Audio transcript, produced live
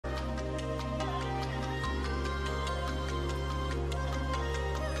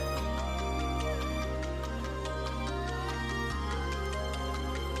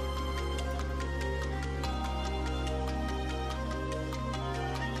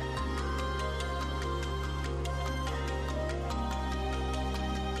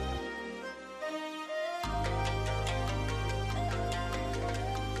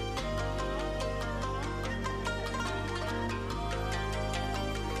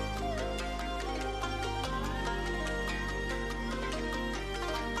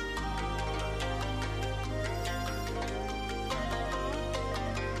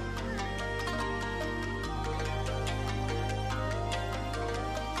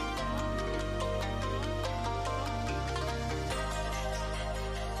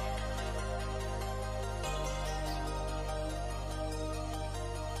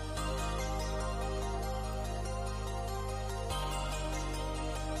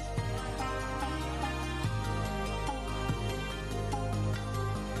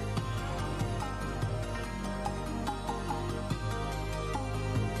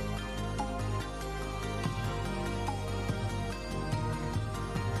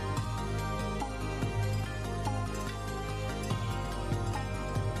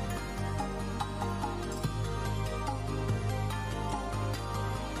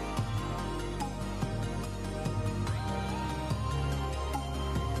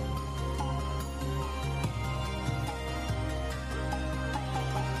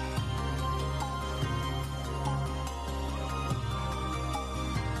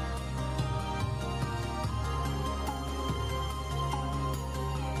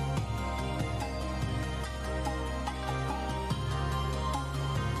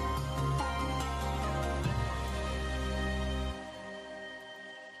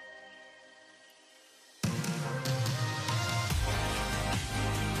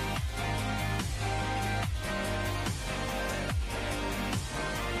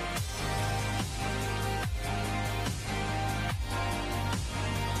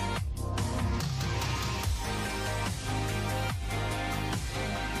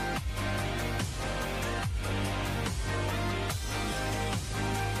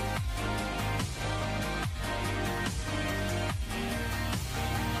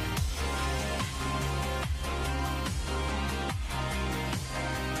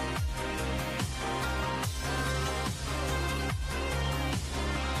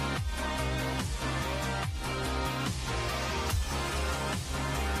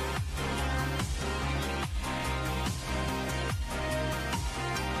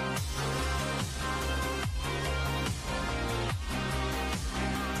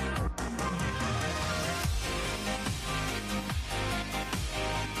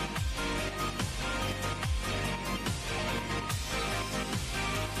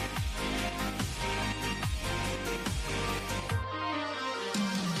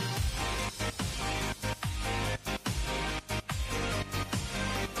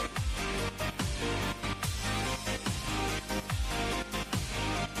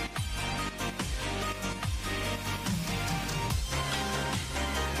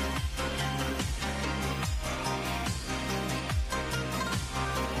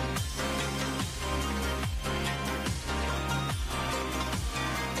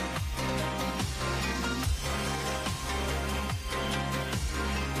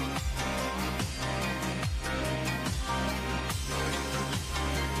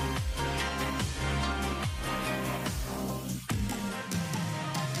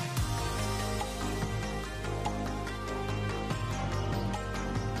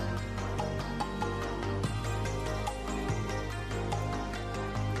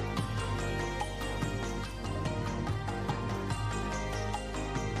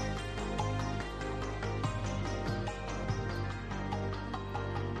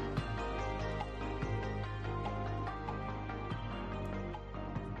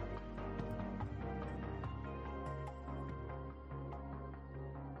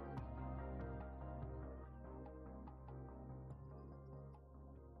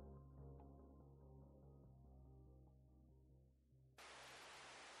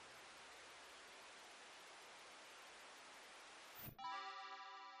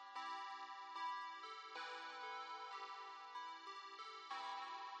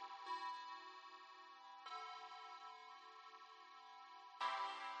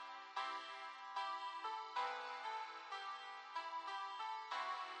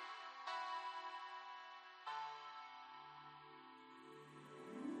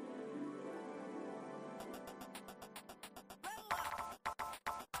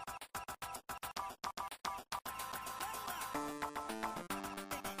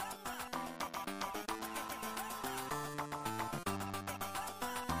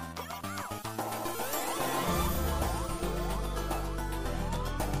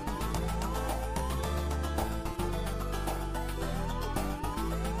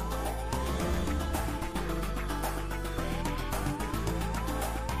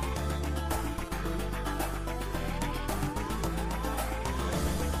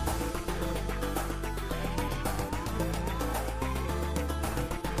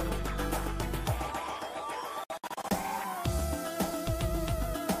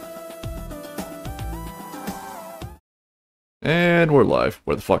And we're live.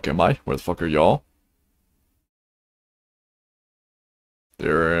 Where the fuck am I? Where the fuck are y'all?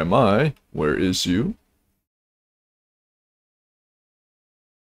 There am I. Where is you?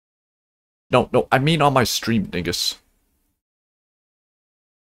 No, I mean on my stream, dingus.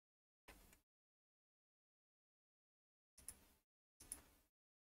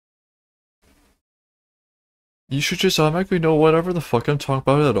 You should just automatically know whatever the fuck I'm talking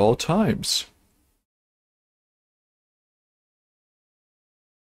about at all times.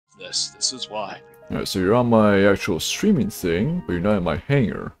 This is why. Alright, so you're on my actual streaming thing, but you're not in my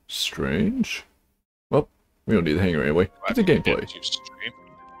hangar. Strange. Well, we don't need the hangar anyway. It's a gameplay.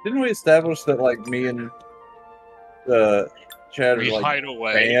 Didn't we establish that, like, me and Chad are, like,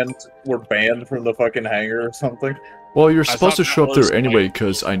 we're banned from the fucking hangar or something? Well, you're supposed to show up there anyway,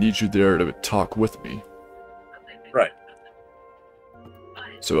 because I need you there to talk with me. Right.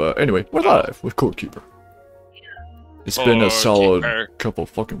 So, anyway, we're live with Codekeeper. It's been a solid couple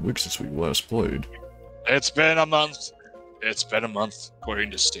fucking weeks since we last played. It's been a month. It's been a month,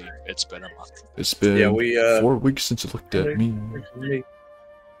 according to Steam. It's been a month. It's been 4 weeks since you looked at me.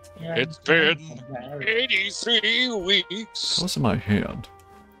 It's been 83 weeks. What's in my hand?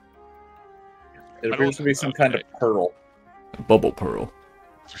 It appears to be some kind of pearl. A bubble pearl.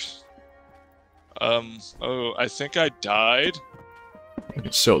 Oh, I think I died. I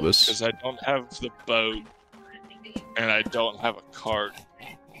can sell this. Because I don't have the boat, and I don't have a card.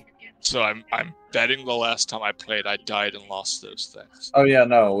 So I'm betting the last time I played, I died and lost those things. Oh yeah,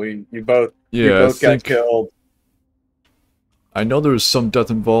 no, you both got killed. I know there was some death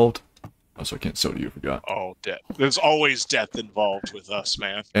involved. Also, I can't sell to you, I forgot. Oh, death. There's always death involved with us,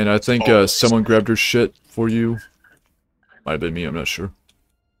 man. And I think someone grabbed her shit for you. Might have been me, I'm not sure.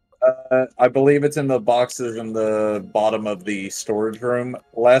 I believe it's in the boxes in the bottom of the storage room.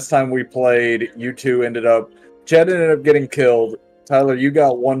 Last time we played, you two Chad ended up getting killed. Tyler, you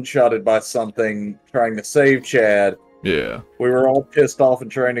got one-shotted by something trying to save Chad. Yeah. We were all pissed off and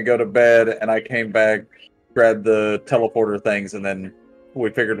trying to go to bed, and I came back, grabbed the teleporter things, and then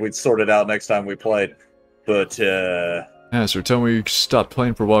we figured we'd sort it out next time we played. But, Yeah, so tell me we stopped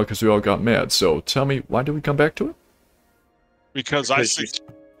playing for a while because we all got mad. So tell me, why did we come back to it? Because I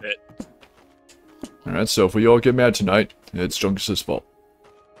suggested it. Alright, so if we all get mad tonight, it's Jungus' fault.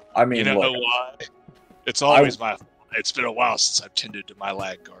 I mean, you know why? It's always my fault. It's been a while since I've tended to my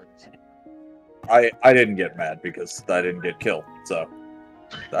lag guard. I didn't get mad because I didn't get killed, so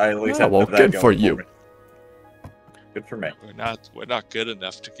I at least have that good for you. Me. Good for me. We're not good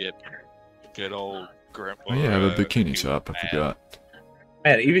enough to get good old Grandpa. Oh yeah, I have a bikini top, I forgot.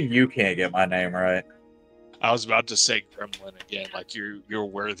 Man, even you can't get my name right. I was about to say Gremlin again, like you're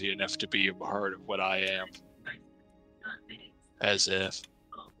worthy enough to be a part of what I am. As if.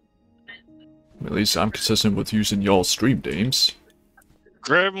 At least I'm consistent with using y'all's stream names.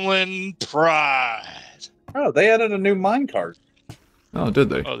 Gremlin Pride. Oh, they added a new minecart. Oh, did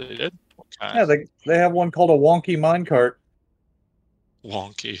they? Oh, they did? What kind? Yeah, they have one called a wonky minecart.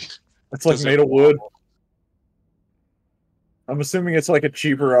 Wonky. It's like made of wood. I'm assuming it's like a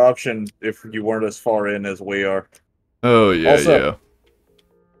cheaper option if you weren't as far in as we are. Oh, yeah, also, yeah.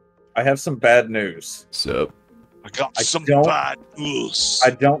 I have some bad news. So, I got some bad news.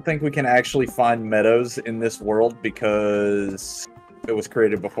 I don't think we can actually find meadows in this world because it was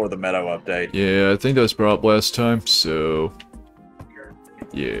created before the meadow update. Yeah, I think that was brought up last time, so...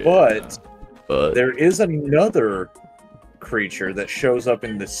 Yeah. But there is another creature that shows up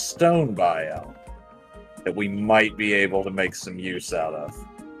in the stone biome that we might be able to make some use out of.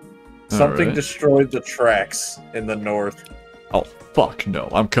 Something destroyed the tracks in the north. Oh, fuck no,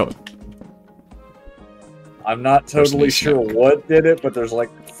 I'm coming. I'm not totally sure what did it, but there's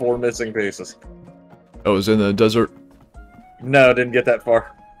like 4 missing pieces. Oh, it was in the desert? No, didn't get that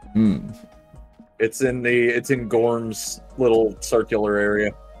far. Hmm. It's in Gorm's little circular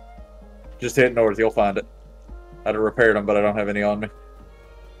area. Just hit north, you'll find it. I'd have repaired them, but I don't have any on me.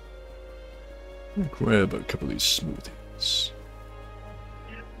 Grab a couple of these smoothies.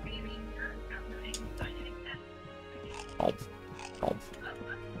 Oh. Oh.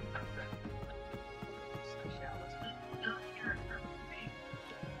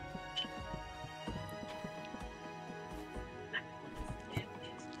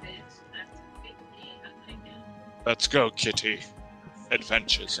 Let's go, Kitty.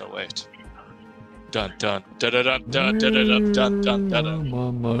 Adventures await. Dun dun dun dun dun dun dun dun dun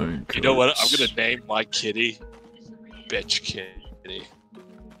dun. You know what? I'm gonna name my kitty Bitch Kitty.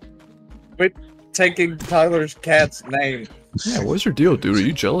 Quit taking Tyler's cat's name. Yeah, what's your deal, dude? Are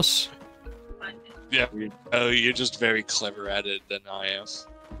you jealous? Yeah. Oh, you're just very clever at it than I am.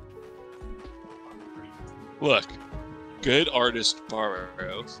 Look, Good artists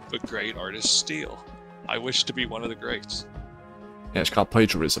borrow, but great artists steal. I wish to be one of the greats. Yeah, it's called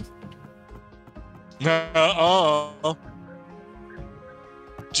plagiarism. Do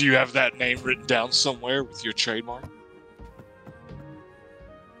you have that name written down somewhere with your trademark?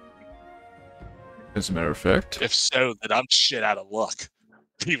 As a matter of fact. If so, then I'm shit out of luck.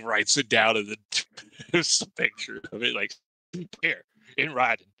 He writes it down and then there's a picture of it, like, here, in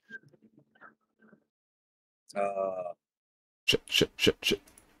writing. Shit.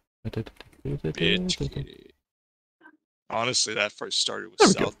 Bitch kitty. Honestly, that first started with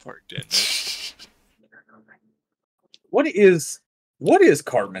South Park, didn't it? What is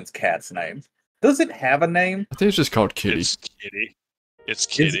Cartman's cat's name? Does it have a name? I think it's just called Kitty. It's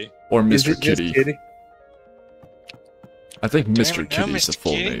Kitty. Or Mr. Is it just Kitty? I think Mr. Damn, Kitty is Mr. the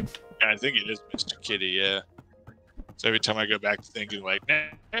full Kitty? name. Yeah, I think it is Mr. Kitty, yeah. So every time I go back to thinking, like, no,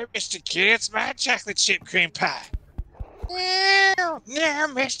 Mr. Kitty, it's my chocolate chip cream pie. No,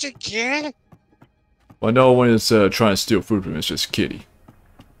 Mr. Kitty. Well, I know when it's trying to steal food from him, it's just Kitty.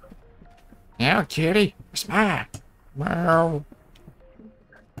 Yeah, Kitty, it's mine. Meow.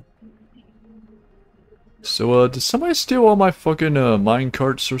 So, did somebody steal all my fucking mine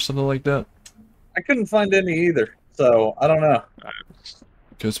carts or something like that? I couldn't find any either, so I don't know.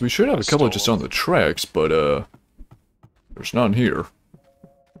 Because we should have a couple just on the tracks, but there's none here.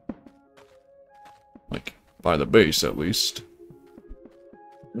 Like, by the base at least.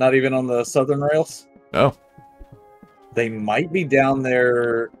 Not even on the southern rails? No. They might be down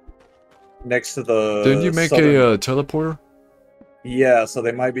there next to the... Didn't you make southern... a teleporter? Yeah, so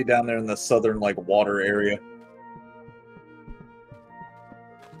they might be down there in the southern, like, water area.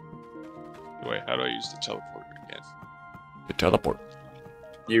 Wait, how do I use the teleporter again? The teleport.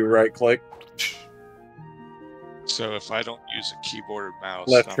 You right-click. So if I don't use a keyboard or mouse...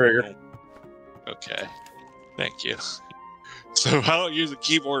 Left trigger. Okay. Thank you. So if I don't use a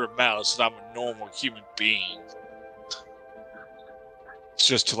keyboard or mouse, and I'm a normal human being. It's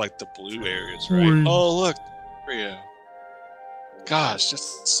just to, like, the blue areas, right? Whee. Oh, look. Rio. Gosh,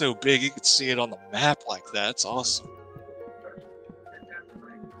 just so big you could see it on the map like that. It's awesome.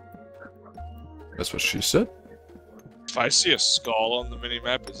 That's what she said? If I see a skull on the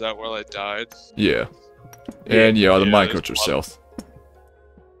mini-map, is that where I died? Yeah. And yeah, the Yeah, minecarts are there's south.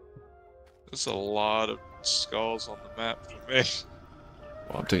 There's a lot of skulls on the map for me.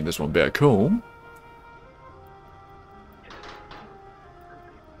 Well, I'm taking this one back home.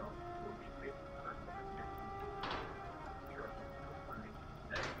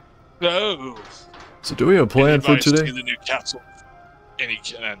 No. So do we have a plan for today? See the new castle?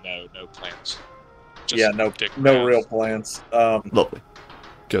 No plans. Just Yeah, no dick real plans. Lovely.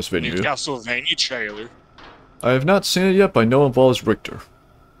 Guess New venue. Castlevania trailer. I have not seen it yet, but I know it involves Richter.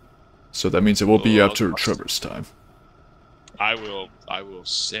 So that means it will be Oh, after that's- Trevor's time. I will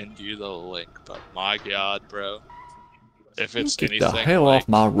send you the link, but my god, bro. If it's Get anything the hell like, off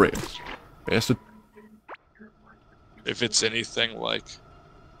my rail, bastard. if it's anything like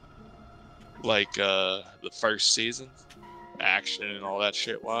the first season, action and all that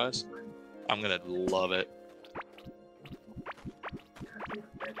shit wise, I'm gonna love it.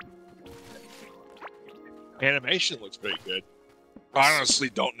 Animation looks pretty good. I honestly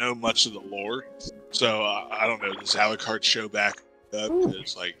don't know much of the lore, so I don't know. Does Alucard show back up?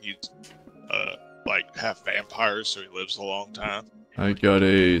 Because like he's like half vampire, so he lives a long time. I got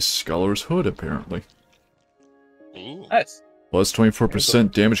a Scholar's Hood, apparently. Ooh. Nice. Plus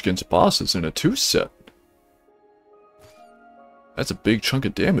 24% damage against bosses in a 2-set. That's a big chunk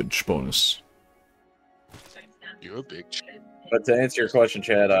of damage bonus. You're a big But to answer your question,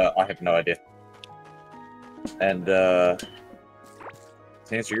 Chad, I have no idea. And to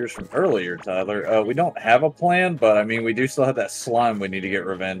answer yours from earlier, Tyler, we don't have a plan, but I mean, we do still have that slime we need to get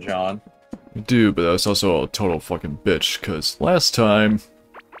revenge on. We do, but that was also a total fucking bitch, because last time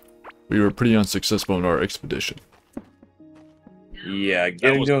we were pretty unsuccessful in our expedition. Yeah,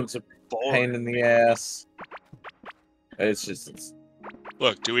 getting to him's a boring. pain in the ass. It's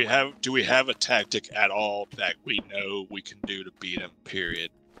Look, do we have a tactic at all that we know we can do to beat him?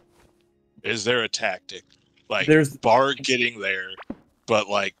 Period. Is there a tactic? Like There's- bar getting there, but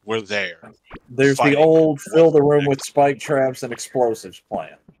like we're there. there's the Fighting. old fill the room with spike traps and explosives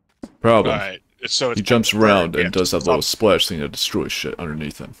plan. Problem. Right. So He jumps around yeah, and does that it's little up- splash thing that destroys shit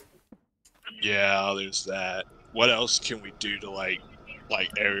underneath him. Yeah, there's that. What else can we do to like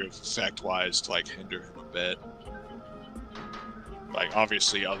area of effect wise to like hinder him a bit? Like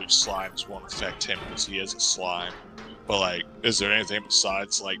obviously other slimes won't affect him because he is a slime. But like, is there anything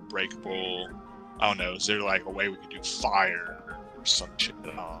besides like breakable? I don't know. Is there like a way we could do fire or some shit? I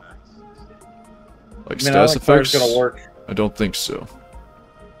don't know. Like I mean, I don't status think fire's effects. gonna work I don't think so.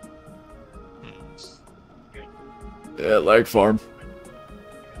 Yeah, lag farm.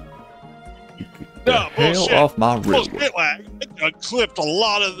 No, the hell bullshit. off my railway. Bullshit lag. I clipped a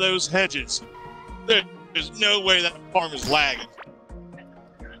lot of those hedges. There's no way that farm is lagging.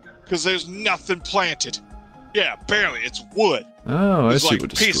 Because there's nothing planted. Yeah, barely. It's wood. Oh, There's I see like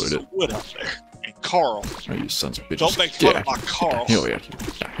what pieces destroyed it. of wood up there. And Carl. Oh, you sons of bitches. Don't make fun of my Carl. Get the hell out of here.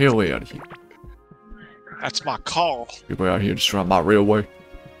 Get the hell out of here. That's my Carl. People out here destroying my railway.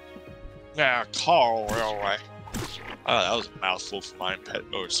 Yeah, Carl Railway. That was a mouthful for my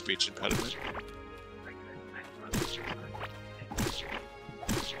speech impediment.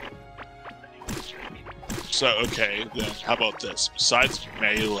 So, okay, then how about this? Besides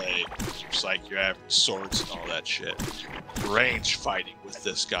melee, just like your average swords and all that shit, range fighting with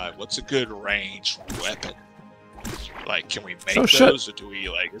this guy, what's a good range weapon? Like, can we make those, or do we,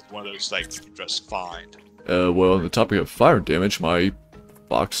 like, it's one of those, like, we can just find? Well, on the topic of fire damage, my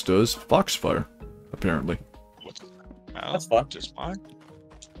box does foxfire, apparently. That's fun. Just mine?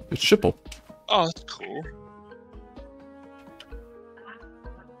 It's Shipple. Oh, that's cool.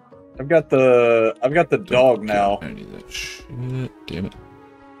 I've got the dog now. I need that shit. Damn it.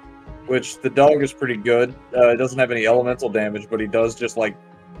 Which the dog is pretty good. It doesn't have any elemental damage, but he does just like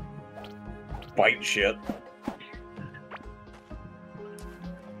bite shit.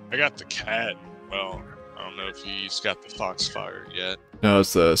 I got the cat. Well, I don't know if he's got the foxfire yet. No,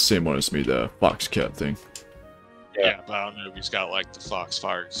 it's the same one as me, the fox cat thing. Yeah, but I don't know if he's got like the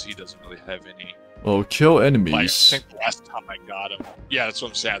foxfire because he doesn't really have any. Well, kill Like, I enemies. think the last time I got him. Yeah, that's what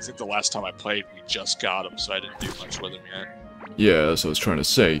I'm saying. I think the last time I played, we just got him, so I didn't do much with him yet. Yeah, that's what I was trying to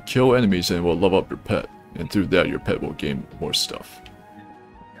say. Kill enemies and it will level up your pet. And through that, your pet will gain more stuff.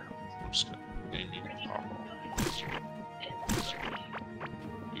 I'm just gonna name you Carl.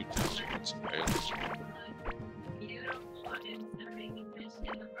 You tell me what's available.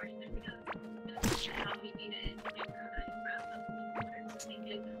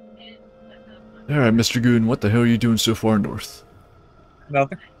 Alright, Mr. Goon, what the hell are you doing so far north?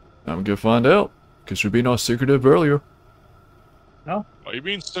 Nothing. I'm gonna find out. Because you're being all secretive earlier. No, Oh, you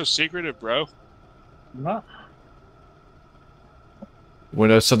being so secretive, bro? I'm not. When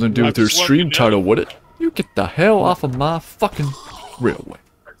it has something to do I with your just wanted stream to know. title, would it? You get the hell off of my fucking railway.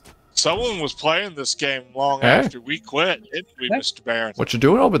 Someone was playing this game long Hey? after we quit, didn't we, Hey? Mr. Barron? What you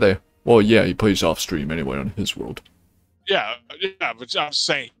doing over there? Well, yeah, he plays off stream anyway on his world. Yeah, but I'm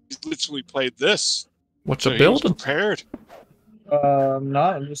saying he's literally played this. What's So a he was building? prepared.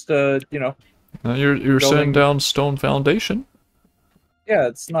 Not. I'm just you know. You're setting Building. down stone foundation. Yeah,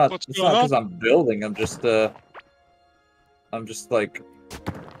 it's not. What's It's going not because I'm building. I'm just like,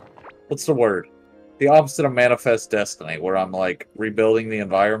 what's the word? The opposite of Manifest Destiny, where I'm like rebuilding the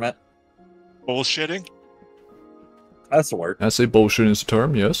environment. Bullshitting? That's the word. I say bullshit is a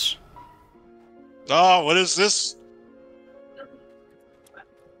term, yes. Oh, what is this?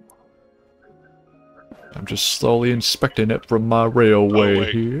 I'm just slowly inspecting it from my railway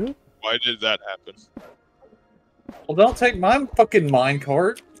wait. here. Why did that happen? Well, don't take my fucking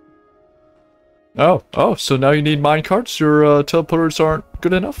minecart. Oh, so now you need minecarts? Your teleporters aren't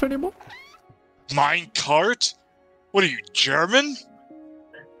good enough anymore? Mine cart? What are you, German?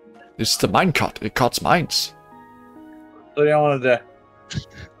 It's the minecart. It cuts mines. So you don't want to do.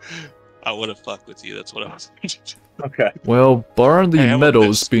 I would have fucked with you, that's what I was Okay. Well, barring the Hey, how about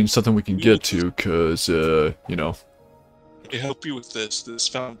metals this? being something we can get to, because, you know, Let me help you with this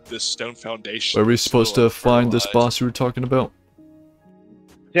stone foundation. where are we supposed to find this boss you were talking about?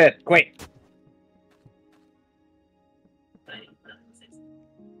 Shit, quick.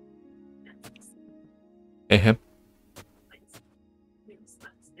 Ahem.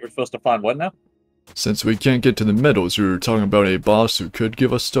 We're supposed to find what now? Since we can't get to the metals, you were talking about a boss who could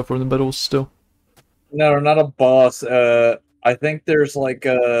give us stuff from the metals still? No, not a boss. I think there's like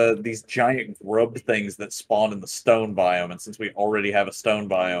these giant grub things that spawn in the stone biome, and since we already have a stone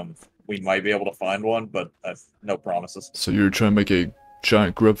biome, we might be able to find one, but no promises. So you're trying to make a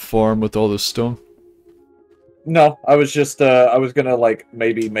giant grub farm with all this stone? No, I was just I was gonna like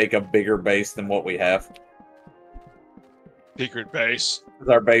maybe make a bigger base than what we have. Secret base. 'Cause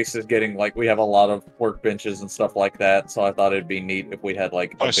our base is getting like we have a lot of workbenches and stuff like that, so I thought it'd be neat if we had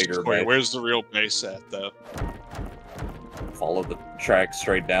like a Question bigger for you, base. where's the real base at, though? Follow the track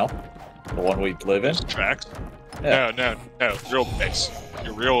straight down, the one we live in. There's tracks? Yeah. No, real base.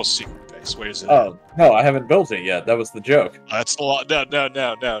 Your real secret base. Where's it Oh no, I haven't built it yet. That was the joke. at? That's a lot. No.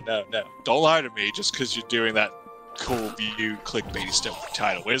 Don't lie to me just because you're doing that cool view clickbaity stuff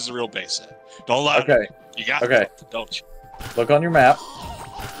title. Where's the real base at? Don't lie to me. Okay, You got okay. it, don't you? Look on your map.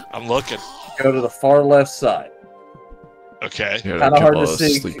 I'm looking. Go to the far left side. Okay. Yeah, Kinda they hard kill to all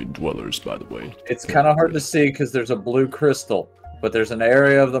see. sleeping dwellers, by the way. It's kind of hard to see because there's a blue crystal, but there's an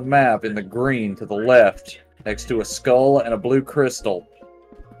area of the map in the green to the left next to a skull and a blue crystal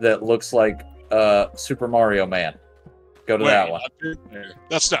that looks like Super Mario Man. Go to that one. I've been there.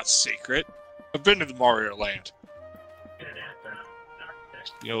 That's not secret. I've been to the Mario Land.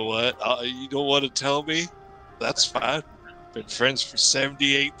 You know what? You don't want to tell me? That's fine. Been friends for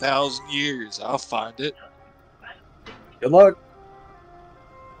 78,000 years. I'll find it. Good luck.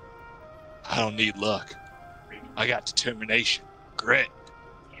 I don't need luck. I got determination, grit,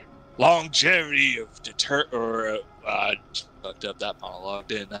 longevity of I fucked up that monologue,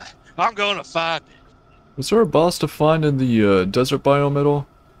 didn't I? I'm going to find it. Was there a boss to find in the desert biome at all?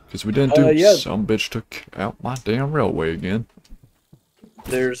 Because we didn't do. Yeah. Some bitch took out my damn railway again.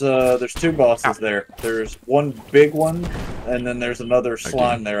 There's two bosses there. There's one big one, and then there's another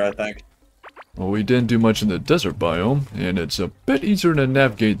slime there, I think. Well, we didn't do much in the desert biome, and it's a bit easier to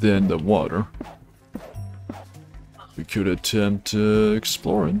navigate than the water. We could attempt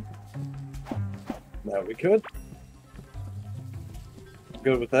exploring. Yeah, we could.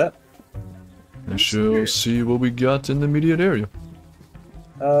 Good with that. I shall see what we got in the immediate area.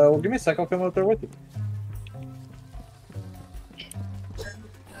 Well, give me a sec. I'll come up there with you.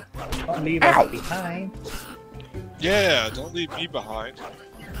 Don't leave us behind. Yeah, don't leave me behind.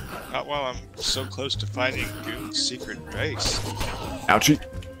 Not while I'm so close to finding Goon's secret base. Ouchie.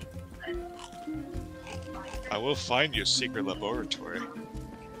 I will find your secret laboratory.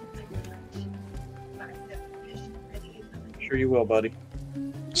 Sure you will, buddy.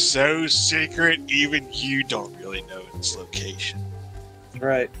 So secret, even you don't really know its location. That's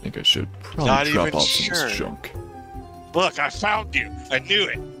right. I think I should probably Not drop even off some of sure. this junk. Look, I found you. I knew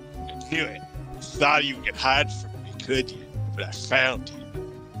it. I knew it. Thought you could hide from me, could you? But I found you.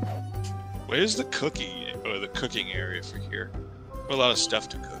 Where's the cooking area for here? A lot of stuff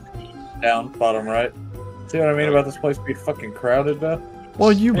to cook. Down, bottom right. See what I mean about this place being fucking crowded, though?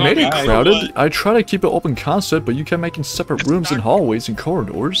 Well, you Well, made it I- crowded. I try to keep it open concept, but you kept making separate It's rooms not- and hallways and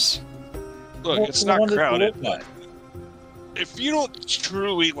corridors. Look, What's it's the not one that's crowded, lit but night? if you don't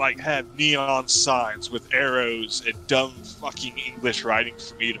truly have neon signs with arrows and dumb fucking English writing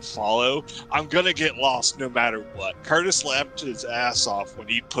for me to follow, I'm gonna get lost no matter what. Curtis laughed his ass off when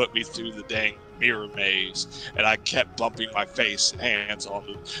he put me through the dang mirror maze, and I kept bumping my face and hands on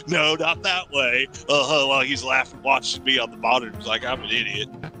the no, not that way. While he's laughing, watching me on the monitors like I'm an idiot.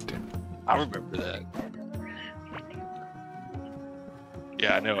 God damn it. I remember that.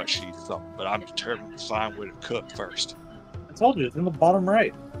 Yeah, I know I should eat something, but I'm determined to find where to cook first. I told you, it's in the bottom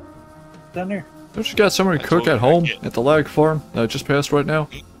right. Down here. Don't you got somewhere to I cook told you at home I'd get- at the lag farm that I just passed right now?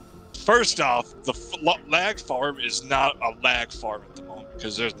 First off, the lag farm is not a lag farm at the moment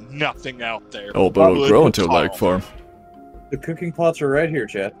because there's nothing out there. Oh, but it'll Probably grow the into a lag tunnel. farm. The cooking pots are right here,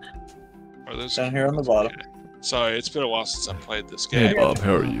 Chad. Are those Down here on the bottom. Okay. Sorry, it's been a while since I played this Hey game. Bob,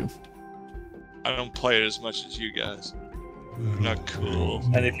 how are you? I don't play it as much as you guys. Not cool.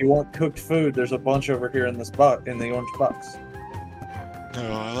 And if you want cooked food, there's a bunch over here in this box, in the orange box.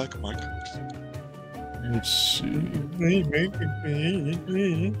 No, I like my cooked food. Let's see.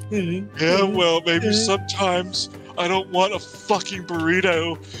 Yeah, well, maybe sometimes I don't want a fucking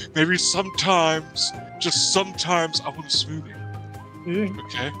burrito. Maybe sometimes, just sometimes, I want a smoothie.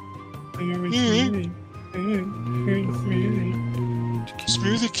 Okay?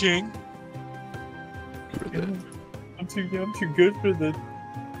 Smoothie King. I'm too good for the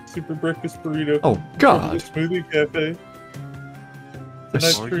super breakfast burrito. Oh God! Smoothie Cafe. I, Tonight's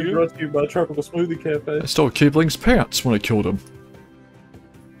s- Are treat you? brought to you by Tropical Smoothie Cafe. I stole Keebling's pants when I killed him.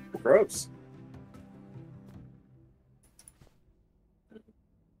 Gross.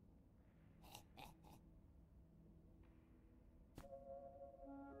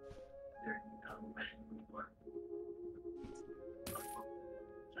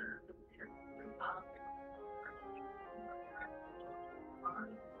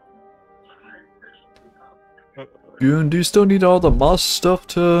 Goon, do you still need all the moss stuff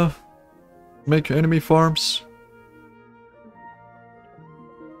to make enemy farms?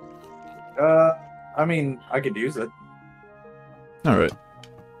 I mean, I could use it, Alright.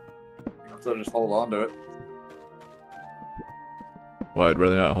 so just hold on to it. Well, I'd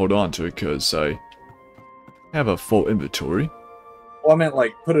rather not hold on to it because I have a full inventory. Well, I meant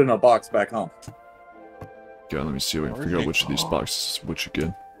like put it in a box back home. God, let me see if I can figure out which of these boxes is which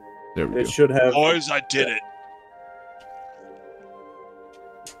again. There we It go. should have. Boys, I did it.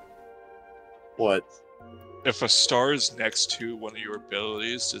 What? If a star is next to one of your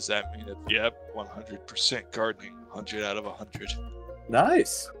abilities, does that mean that, yep, 100% gardening, 100 out of 100?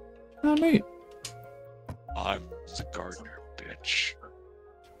 Nice. Oh, neat. I'm the gardener, bitch.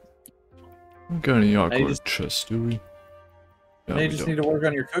 We got any awkward just- chests, do we? No, Now you we just don't. need to work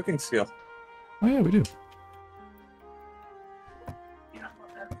on your cooking skill. Oh yeah, we do.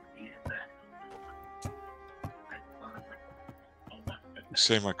 You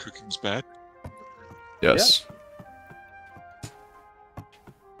say my cooking's bad? Yes.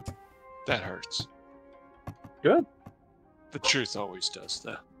 That hurts. Good. The truth always does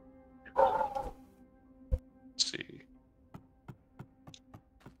that. Let's see.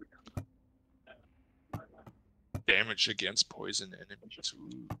 Damage against poison enemies.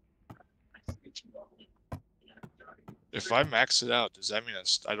 Ooh. If I max it out, does that mean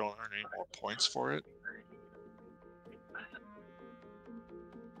I don't earn any more points for it?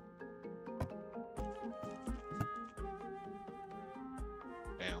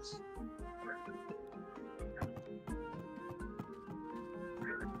 Damn.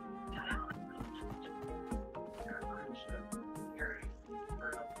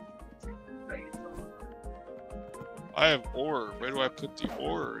 I have ore. Where do I put the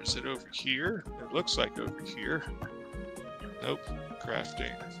ore? Is it over here? It looks like over here. Nope.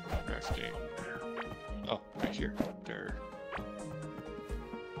 Crafting. Crafting. Oh, right here. There.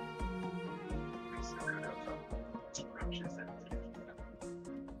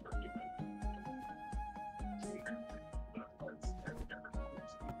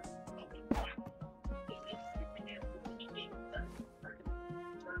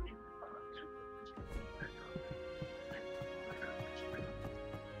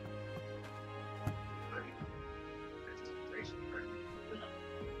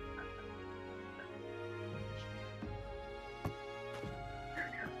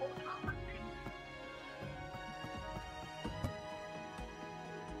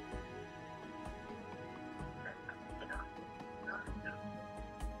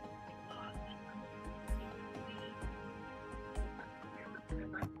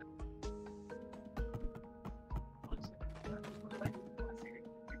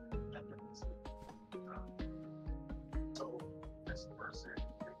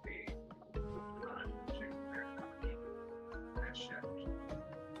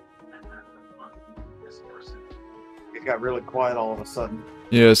 It got really quiet all of a sudden.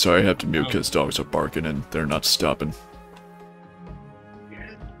 Yeah, sorry, I have to mute because dogs are barking and they're not stopping.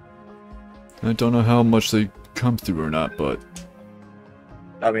 I don't know how much they come through or not, but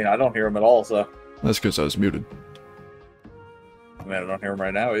I mean, I don't hear them at all, so. that's because I was muted. I mean, I don't hear them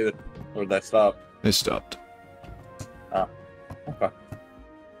right now either. Or did they stop? They stopped. Okay.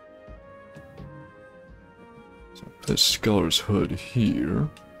 So this Skeller's hood here.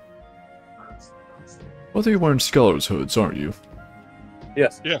 Both of you wearing Skeller's hoods, aren't you?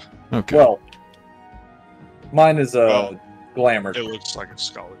 Yes. Okay. Well, mine is Well, glamour. It looks like a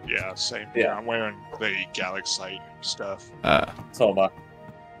skull. Yeah, same. Yeah. Yeah, I'm wearing the Galaxite stuff. Ah, So am I.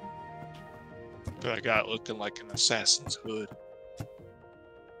 But I got it looking like an assassin's hood.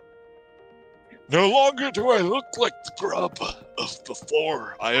 No longer do I look like the grub of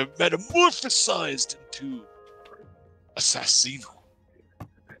before. I have metamorphosized into Assassino.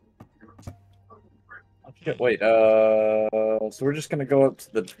 Okay, wait, so we're just gonna go up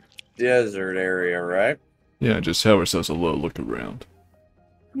to the desert area, right? yeah, just have ourselves a little look around.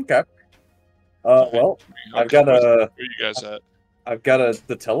 Okay. Well, I've got a- Where you guys at?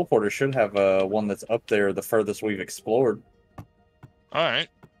 the teleporter should have one that's up there, the furthest we've explored. All right.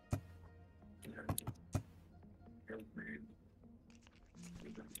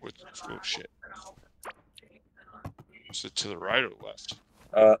 Oh shit. Is it to the right or left?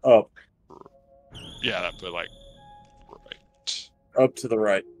 Up Yeah, that but like right. up to the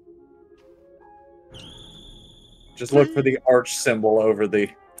right. Just look for the arch symbol over the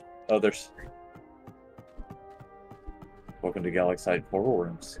others. Welcome to Galaxite Portal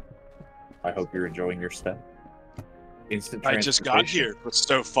Rooms. I hope you're enjoying your stay. Instant I just got transportation. here, but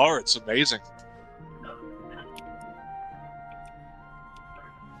so far it's amazing.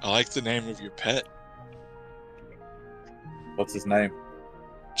 I like the name of your pet, What's his name?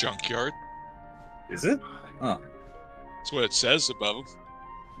 Junkyard. Is it? Huh. That's what it says above him.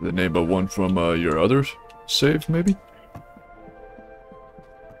 The name of one from your other save, maybe?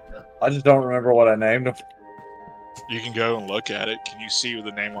 I just don't remember what I named him. You can go and look at it. Can you see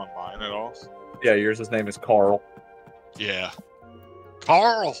the name on mine at all? Yeah, yours. His name is Carl. Yeah.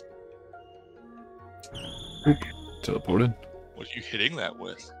 Carl! Teleported? What are you hitting that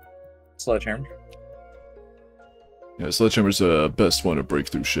with? Sledgehammer. Yeah, Sledgehammer's the best one to break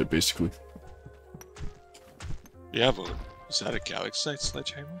through shit, basically. Yeah, but is that a Galaxite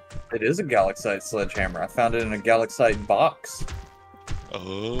sledgehammer? It is a Galaxite sledgehammer. I found it in a Galaxite box.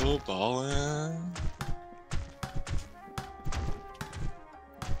 Oh, ballin'.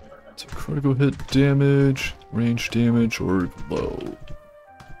 Critical hit damage, range damage, or low. I'm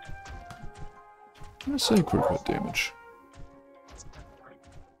gonna say critical hit damage.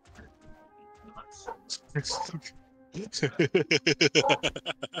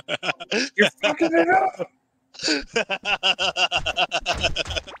 You're fucking it up!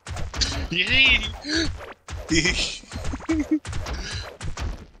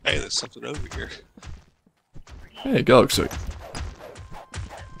 Hey, there's something over here. Hey, Galaxy.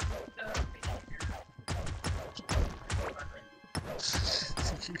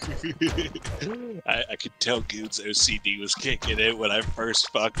 I could tell Goon's OCD was kicking in when I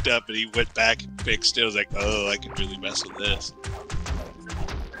first fucked up and he went back and fixed it. I was like, oh, I can really mess with this.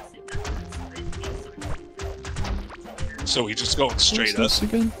 So we just going straight up. What's this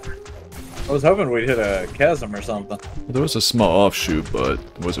again? I was hoping we'd hit a chasm or something. Well, there was a small offshoot, but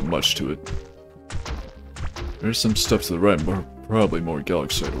there wasn't much to it. There's some stuff to the right, but probably more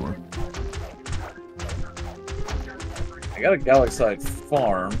Galaxite ore. I got a Galaxite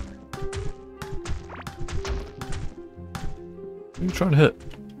farm. What are you trying to hit?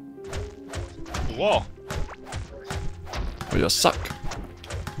 The wall. Oh, you suck.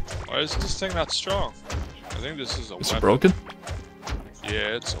 Why is this thing not strong? I think this is a Is weapon. it broken?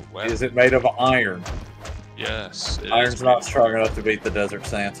 Yeah, it's a weapon. Is it made of iron? Yes. it Iron's is not made- strong enough to beat the desert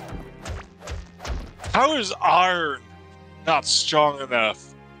sands. How is iron not strong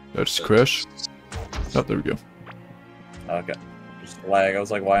enough? That's crash. Oh, there we go. Okay. Just lag. I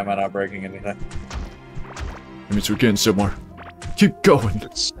was like, why am I not breaking anything? That means we're getting somewhere. Keep going. The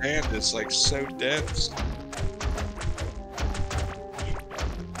sand is like so dense.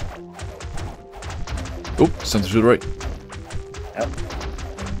 Oh, something to the right. Yep.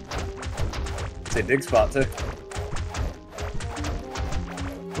 It's a dig spot too.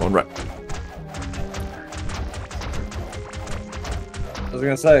 Going right. I was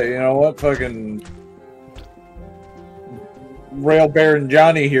gonna say, you know what? Fucking Rail Baron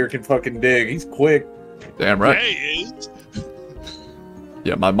Johnny here can fucking dig. He's quick. Damn right. Yeah, he is.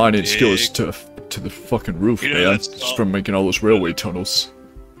 Yeah, my mining skill is to the fucking roof, You know, man. that's Just from making all those railway tunnels.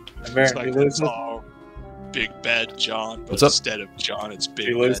 And It's Baron, like you lose it's this? all Big Bad John, but What's up? instead of John, it's Big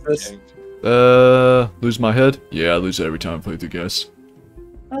You lose Bad this? King. Lose my head? Yeah, I lose it every time I play through, guys.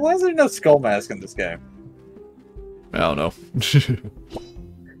 Why is there no skull mask in this game? I don't know.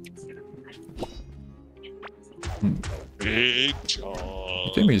 Big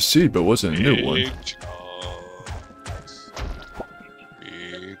John. Gave me a seed, but it wasn't a new one. Big John.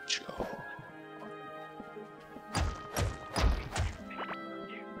 Big John.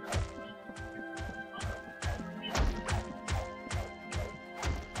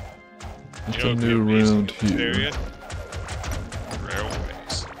 Nothing new around here. Area?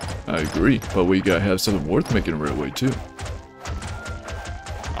 Railways. I agree, but we gotta have something worth making a railway too.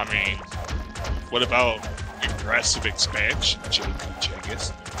 I mean, what about aggressive expansion, JP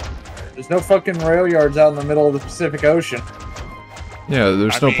Jenkins? There's no fucking rail yards out in the middle of the Pacific Ocean. Yeah,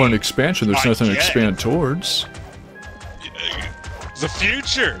 there's I no mean, point in expansion. There's I nothing to get it. expand towards. The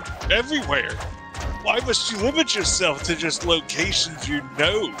future, everywhere. Why must you limit yourself to just locations you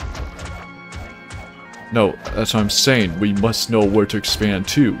know? No, that's what I'm saying. We must know where to expand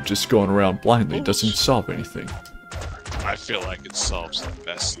to. Just going around blindly doesn't solve anything. I feel like it solves the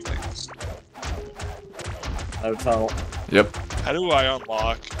best things. No tunnel. Yep, How do I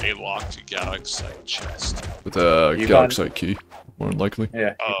unlock a locked Galaxite chest? with a You Galaxite key, more than likely.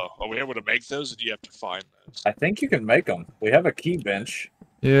 Yeah. Oh, are we able to make those, or do you have to find those? I think you can make them. We have a key bench.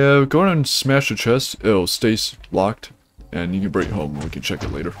 Yeah, go ahead and smash the chest. It'll stay locked, and you can bring it home. And we can check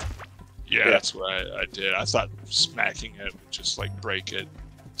it later. Yeah, Yeah. that's what I did. I thought smacking it would just like break it.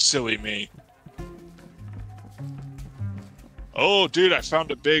 Silly me. Oh, dude, I found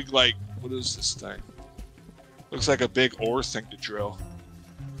a big, like, what is this thing? Looks like a big ore thing to drill.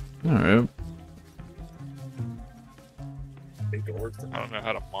 All right. Big doors. I don't know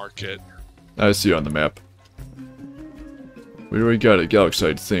how to mark it. I see it on the map. We already got a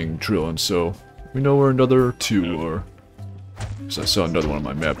Galaxite thing drilling, so we know where another two are. Because I saw another one on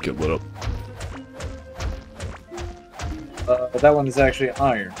my map get lit up. That one is actually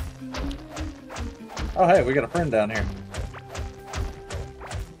iron. Oh, hey, we got a friend down here.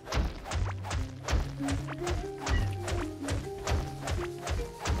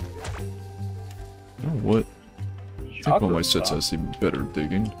 Oh, what? I think one of my Chocolate sets stuff. has even better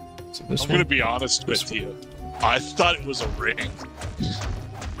digging. Is it this I'm one? gonna be honest with you. I thought it was a ring.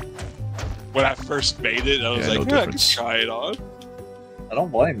 When I first made it, I was Yeah, like, no yeah, I can difference. try it on. I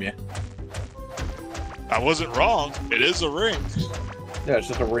don't blame you. I wasn't wrong. It is a ring. Yeah, it's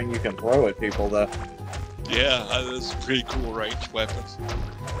just a ring you can throw at people, though. Yeah, that's a pretty cool ranged weapon.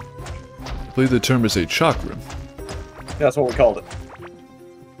 I believe the term is a chakra. That's what we called it.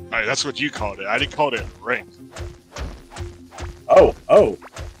 Alright, that's what you called it. I didn't call it a ring. Oh,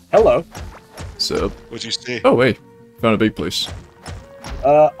 hello. So, What'd you see? oh wait, found a big place.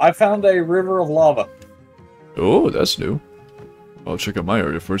 I found a river of lava. Oh, that's new. I'll check out my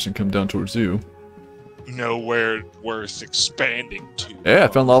area first and come down towards you. Nowhere worth expanding to. Yeah, I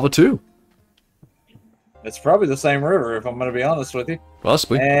found lava too. It's probably the same river, if I'm going to be honest with you.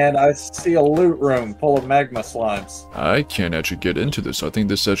 Possibly. And I see a loot room full of magma slimes. I can't actually get into this. I think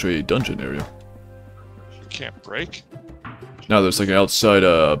this is actually a dungeon area. You can't break? Now there's like an outside,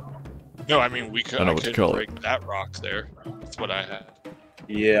 No, I mean, we could, I don't know what to couldn't call break that rock there. That's what I had.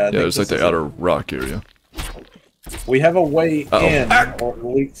 Yeah, yeah, there's like the outer rock area. We have a way Uh-oh. in, or at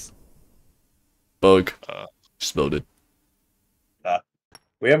least Bug. Uh. Exploded.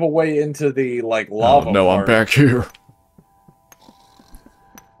 we have a way into the like lava. Oh, no, I'm part, back here.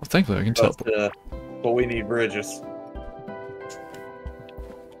 Well, thankfully I can tell. but we need bridges.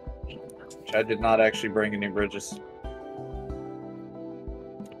 Which I did not actually bring any bridges.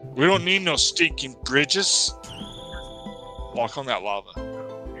 We don't need no stinking bridges. Walk on that lava.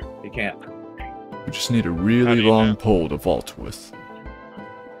 You can't. We just need a How really do you long know? pole to vault with.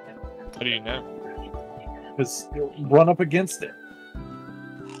 How do you know? Because you'll run up against it.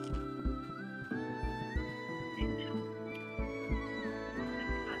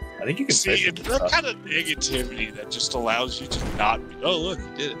 I think you can See, fish it's it. that kind of negativity that just allows you to not be. Oh, look, you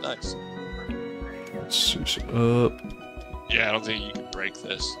did it. Nice. Switch it up. Yeah, I don't think you can break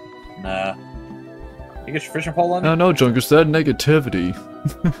this. Nah. You get your fishing pole on? No, no, Junkers, that negativity.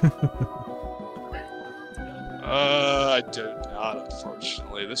 I do not,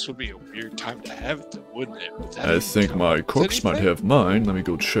 unfortunately. This would be a weird time to have it, though, wouldn't it? Would that I even think count my as corpse might anything? have mine. Let me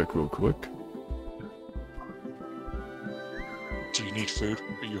go check real quick. Do you need food?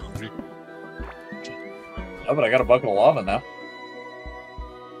 Are you hungry? Oh, but I got a bucket of lava now.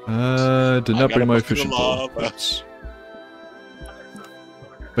 Did I not got bring a my bucket of fishing pole. lava.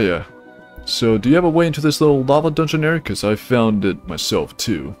 But yeah. So, do you have a way into this little lava dungeon area? Because I found it myself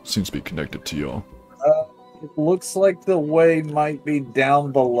too. Seems to be connected to y'all. It looks like the way might be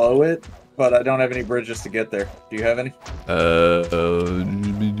down below it, but I don't have any bridges to get there. Do you have any?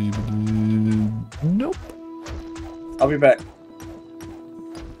 Nope. I'll be back.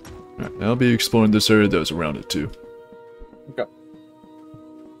 Alright, I'll be exploring this area that was around it too. Okay.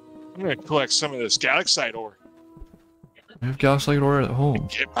 I'm gonna collect some of this galaxite ore. I have Galaxy ore at home.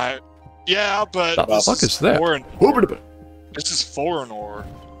 Get my... Yeah, but The this fuck is that? foreign. So This is foreign ore.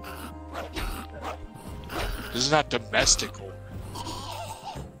 This is not domestic ore.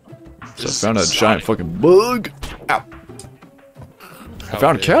 I This is found a exotic. giant fucking bug. Ow. I How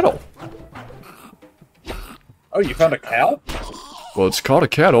found a big? cattle. Oh, you found a cow? Well, it's called a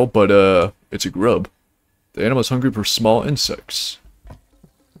cattle, but it's a grub. The animal is hungry for small insects.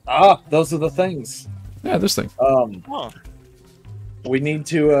 Ah, those are the things. Yeah, this thing. Huh. We need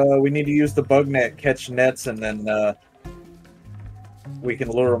to use the bug net, catch nets, and then we can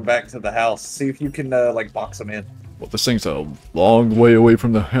lure them back to the house. See if you can like box them in. Well, this thing's a long way away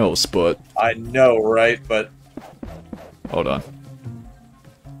from the house, but I know, right? But hold on.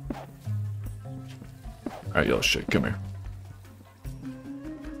 Alright, yellow shit, come here.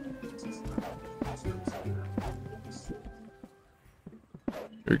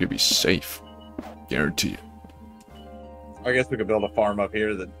 You're gonna be safe. Guarantee it. I guess we could build a farm up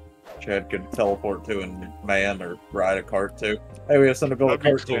here that Chad could teleport to and man or ride a cart to. Hey, we have something to build a That'd be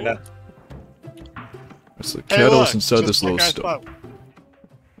cart to cool. now. That's the Hey, cattle's look, inside just this like little I stuff. thought.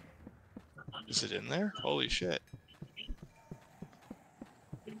 Is it in there? Holy shit.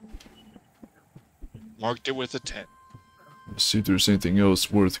 Marked it with a 10. Let's see if there's anything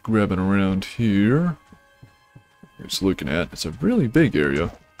else worth grabbing around here. It's looking at. It's a really big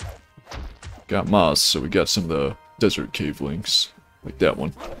area. Got moss, so we got some of the desert cave links. Like that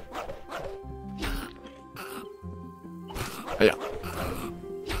one. Yeah.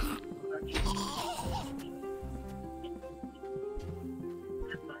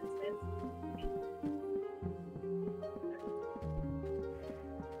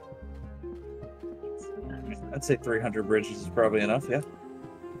 I'd say 300 bridges is probably enough, yeah.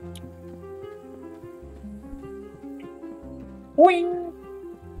 Boing!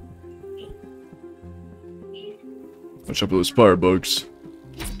 Watch out for those firebugs.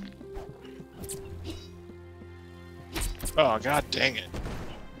 Oh, god dang it.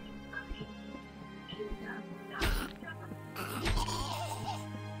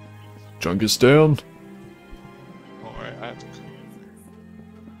 Junk is down. Alright, I have to...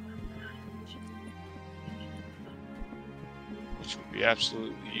 Which would be be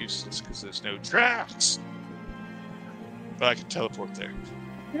absolutely useless because there's no tracks. But I can teleport there.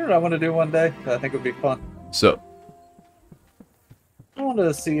 You know what I want to do one day that I think would be fun? So, I want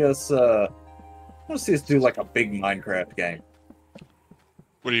to see us do like a big Minecraft game.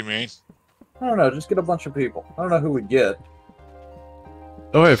 What do you mean? I don't know, just get a bunch of people. I don't know who we get.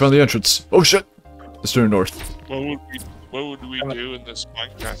 oh hey, I found the entrance. Oh shit! Let's turn north. What would we do in this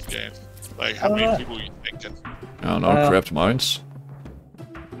Minecraft game? Like, how many people are you thinking? I don't know, craft mines?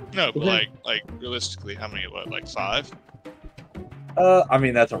 No, but like realistically, how many? What, like 5? I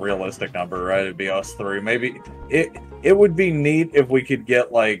mean that's a realistic number, right? It'd be us 3. Maybe it would be neat if we could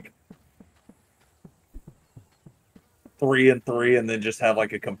get like 3 and 3, and then just have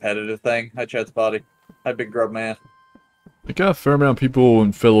like a competitive thing. Hi, Chat's Body. Hi, Big Grub Man. I got a fair amount of people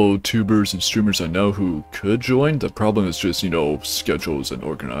and fellow tubers and streamers I know who could join. The problem is just, you know, schedules and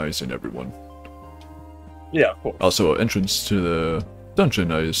organizing everyone. Yeah, of course. Also, entrance to the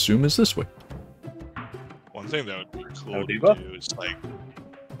dungeon, I assume, is this way. One thing that would be cool to do is like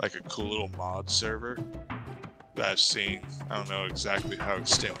a cool little mod server that I've seen. I don't know exactly how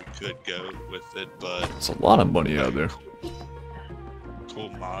extent we could go with it, but It's a lot of money out there. Cool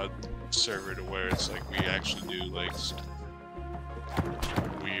mod server to where it's like we actually do like some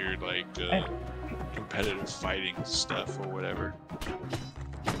weird like competitive fighting stuff or whatever.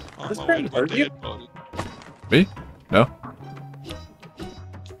 Does Brandon hurt you? Me? No.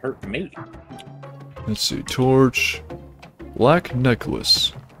 Hurt me. Let's see. Torch. Black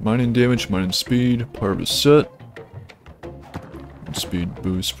necklace. Mining damage, mining speed. Part of a set. Speed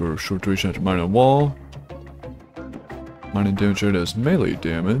boost for short duration after mining a wall. Mining damage rate as melee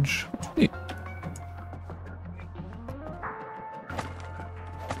damage. Neat.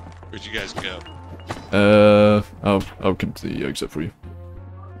 Where'd you guys go? I'll come to the exit for you.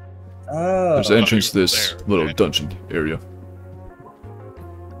 Oh. There's the entrance to this there, little okay. dungeon area.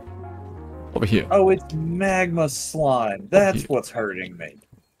 Over here. Oh, it's magma slime. That's what's hurting me.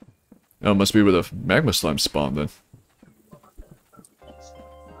 Oh, it must be where the magma slime spawned then.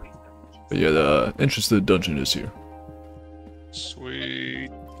 But yeah, the entrance to the dungeon is here. Sweet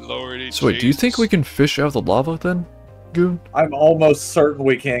lordy. So wait, do you think we can fish out the lava then, Goon? I'm almost certain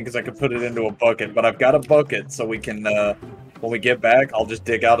we can because I can put it into a bucket, but I've got a bucket so we can, when we get back, I'll just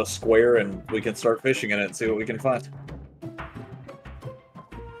dig out a square and we can start fishing in it and see what we can find.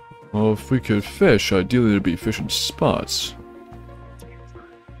 Well, if we could fish, ideally there'd be fishing spots.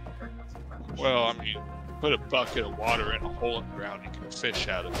 Well, I mean, put a bucket of water in a hole in the ground, you can fish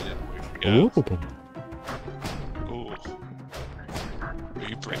out of it. There we go. Ooh. Are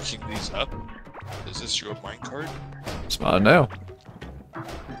you breaking these up? Is this your minecart? It's mine now.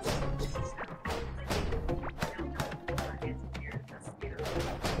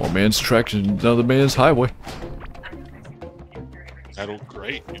 One man's track and another man's highway. That'll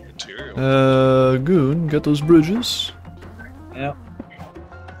great new material. Goon, got those bridges? Yep.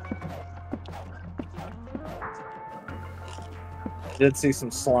 Did see some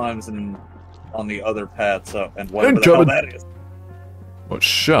slimes on the other paths up, and whatever the hell that is. What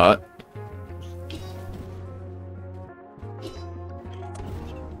shot?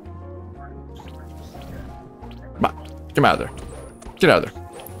 Come on, come out of there. Get out of there.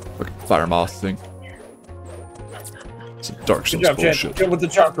 Fucking fire moth thing. It's a Dark Souls Good job, bullshit. Chad. Good with the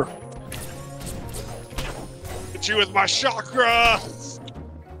chakra. Hit you with my chakra!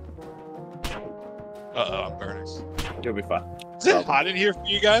 Uh-oh, I'm burning. You'll be fine. Is it hot in here for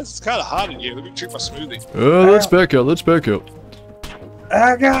you guys? It's kind of hot in here. Let me drink my smoothie. Let's back out, let's back out.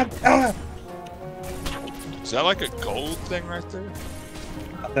 Ah, God! Ah! Is that like a gold thing right there?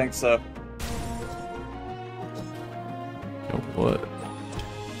 I think so. Yo, what?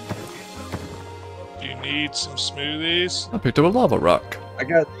 Do you need some smoothies? I picked up a lava rock. I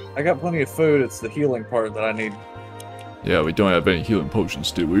got plenty of food. It's the healing part that I need. Yeah, we don't have any healing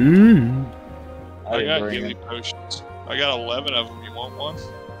potions, do we? I didn't got bring healing it. potions. I got 11 of them. You want one?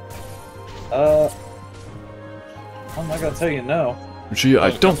 I'm not gonna tell you no. Gee, I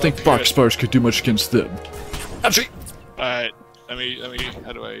Oh, don't think okay. box bars could do much against them. Ouchie! Alright, let me,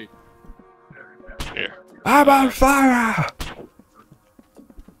 how do I... Here. I'm on fire!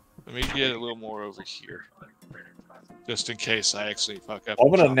 Let me get a little more over here. Just in case I actually fuck up. I'm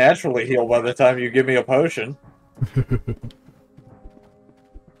gonna naturally heal by the time you give me a potion.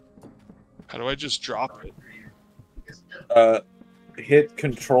 How do I just drop it? Hit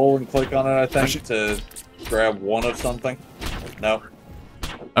control and click on it, I think, to grab one of something. No.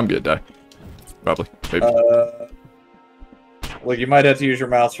 I'm gonna die. Probably. Maybe. Look, you might have to use your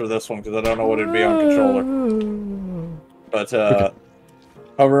mouse for this one, because I don't know what it'd be on controller. But, Okay.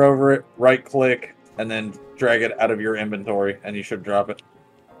 hover over it, right-click, and then drag it out of your inventory, and you should drop it.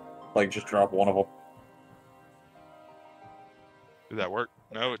 Like, just drop one of them. Did that work?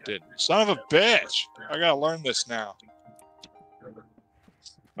 No, it didn't. Son of a bitch! I gotta learn this now.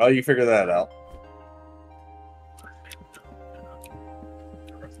 Oh, you figure that out.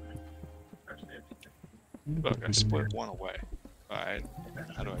 Look, I split one away. Alright.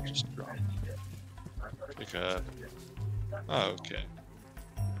 How do I just drop? Like a... Oh, okay.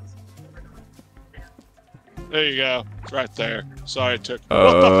 There you go. It's right there. Sorry it took...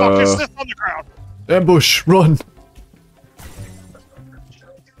 What the fuck is this on the ground? Ambush! Run!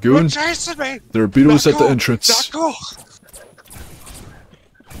 You're Goon, chasing me! there are beetles Not at the cool. entrance. Not cool!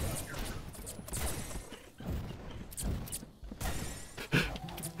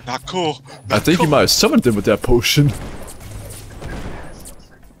 Not cool. I think you might have summoned them with that potion.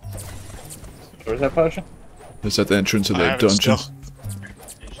 Where's that potion? It's at the entrance of I the have it dungeon. still.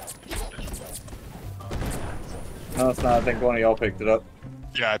 No, it's not. I think one of y'all picked it up.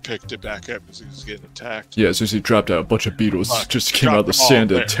 Yeah, I picked it back up because he was getting attacked. Yeah, as soon as he dropped out, a bunch of beetles Fuck, just came out of the dropped sand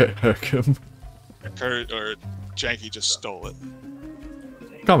them to all attack him. Kurt or Janky just stole it.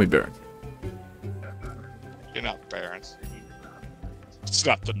 Call me Baron. You're not Baron. It's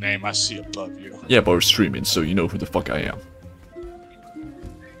not the name I see above you. Yeah, but we're streaming, so you know who the fuck I am.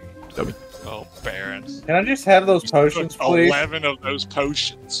 Dummy. Oh, Baron. Can I just have those potions, please? 11 of those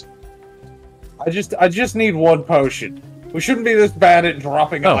potions. I just need one potion. We shouldn't be this bad at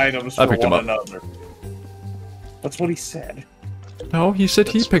dropping Oh, items I for picked 'em one up. another. That's what he said. No, he said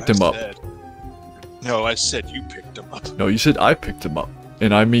he That's picked what him I up. said. No, I said you picked him up. No, you said I picked him up.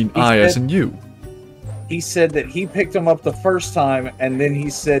 And I mean He I as said- in you. He said that he picked him up the first time, and then he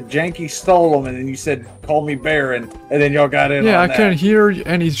said Janky stole him, and then you said call me Baron, and then y'all got in Yeah, on I that. couldn't hear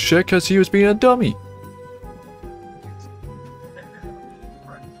any shit because he was being a dummy.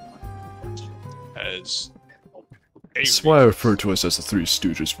 As That's why I refer to us as the Three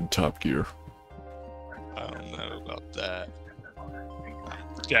Stooges from Top Gear. I don't know about that.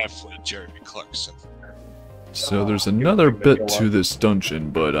 Definitely Jeremy Clarkson. So there's another bit to this dungeon,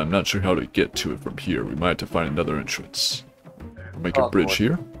 but I'm not sure how to get to it from here. We might have to find another entrance. Make a Oh, bridge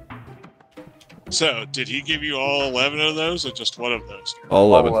Lord. here. So, did he give you all 11 of those, or just one of those? All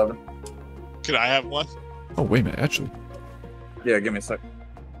 11. 11. Could I have one? Oh, wait a minute, actually. Yeah, give me a sec.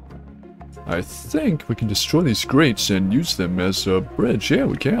 I think we can destroy these grates and use them as a bridge. Yeah,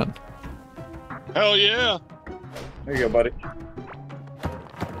 we can. Hell yeah! There you go, buddy.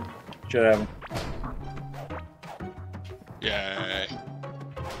 Should have him. Yay.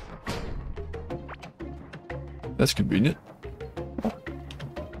 That's convenient.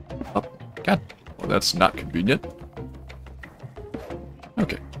 Oh, God. Well, that's not convenient.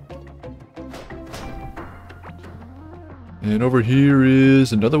 Okay. And over here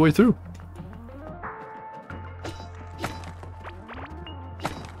is another way through.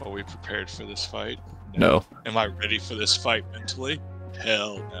 Are we prepared for this fight? No. Am I ready for this fight mentally?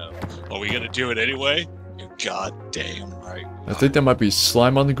 Hell no. Are we gonna do it anyway? You're goddamn right. I think there might be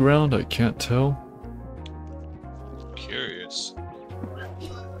slime on the ground. I can't tell. Curious.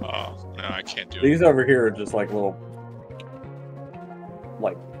 Oh, no, I can't do it. These over here are just like little,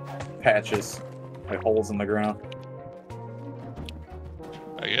 like, patches, like holes in the ground.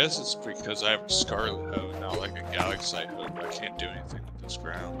 I guess it's because I have a Scarlet Hoe, not like a Galaxite Hoe. I can't do anything with this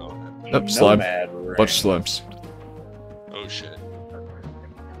ground on it. Yep, slime. Nomad ring. Bunch of slimes. Oh shit.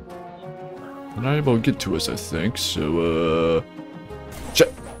 They're not able to get to us, I think, so, check.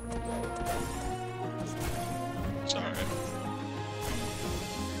 It's alright.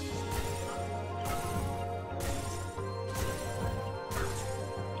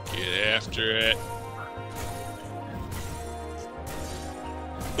 Get after it.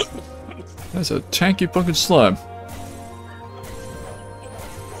 That's a tanky fucking slime.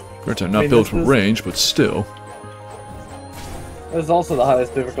 Granted, I'm not mean, built this for is- range, but still. This is also the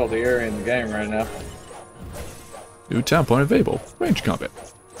highest difficulty area in the game right now. New town point available. Range combat.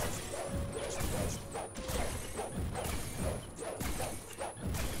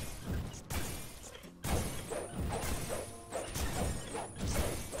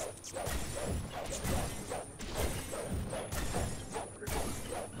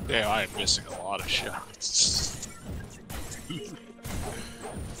 Damn, I am missing a lot of shots.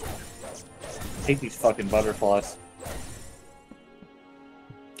 Hate these fucking butterflies.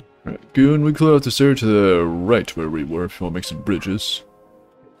 Alright, Goon, we clear out this area to the right where we were if you want to make some bridges.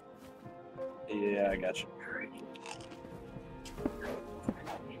 Yeah, I got you.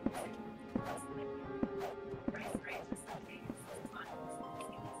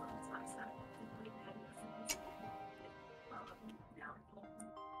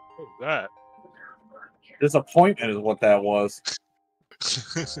 What was that? Disappointment is what that was.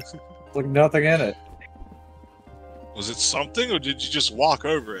 Like nothing in it. Was it something, or did you just walk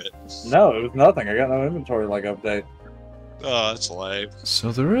over it? No, it was nothing. I got no inventory like update. Oh, that's lame.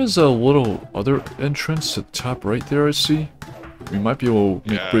 So there is a little other entrance at the top right there, I see. We might be able to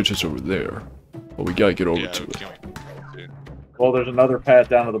make bridges over there. But we gotta get over to it. Well, there's another path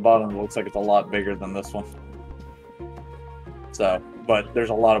down to the bottom that looks like it's a lot bigger than this one. So, but there's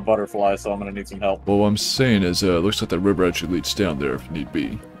a lot of butterflies, so I'm gonna need some help. Well, what I'm saying is, it looks like that river actually leads down there if need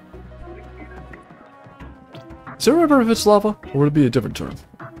be. Is there a river if it's lava, or would it be a different term?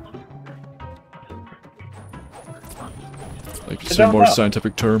 Like some more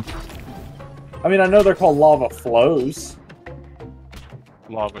scientific term? I mean, I know they're called lava flows.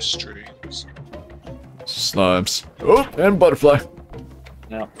 Lava streams. Slimes. Oh, and butterfly.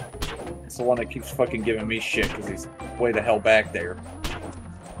 No. It's the one that keeps fucking giving me shit because he's way the hell back there.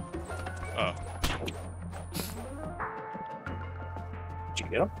 Oh. Did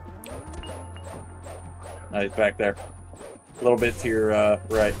you get him? No, he's back there. A little bit to your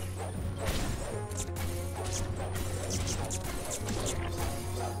right.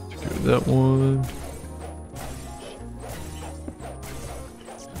 Secure that one.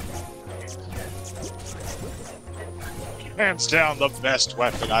 Hands down, the best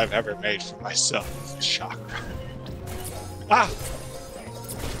weapon I've ever made for myself is a chakra. Ah!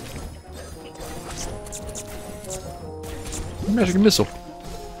 Magic missile.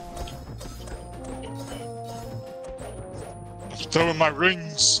 I'm throwing my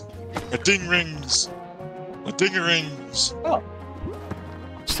rings. My ding rings. My dinger rings. Oh.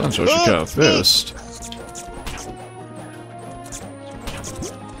 Sounds like you got a fist.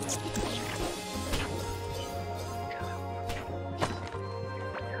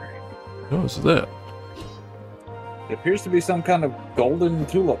 What was that? It appears to be some kind of golden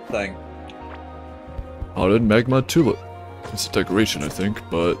tulip thing. Potted magma tulip. It's a decoration, I think,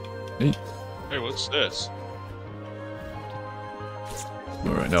 but neat. Hey, what's this?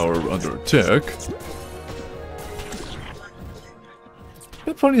 Alright, now we're under attack.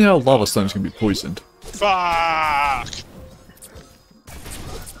 It's funny how lava slimes can be poisoned. Fuck!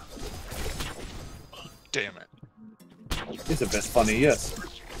 Damn it. It's a bit funny, yes.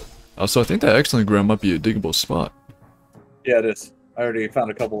 Also, I think that excellent ground might be a diggable spot. Yeah, it is. I already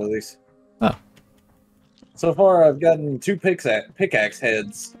found a couple of these. Ah. So far, I've gotten 2 pickaxe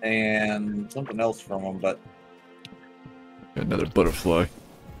heads and something else from them, but... Got another butterfly.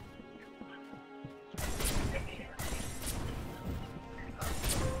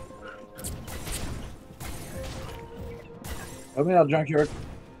 Let me out, junkyard.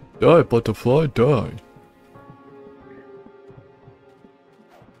 Die, butterfly, die.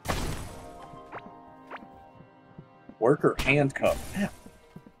 Worker handcuff. Yeah.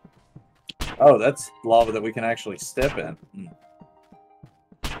 Oh, that's lava that we can actually step in.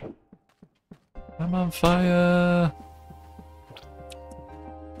 I'm on fire.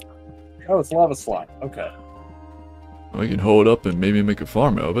 Oh, it's lava slime. Okay. We can hold up and maybe make a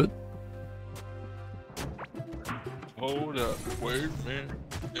farm out of it. Hold up. Wait a minute.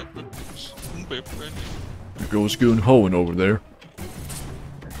 There goes Goon hoeing over there.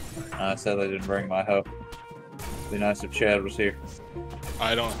 I said I didn't bring my hoe. It'd be nice if Chad was here.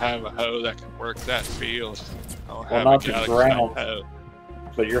 I don't have a hoe that can work that field. I don't Well, have not a the galaxy ground. hoe.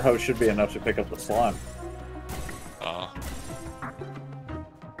 But your hoe should be enough to pick up the slime.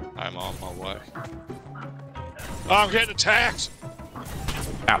 I'm on my way. Oh, I'm getting attacked!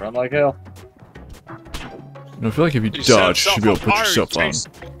 Run like hell. And I feel like if you You set dodge, you should be able to put yourself on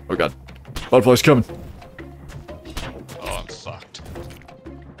yourself fire, on. Oh god. Butterfly's coming. Oh, I'm fucked.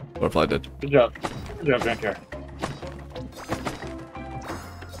 Butterfly dead. Good job. Good job, junkyard.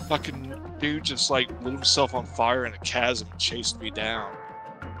 Fucking dude just like lit himself on fire in a chasm and chased me down.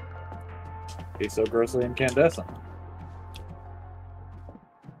 He's so grossly incandescent.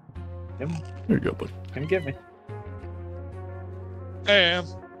 Come, Here you go, buddy. come get me. Damn.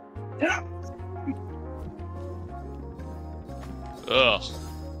 Yeah. Ugh.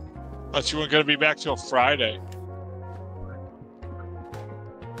 Thought you weren't gonna be back till Friday.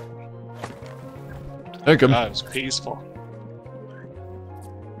 Thank him. God, it was peaceful.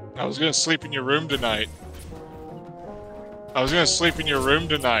 I was gonna sleep in your room tonight.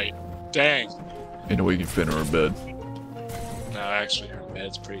 Dang. Ain't no way you can fit in her bed. No, actually, her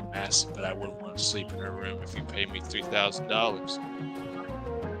bed's pretty massive, but I wouldn't want to sleep in her room if you paid me $3,000.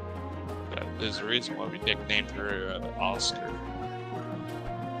 There's a reason why we nicknamed her Oscar.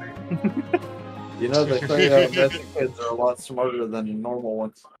 You know, they say messy kids are a lot smarter than normal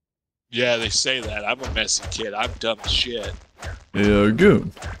ones. Yeah, they say that. I'm a messy kid. I'm dumb as shit. Yeah,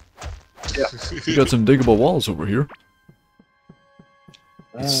 Goon. We got some diggable walls over here.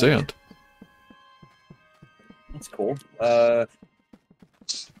 It's sand. That's cool.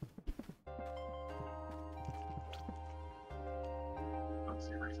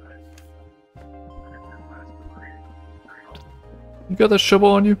 You got that shovel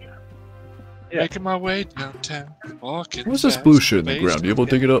on you? Yeah. Making my way downtown. Walking. What's this fast, blue shit in the ground? You able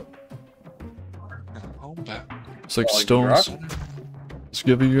to dig it up? Homebound. It's like Oh, you stones. rock? Does it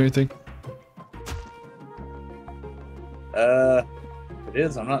give you anything? It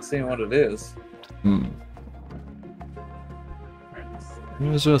is. I'm not seeing what it is. Hmm.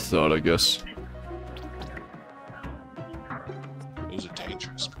 As I thought, I guess. Those are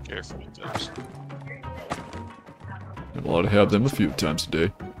dangerous. Be careful with those. I'm allowed to have them a few times a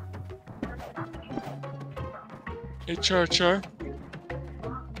day. Hey, Char.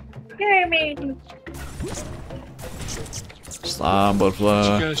 Slime You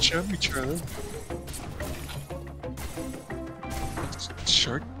butterfly. gotta show me, Charlie.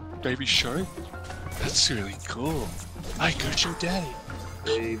 Shark? Baby shark? That's really cool. I got your daddy.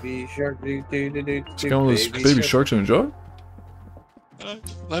 Baby shark, do do do do. It's got one of those baby sharks in a jar?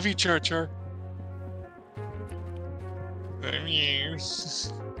 Love you, Char. Love you.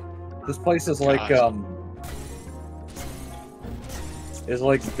 This place is like God. is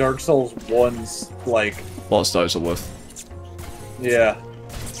like Dark Souls 1's like Lost Izalith. yeah.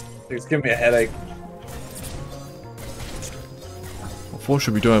 It's giving me a headache.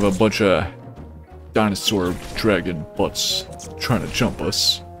 Unfortunately, we don't have a bunch of dinosaur dragon butts trying to jump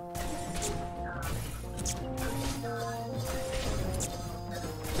us.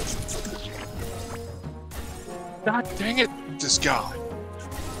 God dang it, this guy.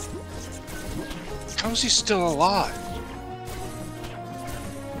 How is he still alive?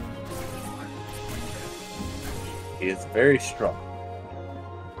 He is very strong.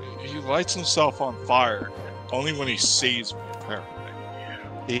 He lights himself on fire only when he sees me,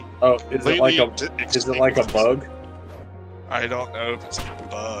 apparently. Oh, is it like a bug? I don't know if it's a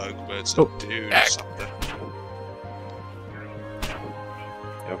bug, but it's Oh. a dude or something.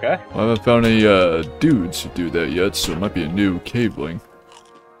 Okay. I haven't found any dudes who do that yet, so it might be a new caveling.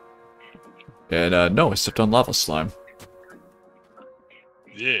 And no, I stepped on lava slime.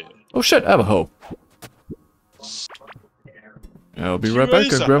 Yeah. Oh shit, I have a hoe. I'll be right back.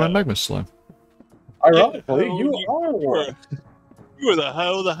 is I'll a grab my hoe. magma slime. Ironically, Yeah, you are one. You were the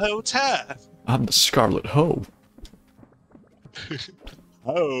whole time. I'm the Scarlet Hoe.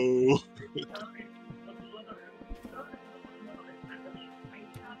 Oh.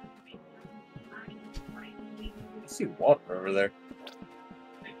 I see water over there.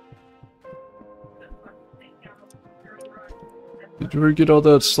 Did you ever get all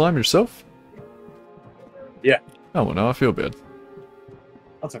that slime yourself? Yeah. Oh, well, now I feel bad.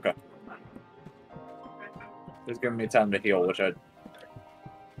 That's okay. Just giving me time to heal, which I...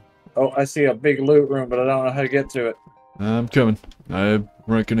 Oh, I see a big loot room, but I don't know how to get to it. I'm coming. I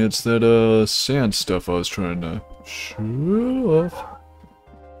reckon it's that sand stuff I was trying to show off.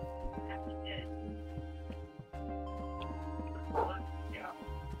 Oh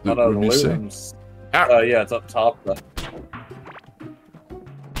Loot no, the room, you loot say? room's... Ah. Yeah, it's up top. There's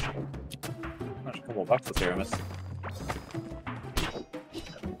a couple of boxes here, I missed.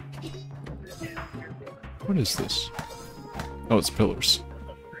 What is this? Oh, it's pillars.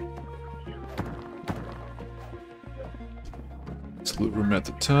 It's loot room at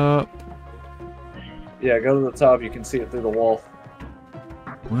the top. Yeah, go to the top, you can see it through the wall.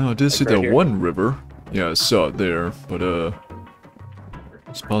 Well, I did see right that here. one river. Yeah, I saw it there, but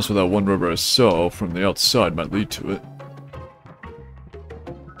it's possible that one river I saw from the outside might lead to it.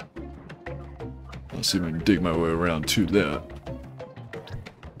 I'll see if I can dig my way around to that.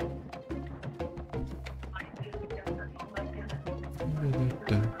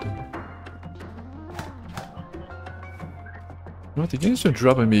 Well, the game's been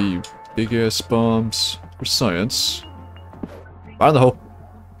dropping me big ass bombs for science. Find the hole.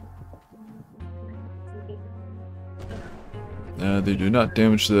 They do not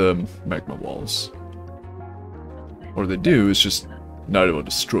damage the magma walls. What they do is just not able to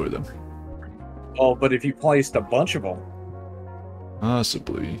destroy them. Oh, but if you placed a bunch of them,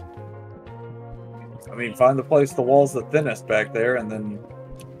 Possibly. I mean, find the place the wall's the thinnest back there, and then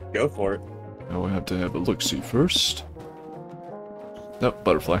go for it. Now I have to have a look-see first. Nope,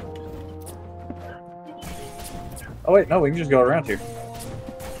 butterfly. Oh wait, no, we can just go around here.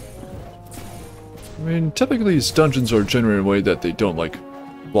 I mean, typically these dungeons are generated in a way that they don't, like,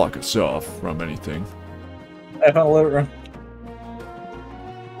 block us off from anything. I found a loot room.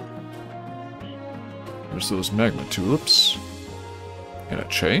 There's those magma tulips. And a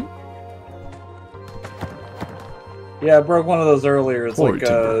chain? Yeah, I broke one of those earlier. It's Quarry like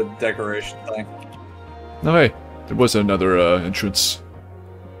a decoration thing. No, hey, there was another entrance.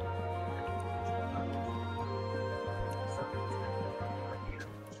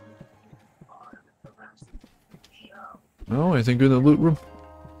 Oh, anything good in the loot room?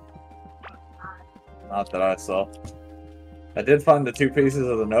 Not that I saw. I did find the 2 pieces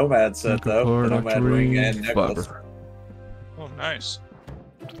of the Nomad set, though. The Nomad ring and necklace. Oh, nice.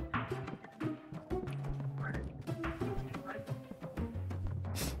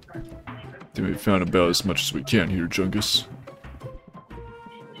 I think we found about as much as we can here, Jungus.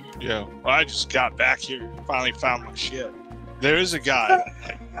 Yeah, well, I just got back here. Finally found my shit. There is a guy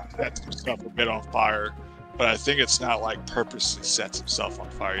that sets himself a bit on fire, but I think it's not like purposely sets himself on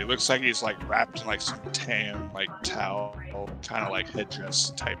fire. He looks like he's like wrapped in like some tan, like towel, kind of like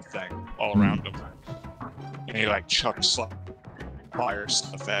headdress type thing all around him, and he like chucks like fire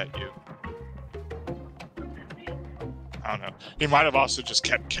stuff at you. I don't know. He might have also just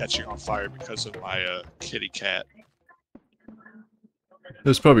kept catching on fire because of my kitty cat.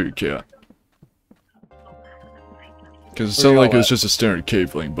 That's probably your cat. Because it sounded like it was just a standard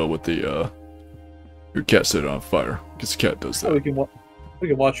caveling, but with the your cat set it on fire. Because the cat does that. Oh, we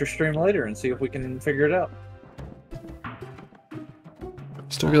can watch your stream later and see if we can figure it out.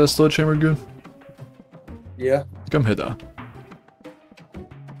 Still got that sledgehammer good? Yeah. Come hither.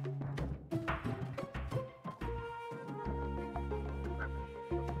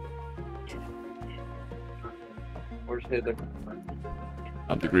 Where's Hither?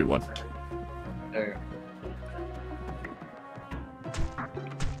 I'm the green one. There.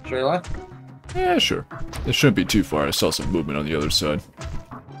 Straight line? Yeah, sure. It shouldn't be too far. I saw some movement on the other side.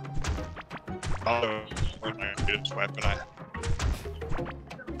 Oh, my greatest weapon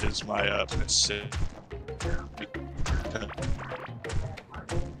is my precision.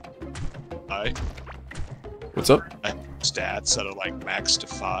 What's up? I have stats that are like max to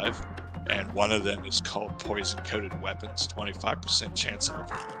 5, and one of them is called poison-coated weapons. 25% chance of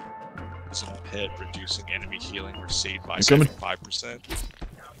a hit, reducing enemy healing received by 75%.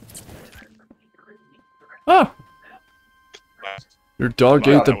 Ah! Your dog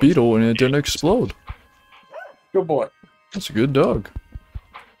ate the beetle and it didn't explode. Good boy. That's a good dog.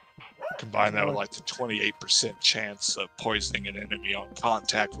 Combine that with like the 28% chance of poisoning an enemy on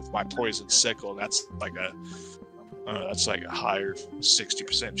contact with my poison sickle. That's like a higher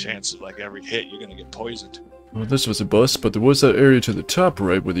 60% chance of like every hit you're gonna get poisoned. Well, this was a bust, but there was that area to the top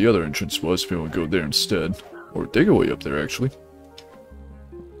right where the other entrance was. If you want to go there instead, or dig a way up there actually.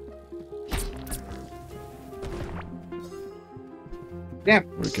 Damn.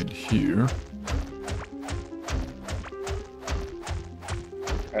 We can hear.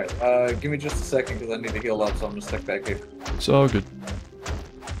 Alright, give me just a second because I need to heal up, so I'm gonna stick back here. It's all good.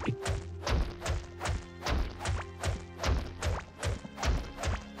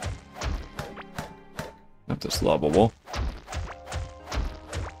 Not this lava wall.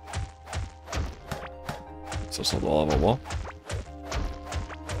 It's also the lava wall.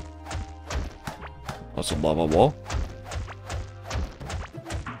 Also lava wall.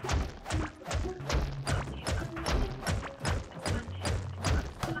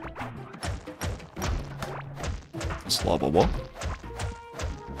 It's lava wall.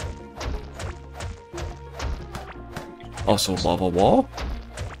 Also lava wall.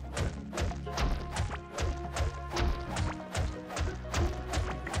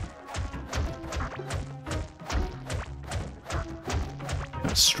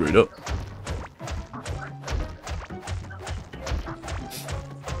 That's straight up.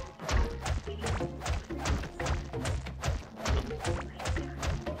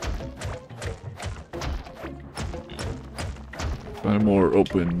 Find a more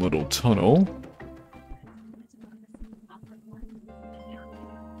open little tunnel.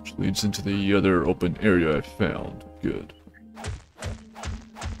 Which leads into the other open area I found. Good.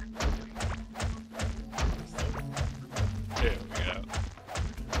 There we go.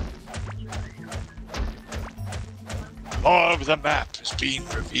 More of the map is being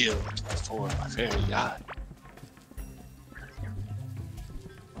revealed before my very eye.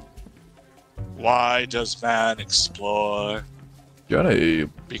 Why does man explore? Got a...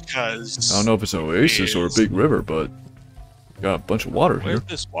 Because... I don't know if it's an oasis or a big river, but... Got a bunch of water here. Where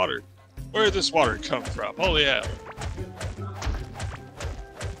did this water come from? Holy hell.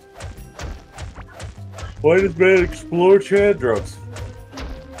 Why does man explore Chandros?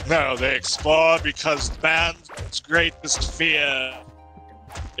 No, they explore because man's greatest fear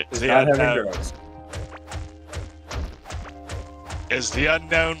is Not having drugs. is the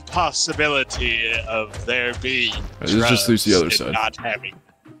unknown possibility of there being This just leaves the other side. not having.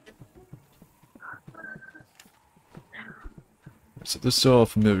 So this is all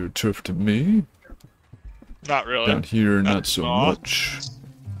familiar turf to me. Not really. Down here, not so much.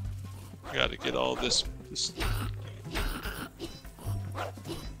 Gotta get all this.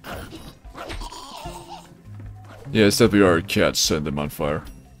 Yeah, it's definitely our cats setting them on fire.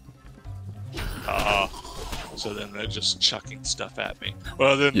 So then they're just chucking stuff at me.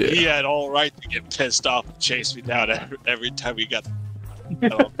 Well, then Yeah. he had all right to get pissed off and chase me down every time we got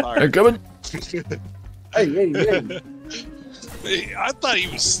on fire. I'm coming! Hey. I thought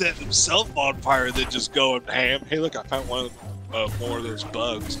he was setting himself on fire and then just going ham. Hey, look, I found one of more of those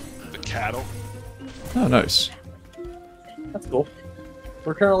bugs. The cattle. Oh, nice. That's cool.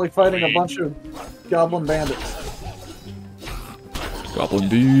 We're currently fighting a bunch of goblin bandits. Goblin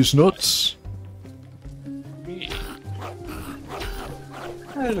these nuts.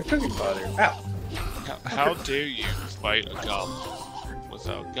 There's a cookie pot here. Ow. How dare you fight a goblin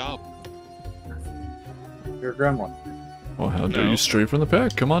without goblin? You're a gremlin. Well, how dare you stray from the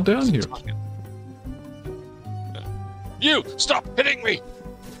pack? Come on down here. You! Stop hitting me!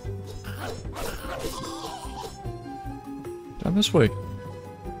 Down this way.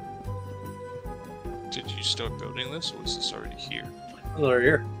 Did you start building this, or was this already here? They're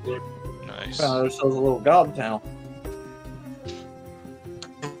here. Nice. Found ourselves a little gob town.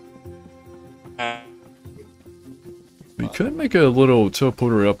 We could make a little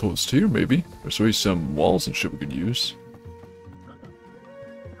teleporter outpost here, maybe. There's always some walls and shit we could use.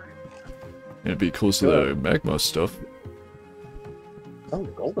 And it'd be close to the magma stuff. Oh,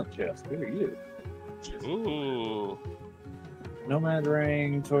 golden chest. Good at you. Ooh. Nomad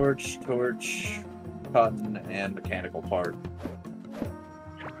ring, torch, cotton, and mechanical part.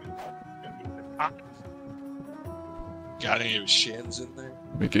 Got any of shins in there?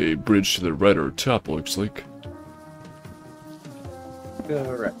 Make a bridge to the right or top, looks like.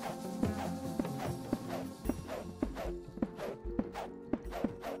 Correct.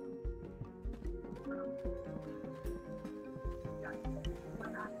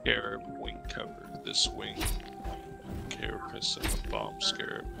 Scarab wing cover. This wing carapace of a bomb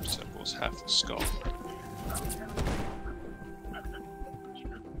scarab resembles half a skull.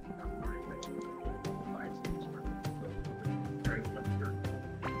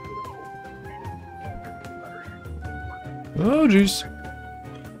 Oh, jeez.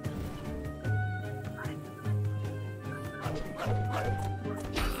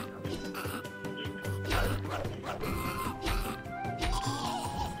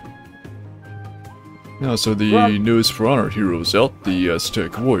 Now, so the newest For Honor hero is out, the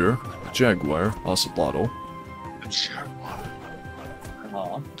Aztec Warrior, Jaguar, Ocelotl.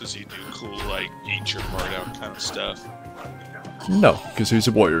 Does he do cool, like, eat your heart out kind of stuff? No, because he's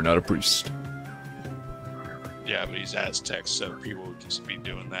a warrior, not a priest. Yeah, but he's Aztec, so people would just be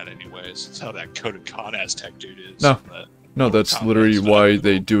doing that anyways. That's how that Koda Khan Aztec dude is. No, that's literally why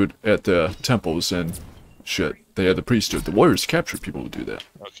they do it at the temples and shit. They had the priests do it. The warriors capture people who do that.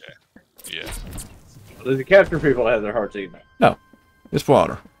 Okay. Yeah. Does he capture people that have their hearts eaten? No, it's For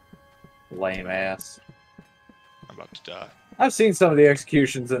Honor. Lame ass. I'm about to die. I've seen some of the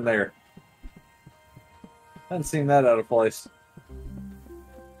executions in there. Haven't seen that out of place.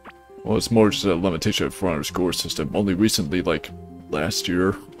 Well, it's more just a limitation of For Honor's score system. Only recently, like last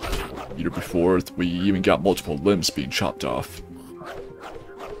year, year before, we even got multiple limbs being chopped off.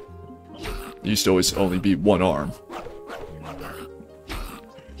 It used to always only be one arm.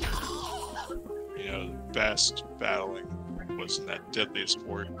 You know, the best battling was in that Deadliest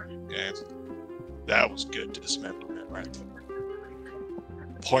War game. That was good dismemberment right there.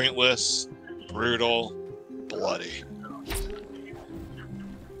 Pointless, brutal, bloody.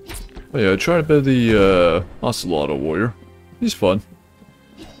 But yeah, I tried to build the Ocelotl Warrior. He's fun.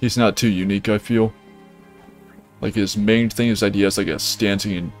 He's not too unique, I feel. Like, his main thing is that he has like a stance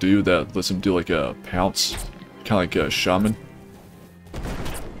he can do that lets him do like a pounce. Kind of like a shaman.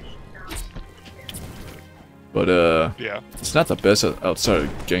 But yeah, it's not the best outside of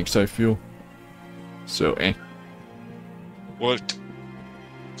ganks, I feel. So, eh. What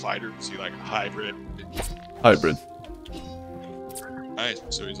fighter is he, like a hybrid? Hybrid. Nice.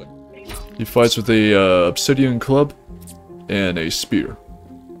 So he's like, He fights with a obsidian club and a spear.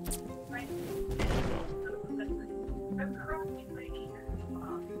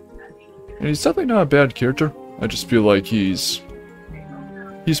 And he's definitely not a bad character. I just feel like he's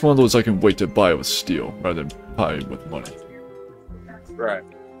one of those I can wait to buy with steel rather than buy with money. Right.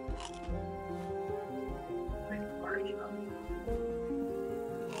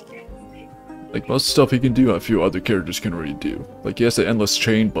 Like, most stuff he can do, a few other characters can already do. Like, he has the Endless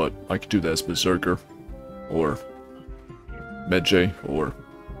Chain, but I could do that as Berserker. Or Medjay, or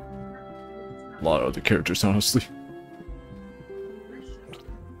a lot of other characters, honestly.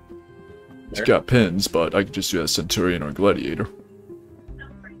 It's got pins, but I could just do a Centurion or Gladiator.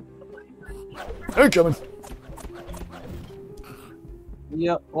 They're coming.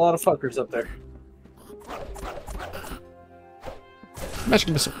 Yep, a lot of fuckers up there. Magic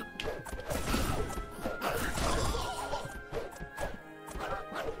missile.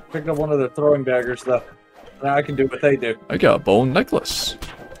 Picked up one of their throwing daggers, though. Now I can do what they do. I got a bone necklace.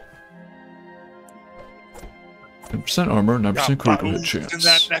 10% armor, 9% critical hit chance. In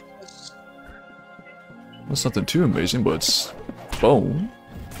that necklace. That's nothing too amazing, but it's bone.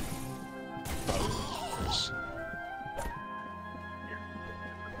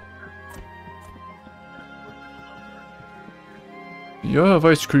 You have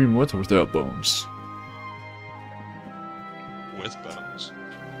ice cream with or without bones? With bones.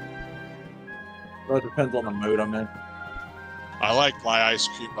 Well, it depends on the mood I'm in. I like my ice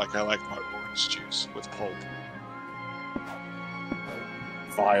cream like I like my orange juice with pulp.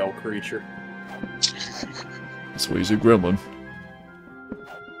 Vile creature. That's why he's a gremlin.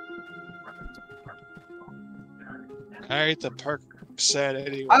 Alright, the perk said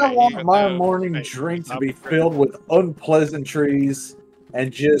anyway. I want my morning drink to be filled with unpleasantries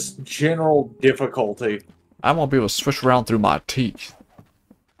and just general difficulty. I won't be able to switch around through my teeth.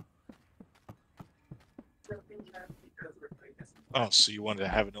 Oh, so you wanted to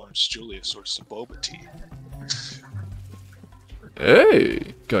have an Orange Julius or some boba tea.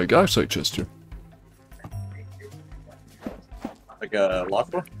 Hey! Got a Galaxy Chester. Like a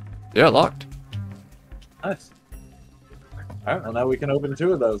locked door? Yeah, locked. Nice. Alright, well now we can open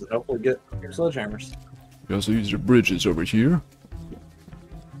 2 of those and hopefully get sledgehammers. We also use the bridges over here.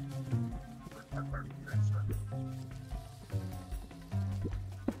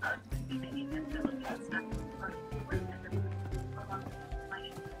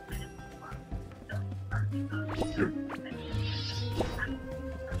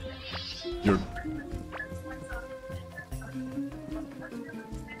 Your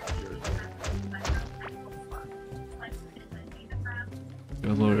got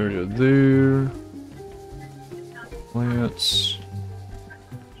a little area there. Plants.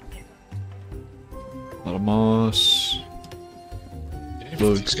 A lot of moss. Damn,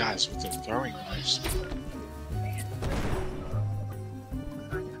 Look. these guys with their throwing knives.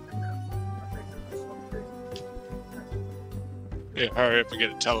 Yeah, hurry up and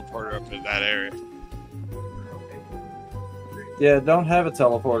get a teleporter up in that area. Yeah, don't have a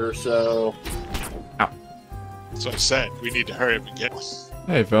teleporter, so... That's what I said. We need to hurry up and get one.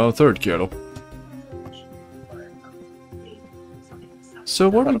 Hey, found a third cattle. So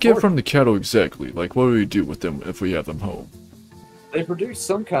what do we get from the cattle exactly? Like, what do we do with them if we have them home? They produce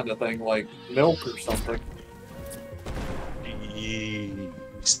some kind of thing, like milk or something.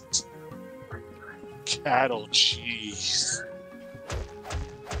 Yeast. Cattle cheese.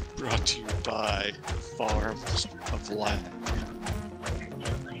 Brought to you by Farms of Land.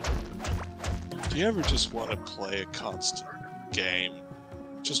 Do you ever just want to play a constant game?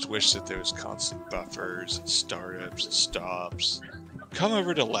 Just wish that there was constant buffers and startups and stops. Come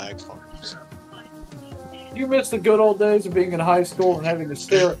over to Lag Farms. You miss the good old days of being in high school and having to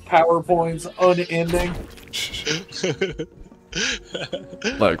stare at PowerPoints unending?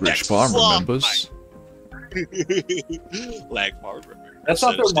 Like Rich Farm remembers. Lag Farm remembers. That's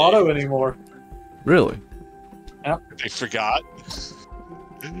not their motto anymore. Really? They forgot.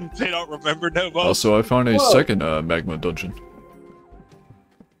 They don't remember no more. Also, I found a Whoa. second magma dungeon.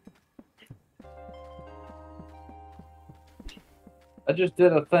 I just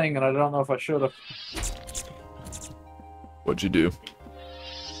did a thing and I don't know if I should have. What'd you do?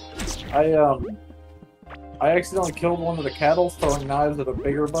 I accidentally killed one of the cattle throwing knives at a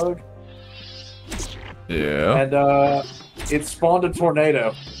bigger bug. Yeah. And it spawned a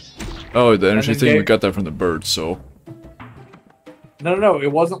tornado. Oh, the energy then thing, we gave- got that from the bird, so... No,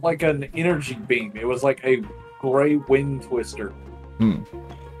 it wasn't like an energy beam. It was like a gray wind twister. Hmm.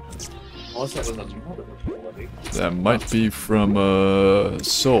 Unless that was another ability. That might be from,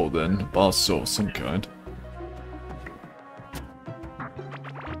 soul then. Boss soul of some kind.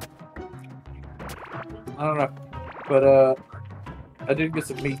 I don't know. But, I did get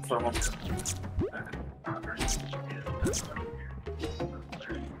some meat from them.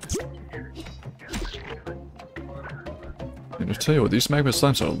 And I tell you what, these magma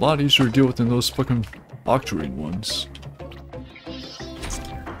slimes are a lot easier to deal with than those fucking octarine ones.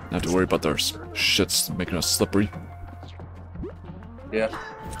 Not have to worry about their shits making us slippery. Yeah.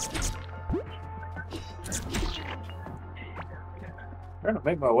 Trying to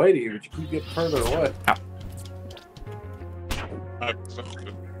make my way to you, but you keep getting further away.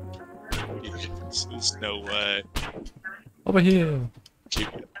 There's no way. Over here. Keep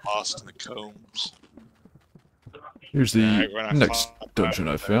it. lost in the combs. Here's the Alright, next dungeon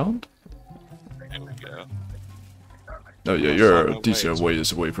I found. There we go. Oh yeah, you're a decent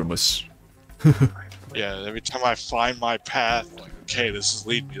ways away from us. Yeah, every time I find my path, like, okay, this is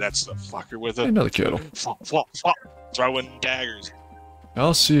leading me. That's the fucker with it. Another kettle. Flop, flop, flop. Throwing daggers.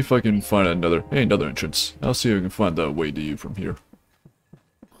 I'll see if I can find another entrance. I'll see if I can find the way to you from here.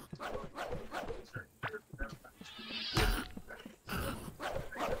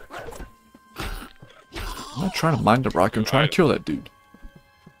 I'm not trying to mine the rock, I'm trying to kill that dude.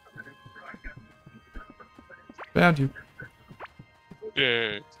 Found you.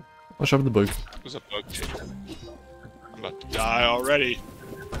 Yeah. Watch out for the bug. There's a bug chasing me. I'm about to die already.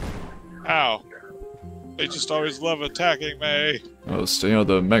 Ow. They just always love attacking me. Oh, stay out of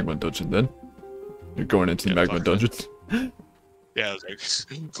the magma dungeon then. You're going into the magma dungeon. Yeah, like,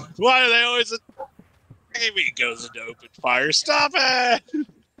 why are they always attacking me? Goes into open fire. Stop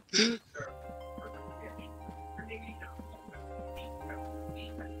it!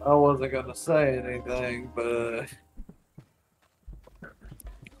 I wasn't gonna say anything, but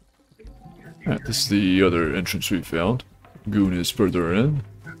Alright, this is the other entrance we found. Goon is further in.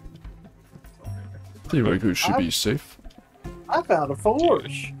 Theoretically, it should be safe. I found a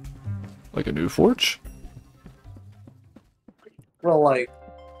forge. Like a new forge? Well, like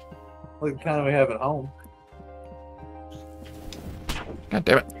the kind we have at home. God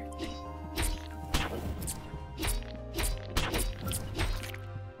damn it.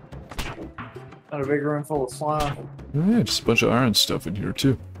 Got a big room full of slime. Yeah, just a bunch of iron stuff in here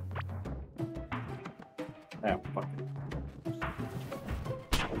too. Oh, fuck.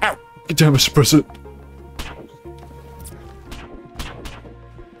 Ow! Get down, Mr. President!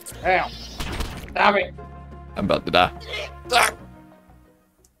 Ow! Stop it! I'm about to die.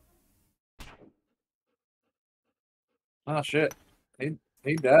 Oh shit.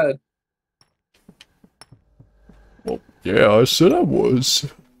 He died. Well, yeah, I said I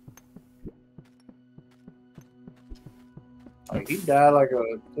was. Like, he died like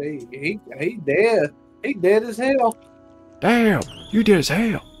a he dead. He dead as hell. Damn! You did as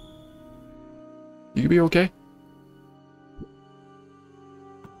hell! You be okay?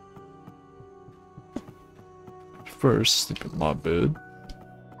 First, sleep in my bed.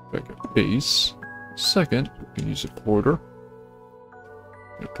 Back at base. Second, you can use a porter.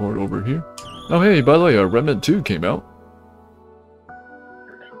 Get a port over here. Oh hey, by the way, Remnant 2 came out.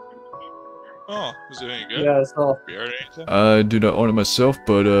 Oh, is it any good? Yeah, so Have you heard anything? I do not own it myself,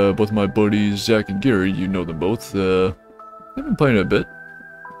 but both my buddies Zach and Gary, you know them both, they've been playing it a bit.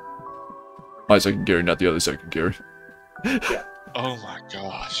 My Zach and Gary, not the other Zach and Gary. Oh my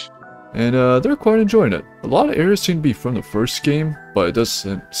gosh. And they're quite enjoying it. A lot of areas seem to be from the first game, but it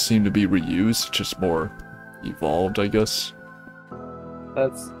doesn't seem to be reused, just more evolved, I guess.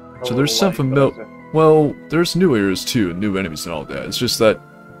 that's So there's some well, there's new areas too, and new enemies and all that. It's just that,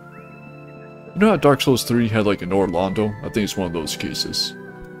 you know how Dark Souls 3 had like an Orlando? I think it's one of those cases.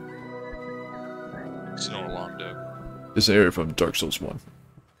 It's in Orlando. It's an area from Dark Souls 1.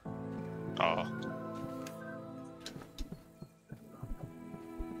 Oh.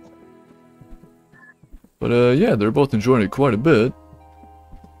 But yeah, they're both enjoying it quite a bit.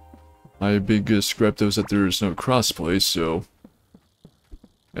 My biggest gripe though is that there's no crossplay, so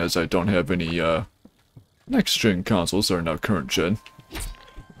as I don't have any next-gen consoles that are not current-gen.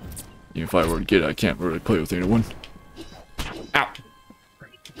 Even if I were to get it, I can't really play with anyone. Ow!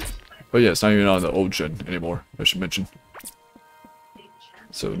 But yeah, it's not even on the old-gen anymore, I should mention.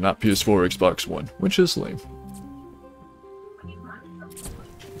 So not PS4 or Xbox One, which is lame.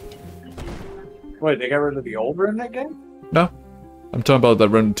 Wait, they got rid of the old Remnant game? No. I'm talking about that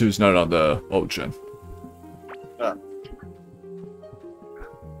Remnant 2 is not on the old-gen.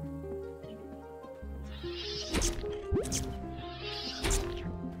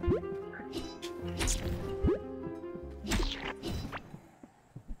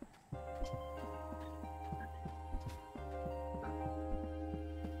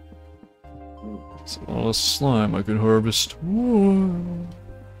 It's a lot of slime I could harvest. Whoa.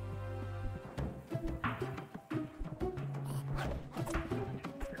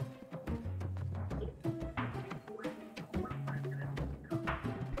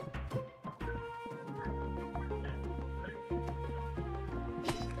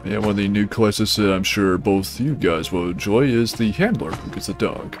 Yeah, one of the new classes that I'm sure both you guys will enjoy is the Handler, who gets a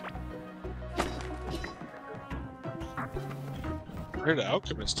dog. I heard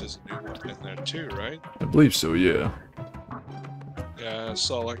Alchemist is a new one in there too, right? I believe so, yeah. Yeah, I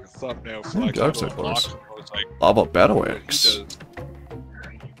saw like a thumbnail for Hmm, like a dark little side bars. block, and I was like, Lava Battle what he Axe. does.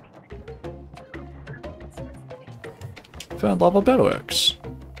 Found Lava Battle Axe.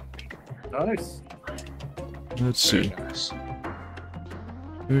 Nice. Let's see. Very nice.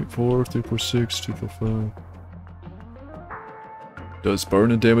 8-4, 3-4-6, 2-4-5. Does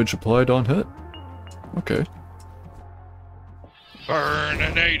burn and damage applied on hit? Okay.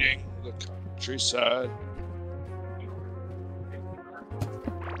 Burninating the countryside.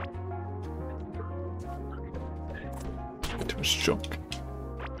 Too much junk.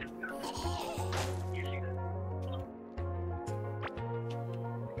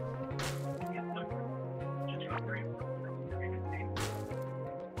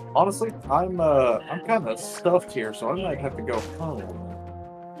 Honestly, I'm kind of stuffed here, so I might have to go home.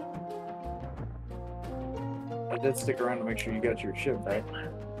 I did stick around to make sure you got your ship back.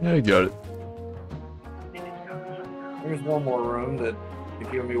 Yeah, you got it. There's one more room that,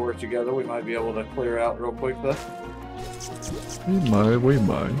 if you and me work together, we might be able to clear out real quick, though. We might, we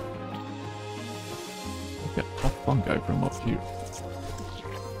might. I got tough fungi from up here.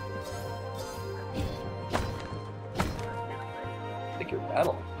 I think you're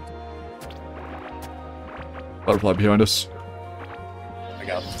battling. Butterfly behind us. I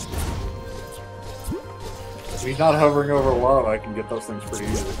got him. If he's not hovering over lava, I can get those things pretty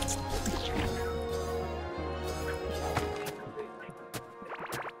easily.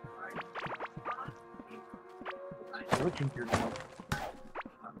 What do you think you're doing?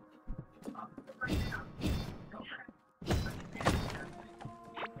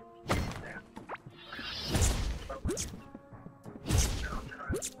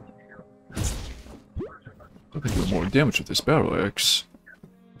 I think do more damage with this battle axe.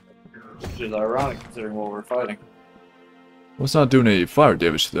 Which is ironic considering what we're fighting. Well, it's not doing any fire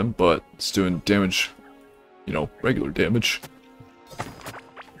damage to them, but it's doing damage, you know, regular damage.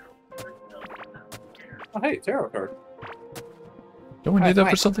 Oh, hey, tarot card. Don't we need that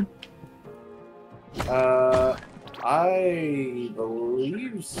for something? I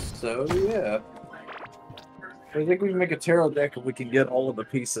believe so, yeah. I think we can make a tarot deck if we can get all of the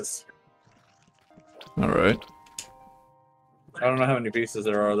pieces. Alright. I don't know how many pieces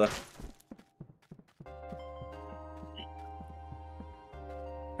there are, though.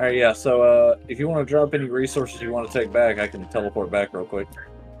 Alright, yeah, so, if you want to drop any resources you want to take back, I can teleport back real quick.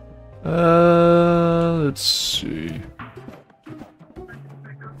 Let's see.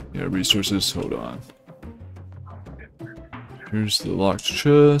 Yeah, resources, hold on. Here's the locked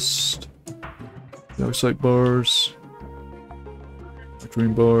chest. Calcite bars.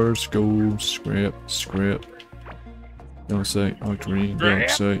 Green bars, gold, scrap, scrap. Calcite, octarine,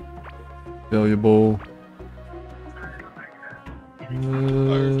 calcite. Valuable.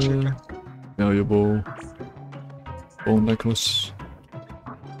 Valuable. Bone necklace.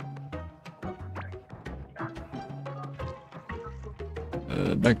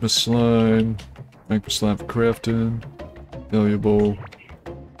 Magma slime. Magma slime for crafting. Valuable.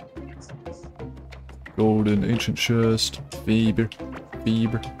 Golden ancient chest. Fever.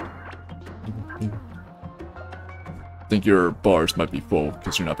 Fever. I think your bars might be full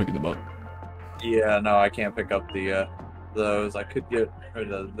because you're not picking them up. Yeah, no, I can't pick up the, those. I could get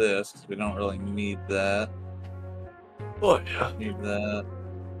rid of this, because we don't really need that. Oh, yeah. Need that.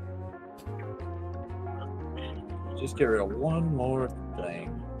 Just get rid of one more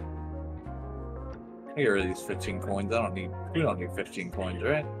thing. Here are these 15 coins. We don't need 15 coins,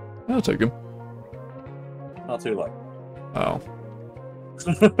 right? I'll take them. Not too late. Oh.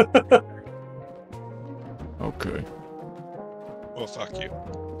 Okay. Well, fuck you.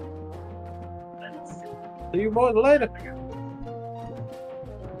 See you boys later.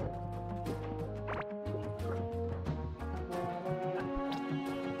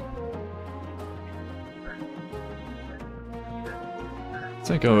 I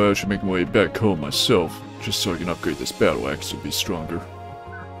think I should make my way back home myself, just so I can upgrade this battle axe to be stronger.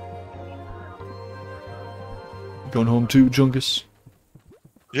 Going home too, Jungus?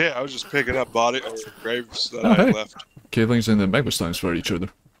 Yeah, I was just picking up body or graves that Oh, I hey. left. Cavelings and the magma slimes fight each other.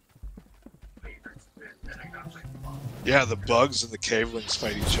 Yeah, the bugs and the cavelings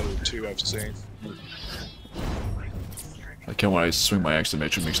fight each other too, I've seen. I can't when I swing my axe and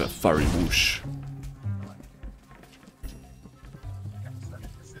make sure it makes that fiery whoosh.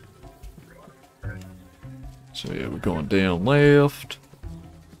 So yeah, we're going down left.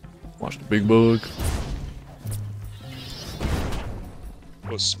 Watch the big bug.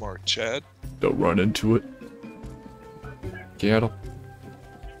 Was smart, Chad. Don't run into it. Get him.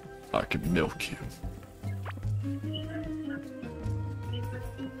 I can milk you.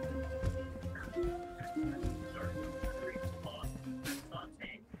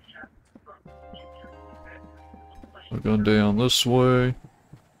 We're going down this way.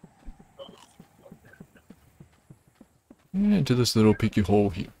 And into this little peeky hole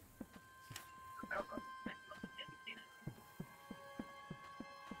here.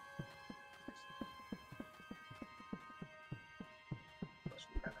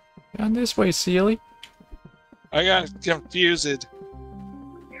 Down this way, Sealy. I got confused.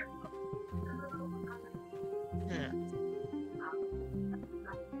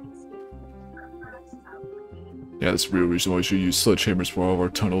 Yeah, that's the real reason why we should use sledgehammers for all of our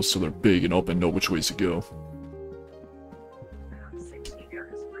tunnels so they're big and open, know which ways to go.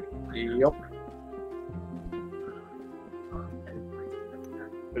 Yep.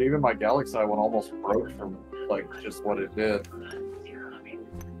 But even my Galaxy one almost broke from like just what it did.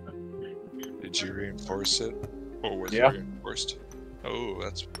 Did you reinforce it, or was Yeah. it reinforced? Oh,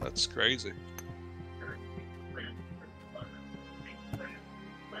 that's crazy.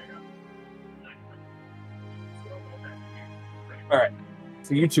 Alright.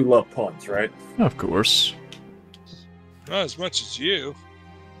 So you two love puns, right? Of course. Not as much as you.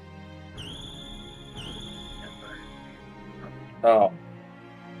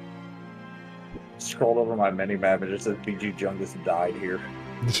 Scrolled over my mini map and it says BG Jungus died here.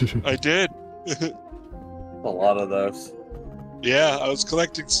 I did. A lot of those. Yeah, I was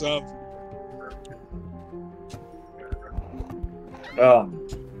collecting some.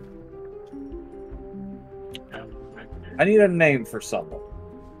 I need a name for someone.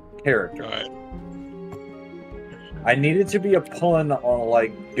 Character. Alright. I need it to be a pun on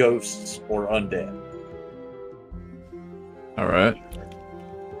like ghosts or undead. Alright.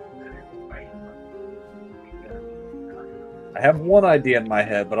 I have one idea in my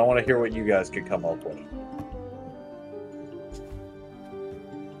head, but I want to hear what you guys could come up with.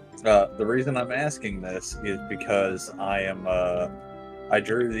 The reason I'm asking this is because I am I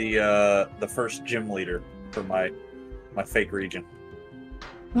drew the first gym leader for my fake region,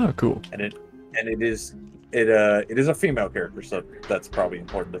 Oh, cool. and it is a female character, so that's probably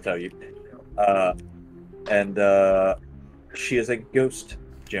important to tell you. And she is a ghost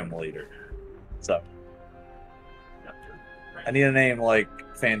gym leader, so I need a name like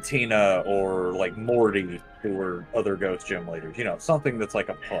Fantina or like Morty, who were other ghost gym leaders. You know, something that's like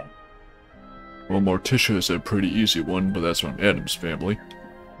a pun. Well, Morticia is a pretty easy one, but that's from Adam's family.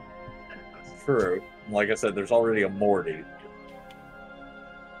 True. Like I said, there's already a Morty.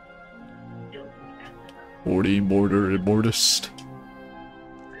 Morty, Mortar, and Mortis.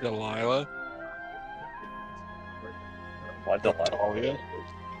 Delilah. Why Delilah? Dahlia.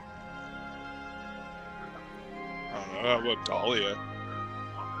 I don't know how about Dahlia.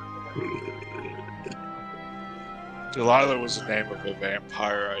 Delilah was the name of a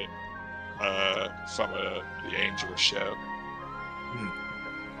vampire from the Angel show.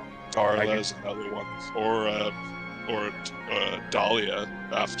 Darla is another one, or Dahlia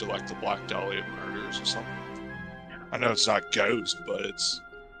after like the Black Dahlia murders or something. I know it's not Ghost, but it's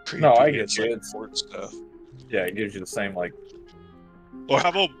creepy. No, I get it's you. like It's- important stuff. Yeah, it gives you the same like. Or how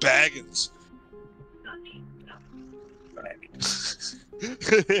about Baggins?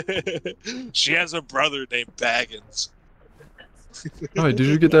 She has a brother named Baggins. Alright, did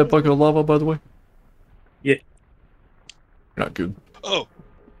you get that bucket of lava, by the way? Yeah. Not good. Oh,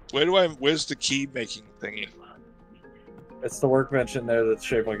 where's the key making thingy? It's the workbench in there that's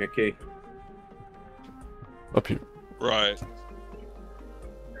shaped like a key. Up here. Right.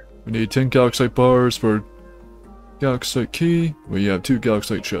 We need 10 Galaxite bars for Galaxite key. We have 2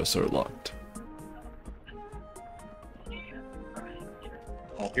 Galaxite chests that are locked.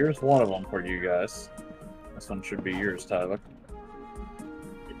 Well, here's one of them for you guys. This one should be yours, Tyler.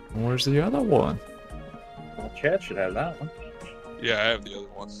 Where's the other one? Well, chat should have that one. Yeah, I have the other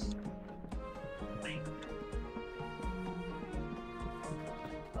one.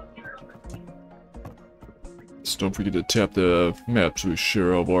 So don't forget to tap the map to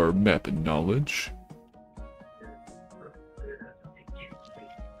share all of our mapping knowledge.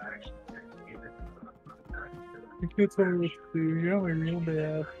 It's over to you, real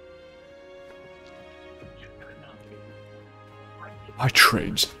bad. My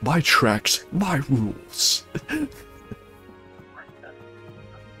trains, my tracks, my rules.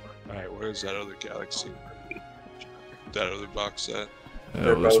 Alright, where's that other galaxy? That other box set?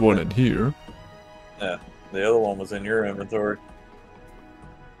 There's one in here. Yeah, the other one was in your inventory.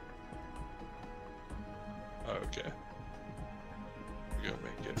 Oh, okay. We gotta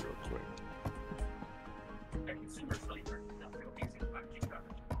make it real quick.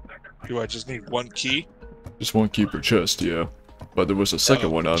 Do I just need one key? Just one key per chest, yeah. But there was a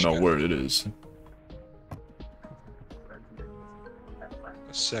second one, I don't know where it is.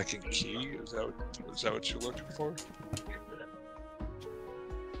 A second key? Is that what you're looking for?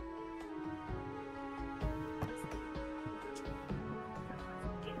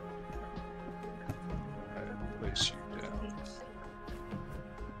 Alright, place you down.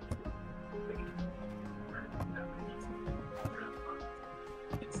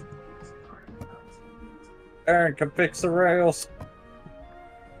 Aaron can fix the rails.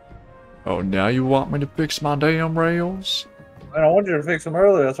 Oh, now you want me to fix my damn rails? And I wanted you to fix them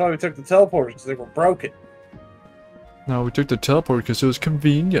earlier. That's why we took the teleporters, because they were broken. No, we took the teleport because it was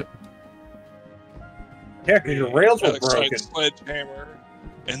convenient. Yeah, because your rails were Alex broken. Sledgehammer,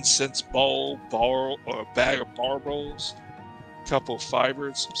 incense bowl, bar, or a bag of marbles, couple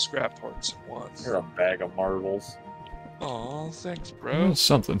fibers, some scrap parts in one. You're a bag of marbles. Aw, thanks, bro. That's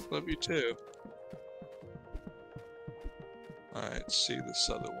something. Love you too. Alright, let's see this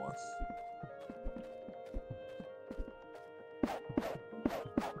other one.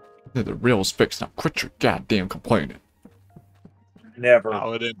 Yeah, the rails fixed. Now quit your goddamn complaining. Never.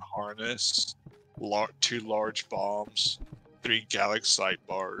 Paladin harness, 2 large bombs, 3 galaxite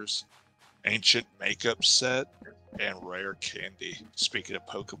bars, ancient makeup set, and rare candy. Speaking of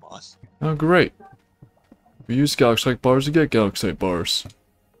Pokemon. Oh, great. We use Galaxite bars to get Galaxite bars.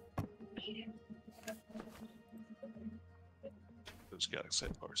 Those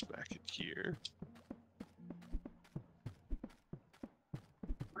galaxite bars back in here.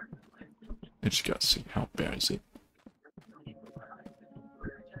 I just gotta see how bad is it.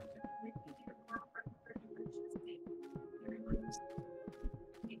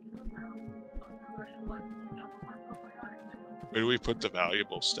 Where do we put the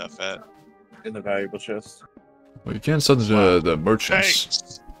valuable stuff at? In the valuable chest. Well, you can send it to the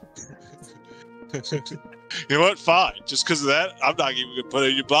merchants. Thanks. You know what? Fine. Just because of that, I'm not even going to put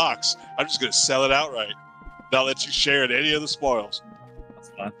it in your box. I'm just going to sell it outright. Not let you share in any of the spoils. That's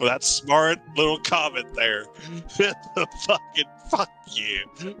fine. Well, that smart little comment there. Fucking fuck you.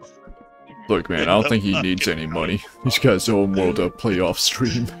 Look, man, I don't think he needs any money. He's got his own world to play off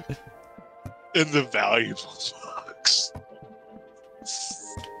stream. In the valuables box.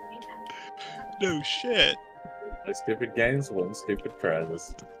 No shit. Play stupid games, win stupid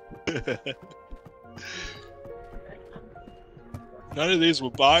prizes. None of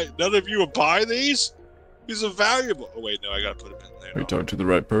you will buy these? These are valuable. Oh wait, no, I gotta put them in there. Are you talking to the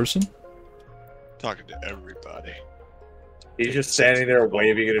right person? Talking to everybody. He's just standing there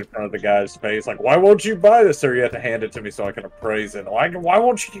waving it in front of the guy's face, like, why won't you buy this? Or you have to hand it to me so I can appraise it. Why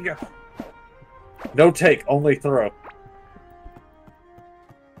won't you go? No take, only throw.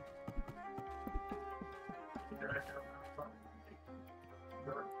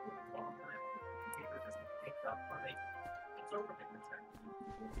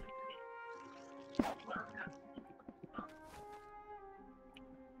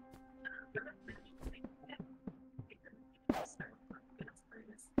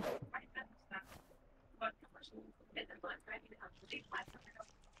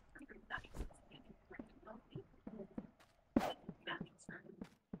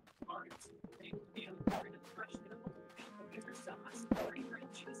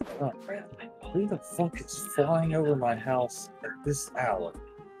 Oh, who the fuck is flying over my house at this hour?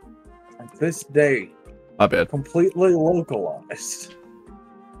 At this day? My bad. Completely localized. It's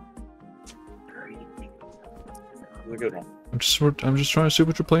a good one. I'm just trying to see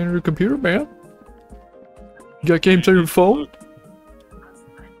what you're playing on your computer, man. You got games on your phone?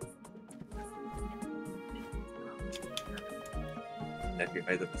 If you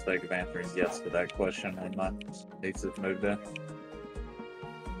made the mistake of answering yes to that question when my nieces moved in.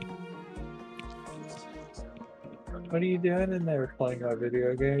 What are you doing in there playing my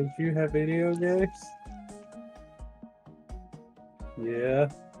video games? You have video games? Yeah.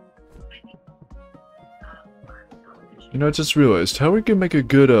 You know, I just realized how we can make a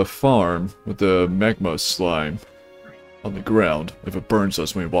good farm with the magma slime on the ground if it burns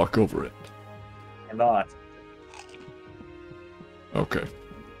us when we walk over it. Or not. Okay.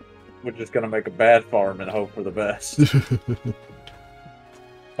 We're just gonna make a bad farm and hope for the best.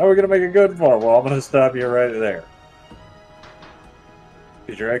 How are we gonna make a good farm? Well, I'm gonna stop you right there.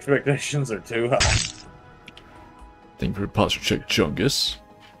 Because your expectations are too high. Thank you for posture check, Chungus.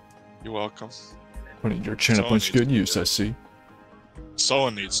 You're welcome. Putting your channel Someone punch needs good to use, do I see.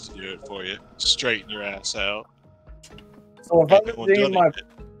 Someone needs to do it for you. Straighten your ass out. So if I Ain't no one redeem done my it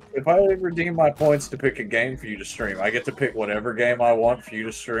yet. if I redeem my points to pick a game for you to stream, I get to pick whatever game I want for you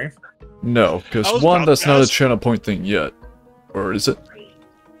to stream. No, I because was one, about that's to not a ask- channel point thing yet. Or is it?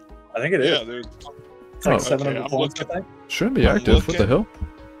 I think it is. Yeah, there's It's like Oh. 700 Okay, I'm points, I looking. think. Shouldn't be I'm active. What the hell?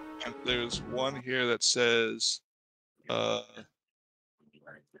 There's one here that says, oh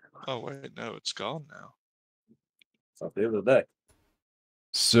wait, no, it's gone now. So the other day.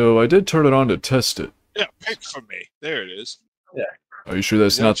 So I did turn it on to test it. Yeah, pick for me. There it is. Are you sure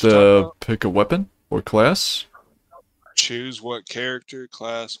that's Is that not what you're talking the about? pick a weapon or class? Choose what character,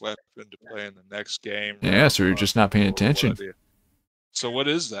 class, weapon to play in the next game. Yeah, so you're just not paying attention. So what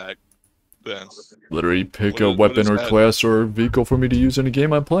is that? then? Literally pick What a is- what weapon is or that? class or vehicle for me to use in a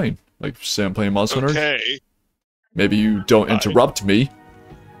game I'm playing. Like, say I'm playing Monster Hunter. Okay. Maybe you don't Right. interrupt me.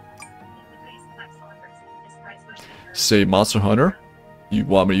 Say Monster Hunter. You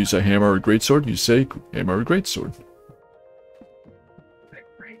want me to use a hammer or a greatsword? You say hammer or greatsword.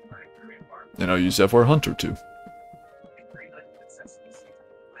 And I'll use that for a hunter too.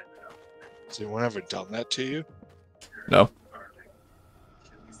 Has anyone ever done that to you? No?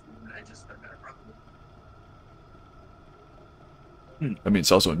 I mean,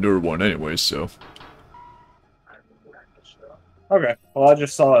 it's also a newer one anyway, so... Okay. Well, I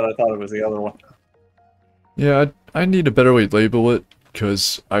just saw it. I thought it was the other one. Yeah, I need a better way to label it,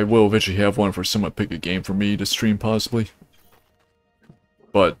 because I will eventually have one for someone to pick a game for me to stream, possibly.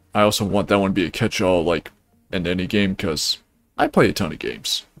 But I also want that one to be a catch-all, like, in any game, because I play a ton of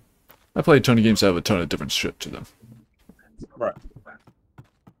games. I play a ton of games that have a ton of different shit to them. Right.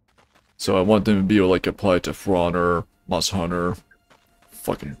 So I want them to be able to, like, apply to For Honor, Monster Hunter,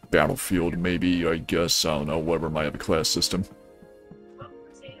 fucking Battlefield, maybe, I guess, I don't know, whatever might have a class system.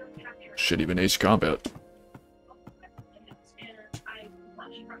 Shit, even Ace Combat.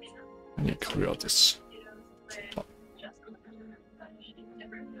 I need to clear out this. Oh.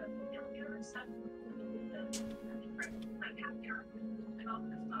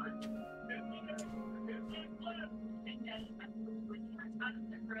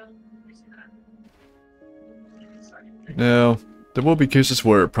 Now, there will be cases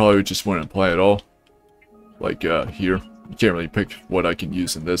where it probably just wouldn't apply at all. Like, here. You can't really pick what I can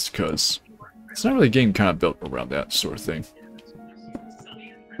use in this, because it's not really a game kind of built around that sort of thing.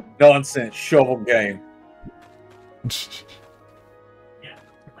 Nonsense. Shovel game.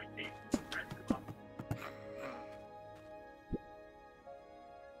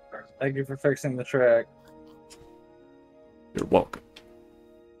 Thank you for fixing the track. You're welcome.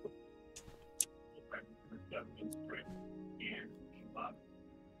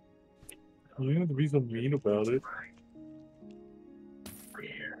 You have to be so mean about it.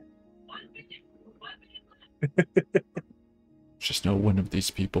 Just no one of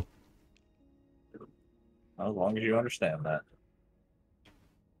these people. As long as you understand that.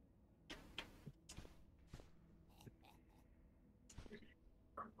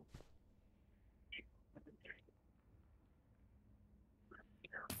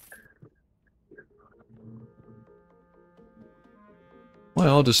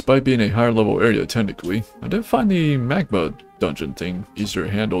 Well, despite being a higher level area technically, I did find the magma dungeon thing easier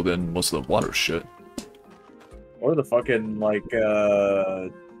to handle than most of the water shit. Or the fucking, like,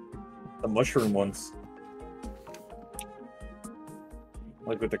 the mushroom ones.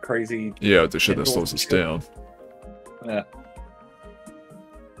 Like with the crazy... Yeah, the shit that slows us down. Yeah.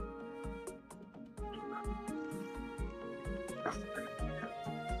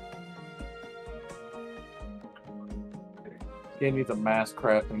 Game needs a mass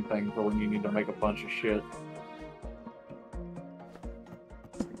crafting thing for when you need to make a bunch of shit.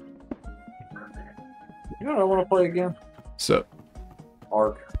 You know what I want to play again? So,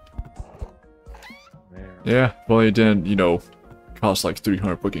 Ark. yeah, well it didn't, you know, cost like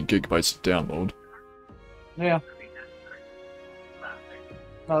 300 fucking gigabytes to download. Yeah.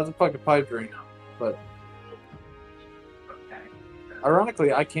 No, it's a fucking pipe dream, but...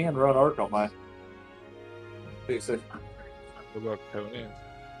 Ironically, I can run Ark on my PC. What about Conan?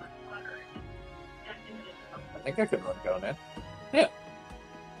 I think I could run Conan. Yeah.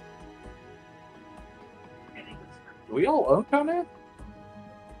 Do we all own Conan?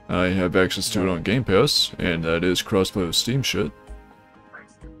 I have access to it on Game Pass, and that is crossplay with Steam shit.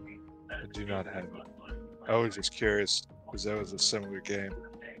 I do not have it. I was just curious, because that was a similar game.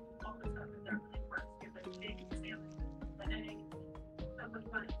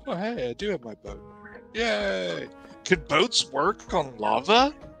 Oh hey, I do have my boat. Yay! Can boats work on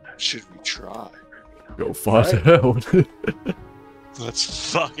lava? Should we try? Go find out.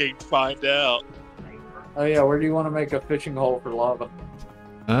 Let's fucking find out. Oh yeah, where do you want to make a fishing hole for lava?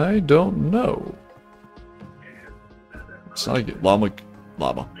 I don't know. It's not like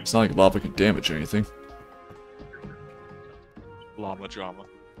lava. It's not like lava can damage anything. Llama drama.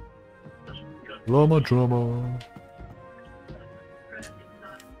 Llama drama.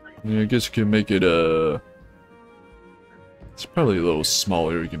 Yeah, I guess you can make it, it's probably a little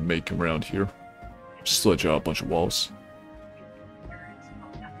smaller you can make around here. Just sledge out a bunch of walls.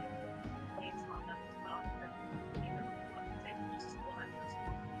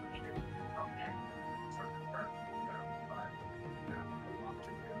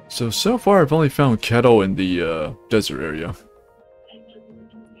 So far I've only found cattle in the, desert area.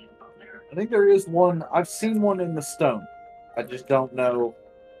 I think there is one. I've seen one in the stone. I just don't know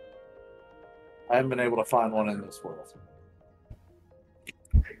I haven't been able to find one in this world.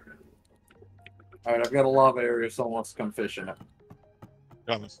 Alright, I've got a lava area, someone wants to come fish in it.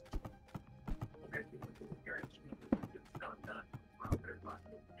 Coming.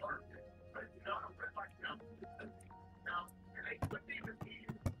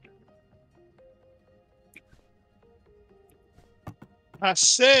 I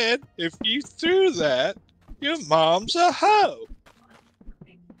said, if you threw that, your mom's a hoe.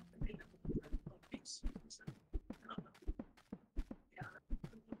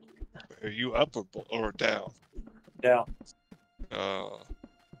 Are you up or down? Down.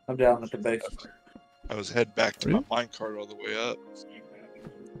 I'm down at the base. I was heading back to my minecart all the way up.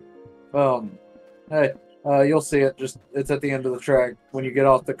 Hey, you'll see it. It's at the end of the track when you get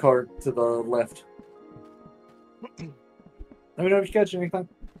off the cart to the left. Let me know if you catch anything.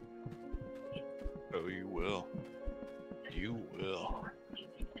 Oh, you will. You will.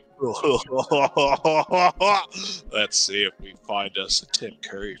 Let's see if we find us a 10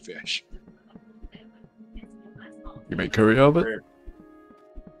 curry fish. You make curry of it?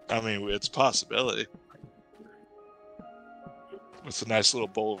 I mean, it's a possibility. With a nice little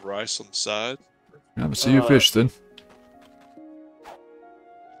bowl of rice on the side. I'm gonna see you fish then.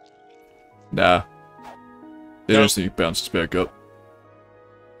 Nah. It instantly bounces back up.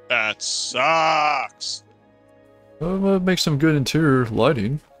 That sucks! Make some good interior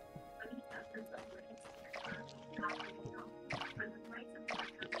lighting.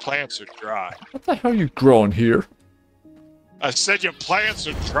 Plants are dry. What the hell are you growing here? I said your plants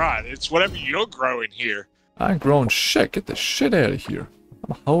are dry. It's whatever you're growing here. I ain't growing shit. Get the shit out of here.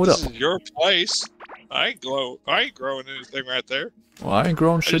 I'm hold up. This is your place. I ain't growing anything right there. Well, I ain't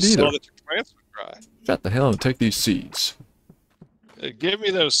growing shit I just either. saw that your plants were dry. Shut the hell and take these seeds. Give me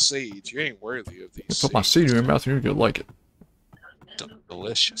those seeds. You ain't worthy of these seeds. Put my seed in your mouth and you're gonna like it.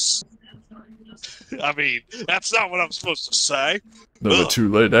 Delicious. I mean, that's not what I'm supposed to say. No,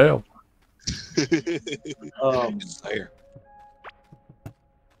 too late now. It's there.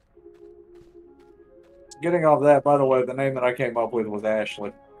 Getting off that, by the way, the name that I came up with was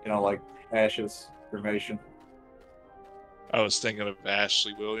Ashley. You know, like Ashes cremation. I was thinking of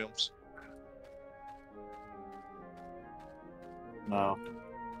Ashley Williams. No.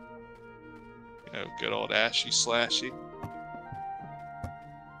 You know, good old Ashy Slashy.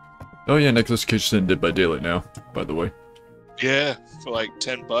 Oh yeah, Nicolas Cage is in Dead by Daylight now, by the way. Yeah, for like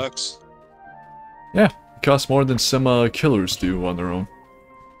 $10. Yeah, it costs more than some killers do on their own.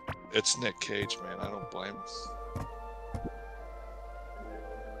 It's Nick Cage, man. I don't blame him.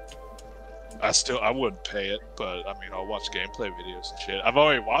 I wouldn't pay it, but I mean, I'll watch gameplay videos and shit. I've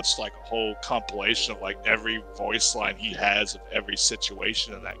already watched like a whole compilation of like every voice line he has of every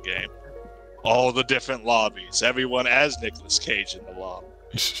situation in that game. All the different lobbies, everyone as Nicolas Cage in the lobby.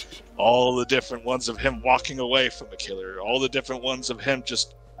 All the different ones of him walking away from the killer. All the different ones of him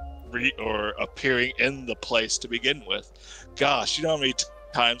just appearing in the place to begin with. Gosh, you know how many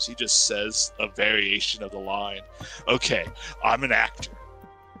times he just says a variation of the line, okay, I'm an actor.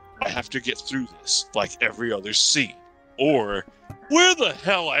 I have to get through this like every other scene. Or, where the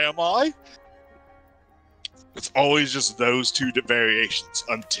hell am I? It's always just those two variations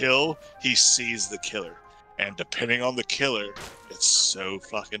until he sees the killer. And depending on the killer, it's so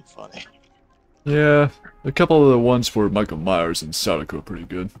fucking funny. Yeah, a couple of the ones for Michael Myers and Sadako are pretty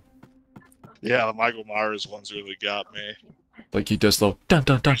good. Yeah, the Michael Myers ones really got me. Like he does the dun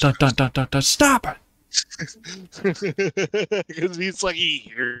dun dun dun dun dun dun dun, stop it! Because he's like, he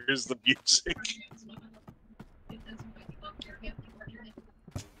hears the music.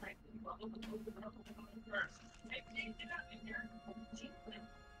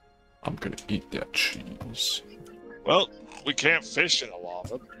 I'm gonna eat that cheese. Well, we can't fish in a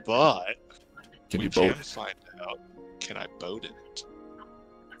lava, but Can you can boat? find out, can I boat in it?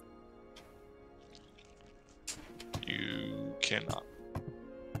 You cannot.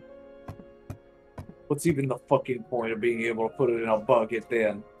 What's even the fucking point of being able to put it in a bucket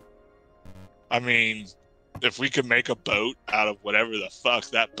then? I mean, if we could make a boat out of whatever the fuck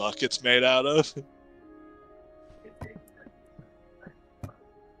that bucket's made out of,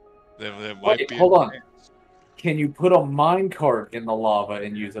 then there might Wait, be. hold on. Can you put a minecart in the lava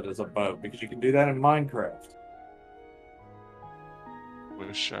and use it as a boat? Because you can do that in Minecraft.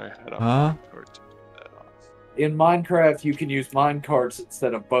 Wish I had a Huh? minecart to do that on. In Minecraft, you can use minecarts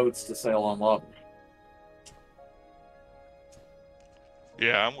instead of boats to sail on lava.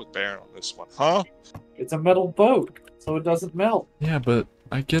 Yeah, I'm with Baron on this one. Huh? It's a metal boat, so it doesn't melt. Yeah, but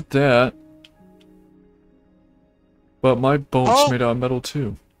I get that. But my boat's Huh? made out of metal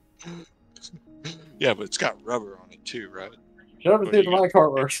too. Yeah, but it's got rubber on it too, right? Shut up and What see do if the you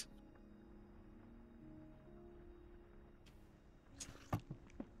minecart works.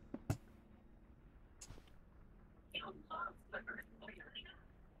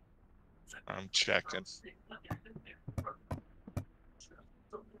 I'm checking.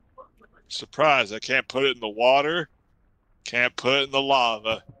 Surprise, I can't put it in the water. Can't put it in the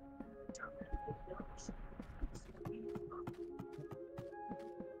lava.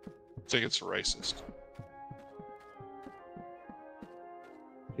 I think it's racist.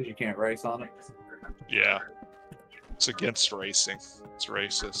 Because you can't race on it. Yeah. It's against racing. It's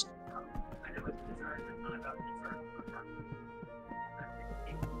racist.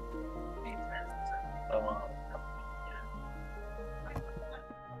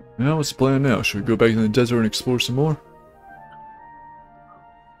 Now, what's the plan now? Should we go back in the desert and explore some more?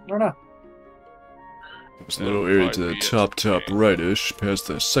 I don't know. There's a little area to the top right-ish, past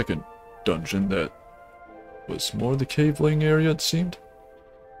the second dungeon that was more the caveling area, it seemed.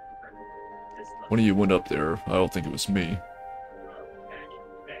 One of you went up there. I don't think it was me.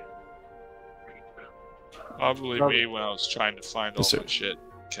 Probably me when I was trying to find all my shit.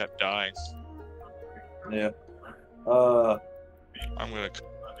 Kept dying. Yeah. I'm gonna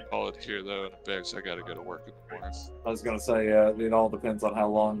call it here though in a bit because I gotta go to work in the morning. I was gonna say, it all depends on how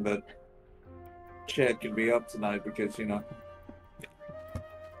long that Chad can be up tonight because, you know.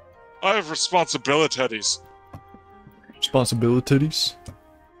 I have responsibilities. Responsibilities?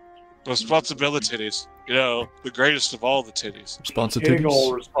 Responsibilities. You know, the greatest of all the titties. Big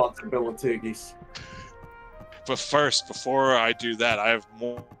ol' Responsibilities? responsibilities. But first, before I do that, I have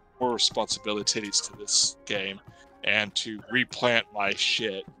more responsibilities to this game and to replant my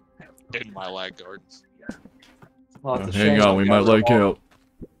shit in my lag garden. Well, it's a Hang shame on, we I might got rid like of all- out.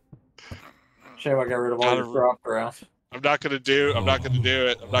 Shame I got rid of all your crop ground. I'm not gonna do it. I'm not gonna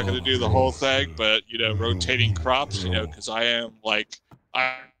do the whole thing, but you know, rotating crops, you know, because I am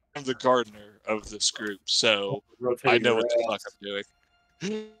the gardener of this group, so I know what the fuck I'm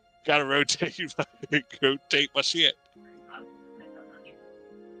doing. Gotta rotate my shit.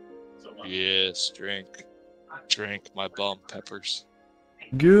 Yes, drink my bum peppers.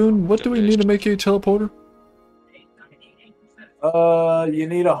 Goon, what do we need to make a teleporter? You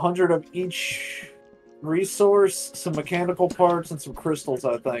need 100 of each resource, some mechanical parts, and some crystals,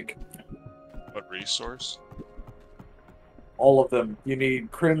 I think. What resource? All of them. You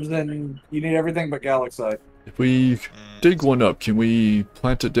need crimson. You need everything but galaxite. If we dig one up, can we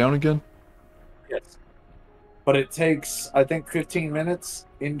plant it down again? Yes. But it takes, I think, 15 minutes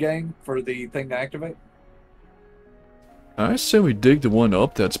in-game for the thing to activate. I say we dig the one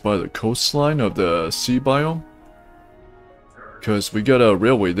up that's by the coastline of the sea biome. Because we got a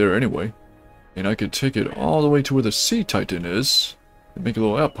railway there anyway. And I could take it all the way to where the Sea Titan is, and make a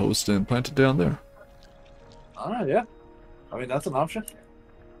little outpost and plant it down there. Ah, yeah. I mean, that's an option.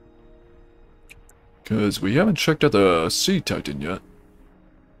 Because we haven't checked out the Sea Titan yet.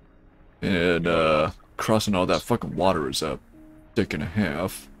 And, crossing all that fucking water is a dick and a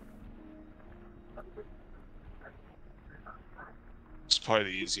half. It's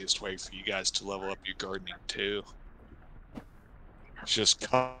probably the easiest way for you guys to level up your gardening too. Just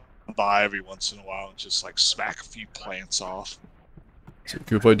come by every once in a while and just like smack a few plants off. So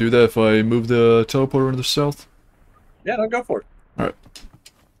if I do that, if I move the teleporter into the south? Yeah, no, go for it. Alright.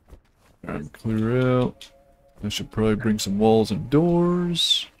 Alright, clear out. I should probably bring some walls and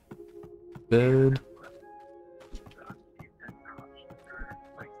doors. Bed.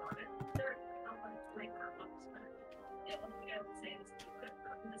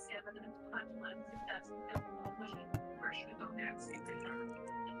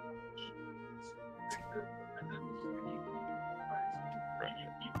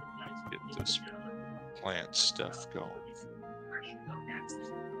 Get this plant stuff going.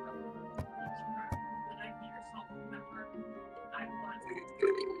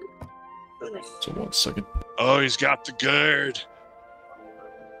 So 1 second. Oh, he's got the gourd.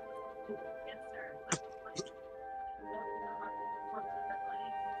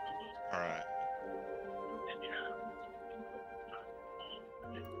 Alright.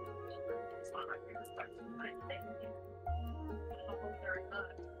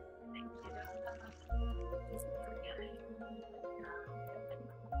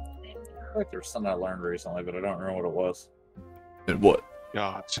 I feel like there's something I learned recently, but I don't remember what it was. And what?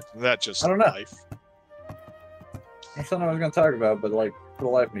 God, that just I don't know. life. There's something I was going to talk about, but like, for the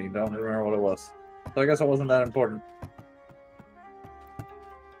life of me, don't remember what it was. So I guess it wasn't that important.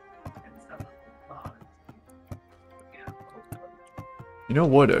 You know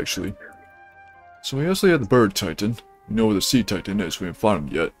what, actually? So we actually had the bird titan. We know where the sea titan is. We haven't found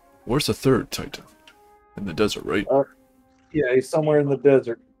him yet. Where's the third titan? In the desert, right? Yeah, he's somewhere in the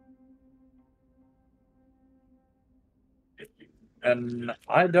desert. And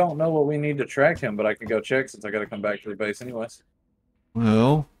I don't know what we need to track him, but I can go check since I got to come back to the base anyways.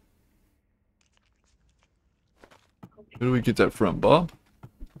 Well, Where do we get that from, Bob?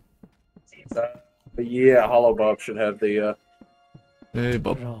 Yeah, Hollow Bob should have the. Hey,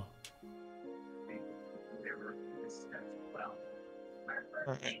 Bob.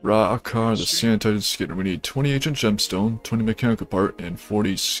 Raw car, the sanitized skin. We need 20 ancient gemstone, 20 mechanical part, and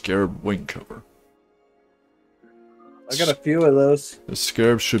 40 scarab wing cover. I got a few of those. The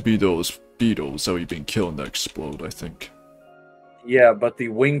scarabs should be those beetles that we've been killing that explode, I think. Yeah, but the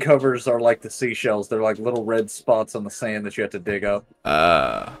wing covers are like the seashells. They're like little red spots on the sand that you have to dig up.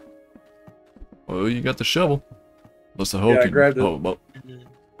 Ah. Well, you got the shovel. Unless the hoe Yeah, I can grabbed it. hoe 'em up.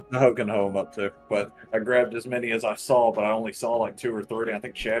 The hoe can hoe them up too. But I grabbed as many as I saw, but I only saw like 2 or 3. I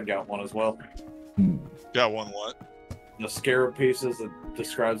think Chad got one as well. Got one what? The scarab pieces, it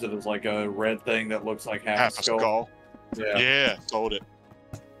describes it as like a red thing that looks like half a skull. Yeah. Yeah, sold it.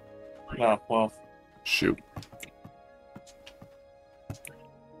 Oh, well. Shoot.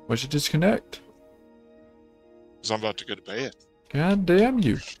 Why'd you disconnect? Because I'm about to go to bed. God damn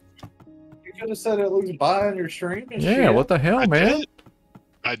you. You could have said at least buy on your stream and Yeah, shit. what the hell, man?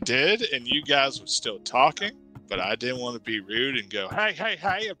 I did, and you guys were still talking, but I didn't want to be rude and go, hey,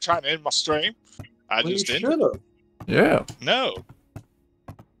 I'm trying to end my stream. I Well, just you didn't. should have. Yeah. No.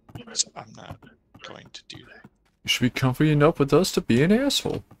 So I'm not going to do that. You should be comfy enough with us to be an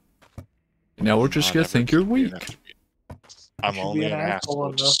asshole. And now we're just I'm gonna never think you're gonna be weak. enough to be- I'm should only be an an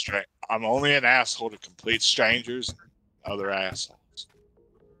asshole asshole to enough. I'm only an asshole to complete strangers and other assholes.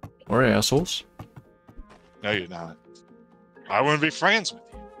 We're assholes. No, you're not. I wouldn't be friends with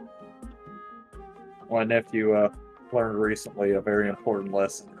you. My nephew learned recently a very important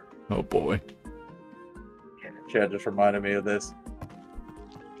lesson. Oh boy. Chad just reminded me of this.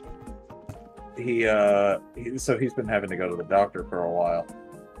 So he's been having to go to the doctor for a while,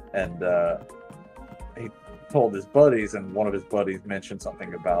 and he told his buddies, and one of his buddies mentioned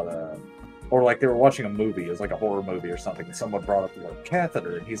something about or like they were watching a movie, it was like a horror movie or something, and someone brought up the word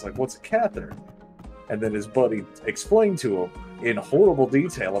catheter, and he's like, "What's a catheter?" And then his buddy explained to him in horrible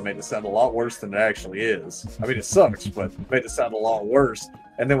detail and made it sound a lot worse than it actually is. I mean, it sucks, but made it sound a lot worse.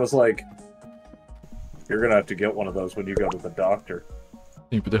 And then was like, "You're gonna have to get one of those when you go to the doctor."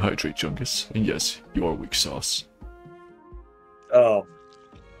 Think with the hydrate, Jungus. And yes, you are weak sauce.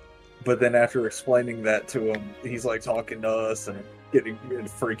 But then after explaining that to him, he's like talking to us and getting and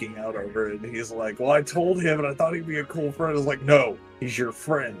freaking out over it. And he's like, "Well, I told him and I thought he'd be a cool friend." I was like, "No, he's your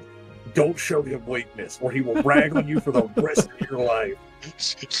friend. Don't show him weakness or he will rag on you for the rest of your life.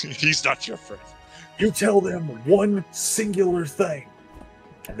 He's not your friend. You tell them one singular thing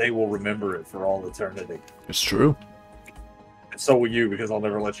and they will remember it for all eternity. It's true. And so will you, because I'll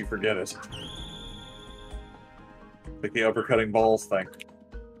never let you forget it." Like the uppercutting balls thing.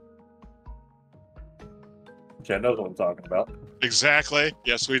 Chad knows what I'm talking about. Exactly.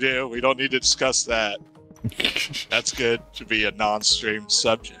 Yes, we do. We don't need to discuss that. That's good to be a non-stream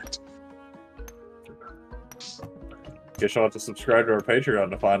subject. Guess you'll have to subscribe to our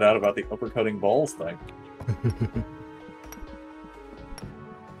Patreon to find out about the uppercutting balls thing.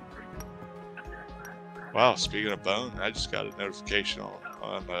 Wow, speaking of Bone, I just got a notification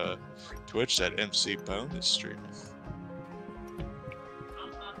on Twitch that MC Bone is streaming.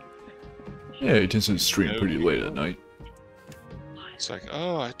 Yeah, he tends to stream pretty late at night. It's like,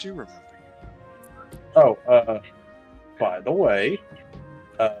 oh, I do remember you. Oh, by the way,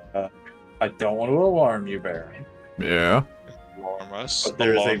 I don't want to alarm you, Baron, Yeah. Alarm us. but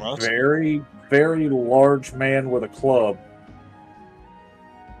there's Alarm a us. very, very large man with a club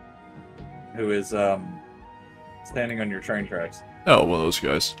who is standing on your train tracks. Oh, one of those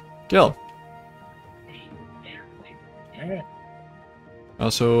guys. Kill him. Yeah.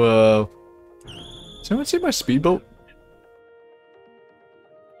 Also, does anyone see my speedboat?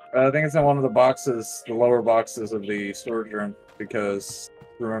 I think it's in one of the boxes, the lower boxes of the storage room, because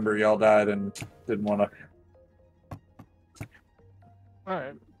remember y'all died and didn't want to.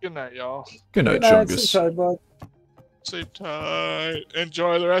 Alright, good night, y'all. Good night, Chungus. Sleep tight.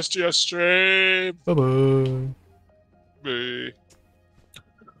 Enjoy the rest of your stream. Bye-bye. Bye.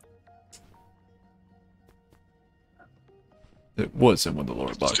 It was in one of the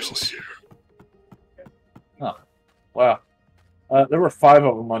lower boxes. Still here. Wow. There were 5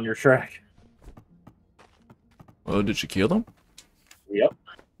 of them on your track. Well, did you kill them? Yep.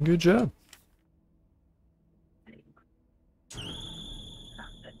 Good job.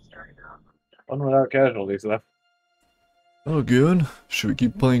 One without casualties, though. Oh, good. Should we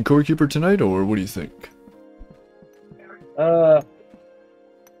keep playing Core Keeper tonight, or what do you think?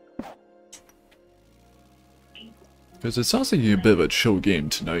 Because it sounds like a bit of a chill game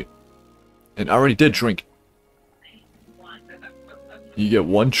tonight. And I already did drink. You get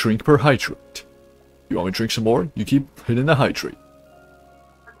 1 drink per hydrate. You want me to drink some more? You keep hitting the hydrate.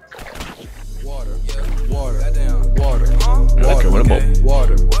 Water, water, water, Okay, what about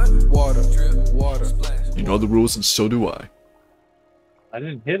water, water, water. you know the rules, and so do I. I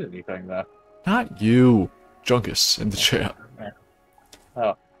didn't hit anything though. Not you, Junkus in the chat.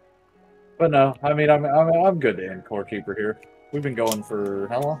 Oh, but no, I mean I'm good to end Core Keeper here. We've been going for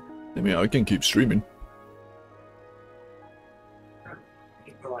how long? I mean, I can keep streaming.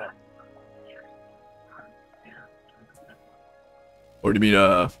 Or do you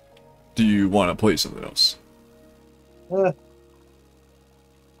mean, do you want to play something else? I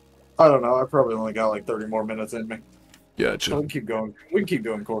don't know. I probably only got like 30 more minutes in me. Yeah, So chill. we can keep going. We can keep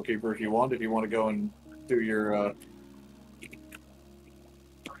doing Core Keeper if you want. If you want to go and do your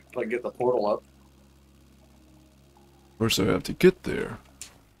like get the portal up. First, I have to get there.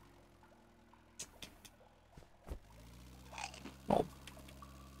 Oh.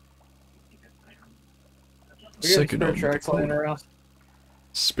 We got Second spare on the tracks lying portal. around.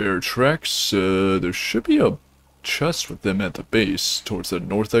 Spare tracks. There should be a chest with them at the base towards the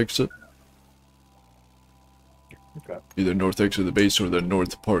north exit. Okay. Either north exit of the base or the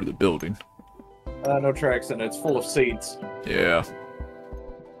north part of the building. No tracks, and it's full of seeds. Yeah.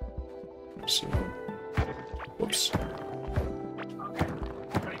 So, whoops.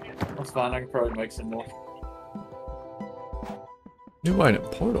 That's fine. I can probably make some more. New item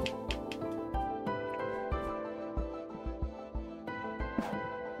portal.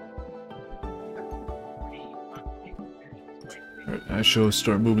 Alright, I shall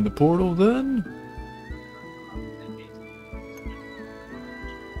start moving the portal then.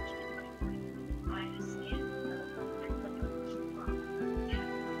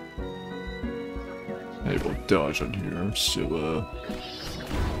 I will dodge on here, so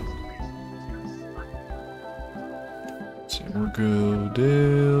so we'll go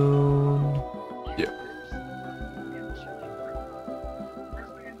down. Yeah.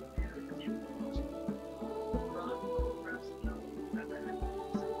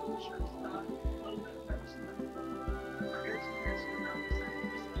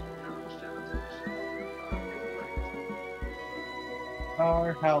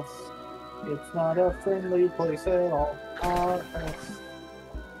 Our house. It's not a friendly place at all. Our house.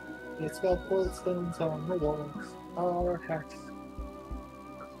 It's got bloodstones on the walls. Our house.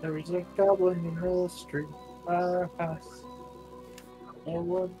 There's a goblin in the street. Our house. Oh,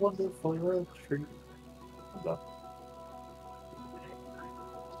 what wonderful treat.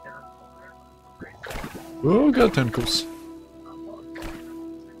 Oh, got tentacles.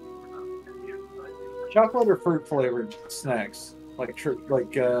 Chocolate or fruit flavored snacks, like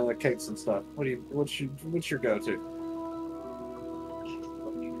cakes and stuff. What's your go-to?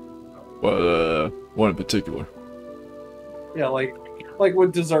 Well, one in particular. Yeah, like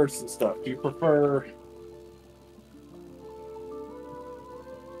with desserts and stuff. Do you prefer?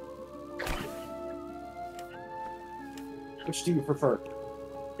 Which do you prefer?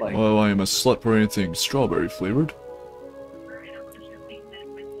 Like, Well, I am a slut for anything strawberry flavored.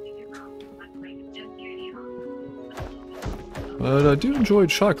 But I do enjoy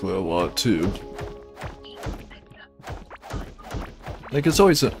chocolate a lot too. Like it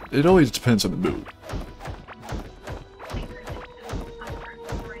always depends on the mood.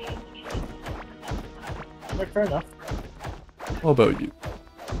 fair enough. How about you?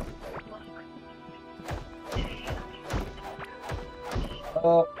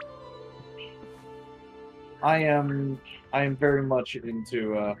 I am very much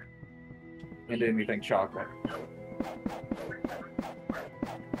into anything chocolate.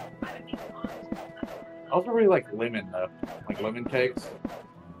 I also really like lemon though, like lemon cakes.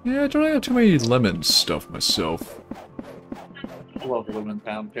 Yeah, I don't have too many lemon stuff myself. I love lemon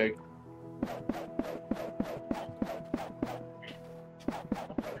pound cake.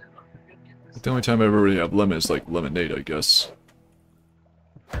 The only time I ever really have lemon is like lemonade, I guess.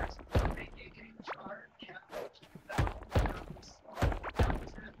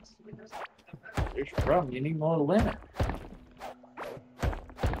 Here's your problem, you need more lemon.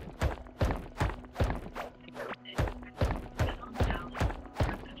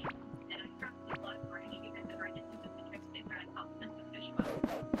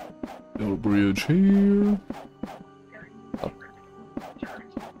 Little bridge here. Up.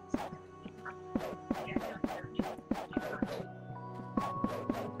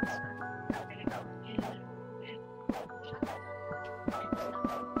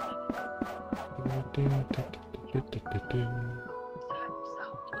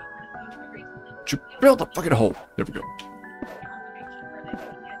 Build the fucking hole. There we go.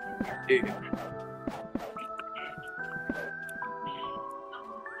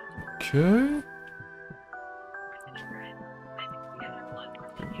 Okay.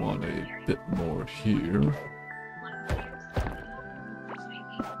 bit more here.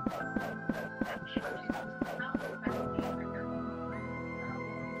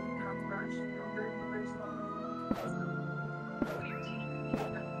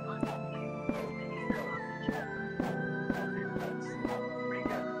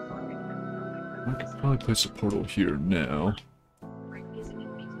 I could probably place a portal here now.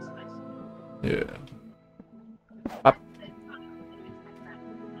 Yeah. Up.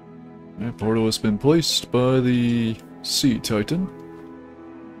 That portal has been placed by the Sea Titan.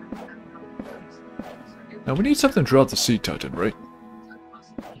 Now we need something to draw out the Sea Titan, right?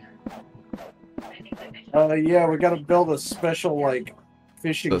 Yeah, we gotta build a special, like,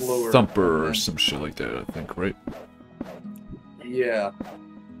 fishing The lure. Thumper or some shit like that, I think, right? Yeah.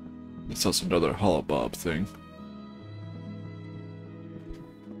 It's also another Holobob thing.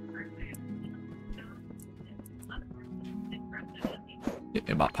 Yeah,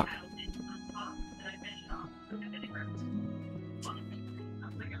 in my pocket.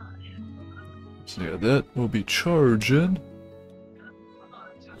 So yeah, that will be charging.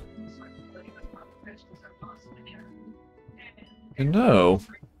 And now,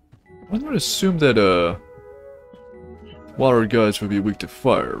 I'm gonna assume that water guys would be weak to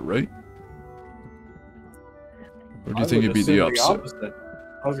fire, right? Or do you think it'd be the opposite?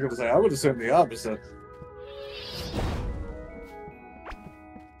 I was gonna say, I would assume the opposite.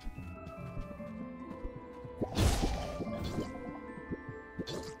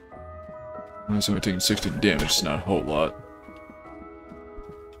 Unless I'm taking 16 damage, it's not a whole lot.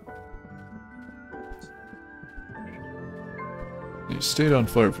 He stayed on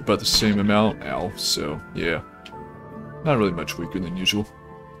fire for about the same amount now, so yeah. Not really much weaker than usual.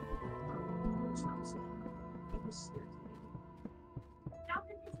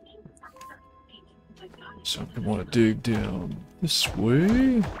 So I want to dig down this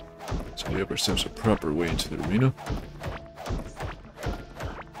way. So we have ourselves a proper way into the arena.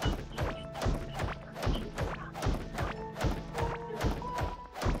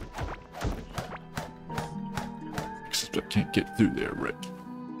 Except I can't get through there, right?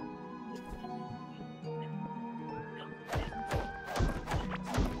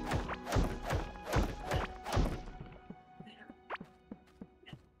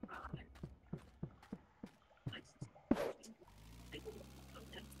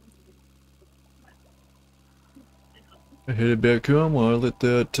 I headed back home while I let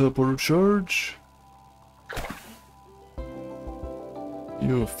that teleporter charge.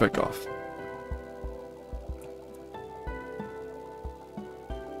 You feck off.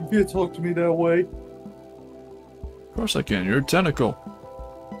 You can't talk to me that way. Of course I can, you're a tentacle.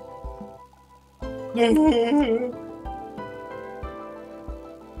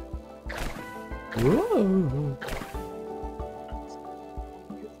 Whoa.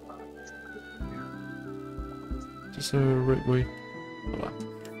 Is this the right way? Hold on.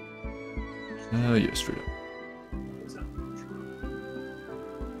 Yeah, straight up.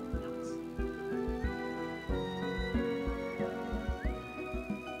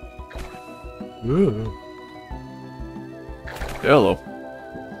 Whoa. Hello.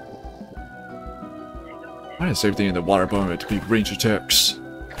 I didn't say everything in the water biome to be range attacks.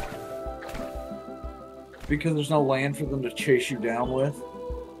 Because there's no land for them to chase you down with.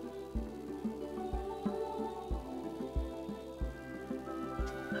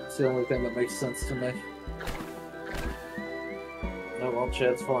 That's the only thing that makes sense to me. Oh well,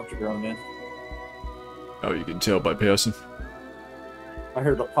 Chad's farms are growing in. Oh, you can tell by passing. I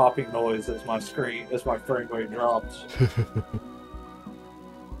heard a popping noise as my frame rate dropped.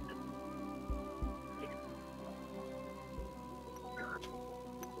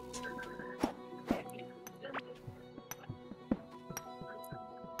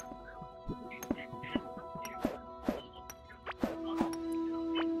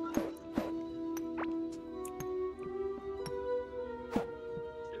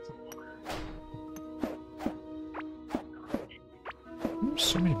 There's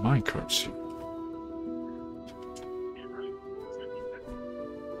so many minecarts here.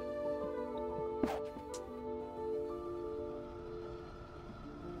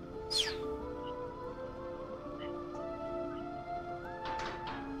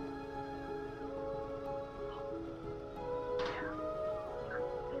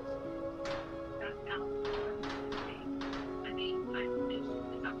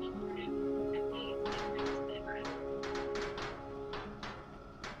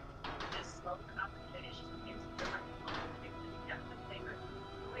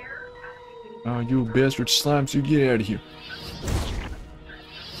 Oh, you bastard slimes, you get out of here.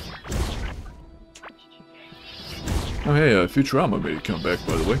 Oh, hey, Futurama made a comeback,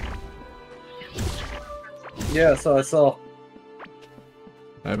 by the way. Yeah, so I saw.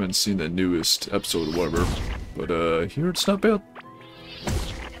 I haven't seen the newest episode or whatever, but here it's not bad.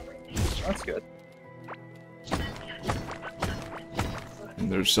 That's good.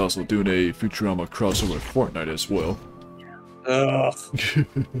 And there's also doing a Futurama crossover with Fortnite as well. Ugh.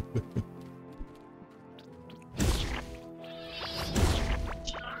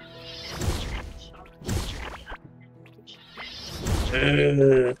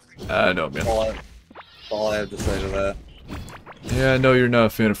 I know, man. All I have to say to that. Yeah, I know you're not a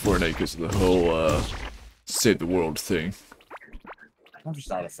fan of Fortnite because of the whole, save the world thing. I'm just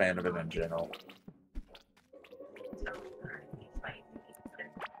not a fan of it in general.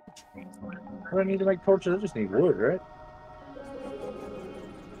 What do I need to make torches? I just need wood, right?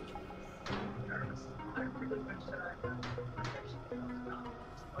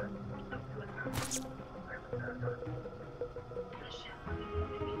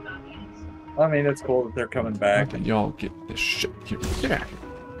 I mean, it's cool that they're coming back. And y'all get this shit here. Get out of here.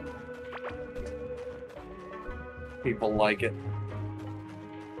 People like it.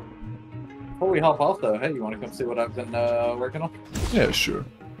 Before we hop off, though, hey, you want to come see what I've been working on? Yeah, sure.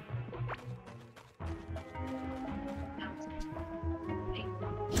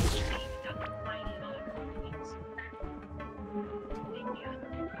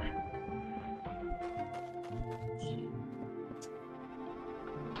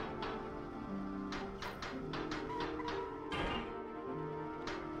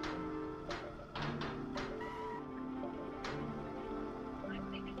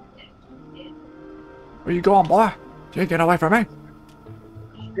 Where you going, boy? You ain't getting away from me.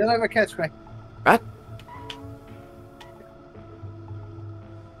 You'll never catch me. What?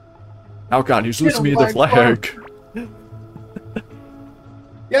 Oh god, he's losing me the flag. You'll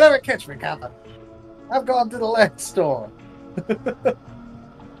never catch me, Captain. I've gone to the land store.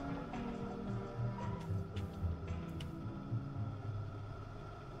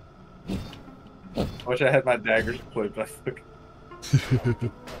 I wish I had my daggers equipped. I took.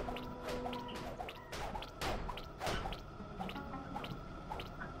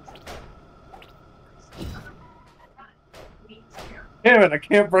 Damn it, I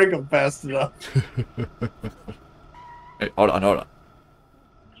can't break them fast enough. Hey, hold on, hold on.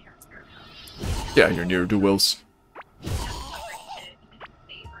 Yeah, you're near to Wills.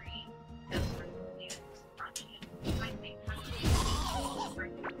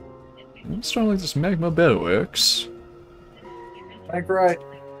 I'm starting like this magma battle axe. Think right.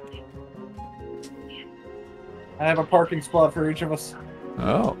 I have a parking spot for each of us.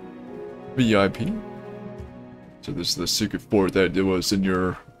 Oh. VIP. So this is the secret fort that it was in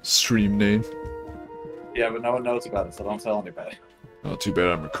your stream name. Yeah, but no one knows about it, so don't tell anybody. Oh, too bad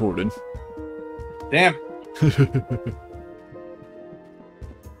I'm recording. Damn.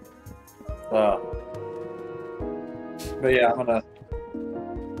 But yeah, I'm gonna.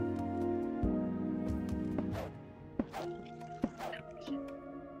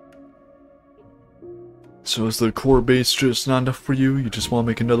 So is the core base just not enough for you? You just want to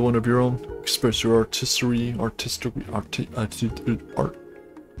make another one of your own? Express your art.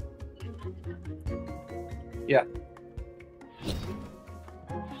 Yeah.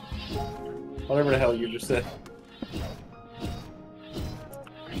 Whatever the hell you just said.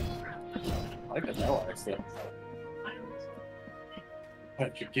 I like the hell accent. Why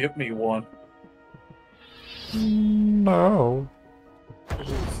don't you give me one? No.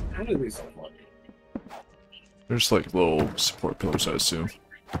 What are these look like? There's like little support pillars, I assume.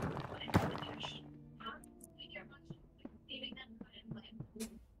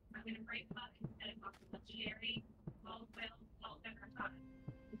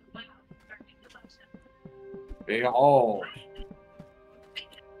 Oh.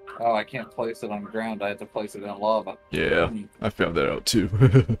 Oh, I can't place it on the ground. I have to place it in lava. Yeah, I found that out too.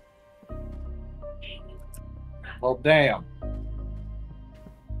 Well, damn.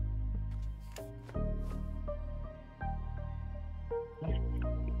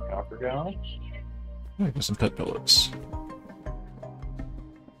 Copper gun. I got some pet pellets.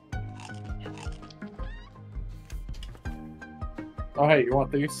 Oh, hey, you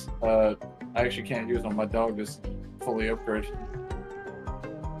want these? I actually can't use them. My dog is fully upgraded.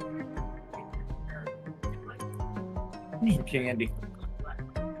 Some candy.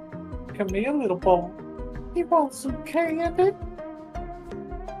 Come here, little boy. You want some candy?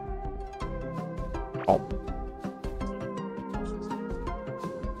 Oh.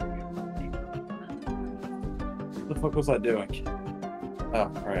 What the fuck was I doing? Oh,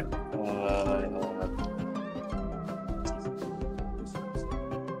 right.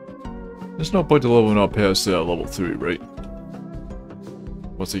 There's no point to leveling up past level 3, right?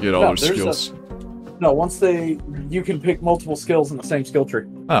 Once they get all No, their there's skills. No, once you can pick multiple skills in the same skill tree.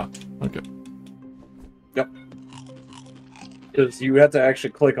 Oh, okay. Yep. Because you have to actually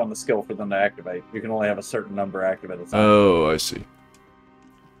click on the skill for them to activate. You can only have a certain number active at a time. Oh, I see.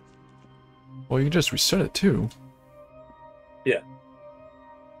 Well, you can just reset it too. Yeah.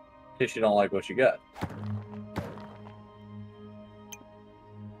 In case you don't like what you got.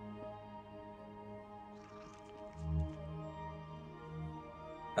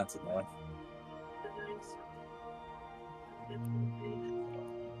 That's annoying.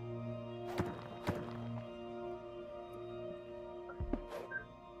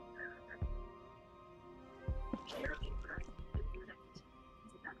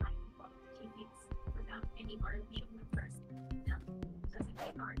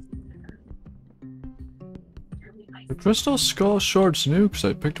 The Crystal Skull Shard's new because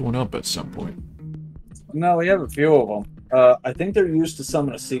I picked one up at some point. No, we have a few of them. I think they're used to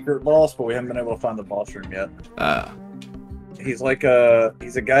summon a secret boss, but we haven't been able to find the boss room yet. Ah. He's like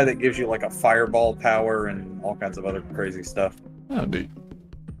he's a guy that gives you like a fireball power and all kinds of other crazy stuff. Oh, neat.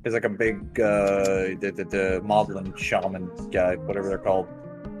 He's like a big the Moblin shaman guy, whatever they're called.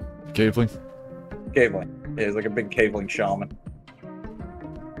 Caveling? Caveling. Yeah, he's like a big caveling shaman.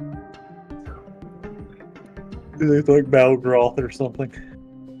 It's like Balgroth or something.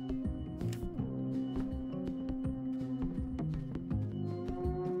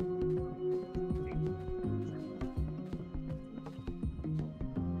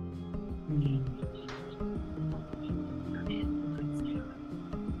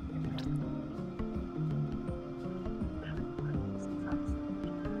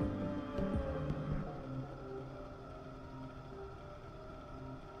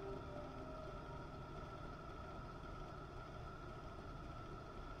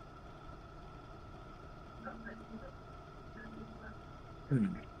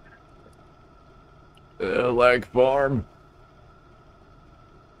 Lag farm.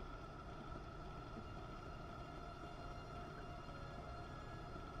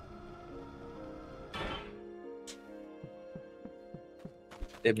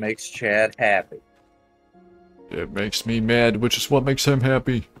 It makes Chad happy. It makes me mad, which is what makes him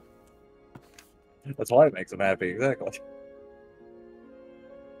happy. That's why it makes him happy, exactly.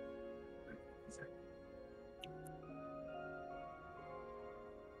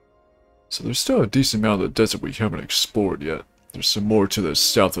 So there's still a decent amount of the desert we haven't explored yet. There's some more to the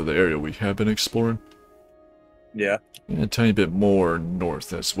south of the area we have been exploring. Yeah. And a tiny bit more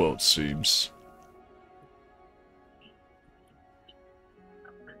north as well, it seems.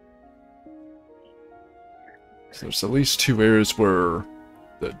 So there's at least 2 areas where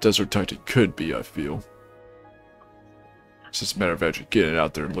the desert tactic could be, I feel. It's just a matter of actually getting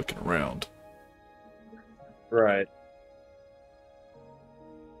out there and looking around. Right.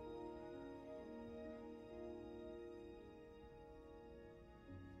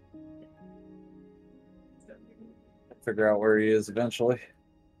 Figure out where he is eventually.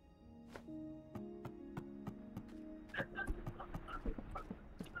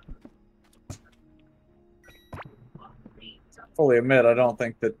 Fully admit, I don't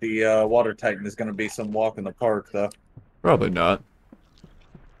think that the Water Titan is going to be some walk in the park, though. Probably not.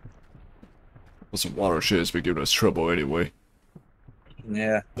 Well, some water shit has been giving us trouble anyway.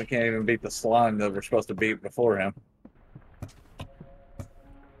 Yeah, we can't even beat the slime that we're supposed to beat before him.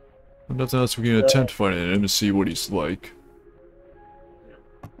 Nothing else we can attempt finding him to see what he's like.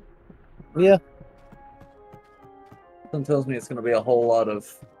 Yeah. Something tells me it's going to be a whole lot of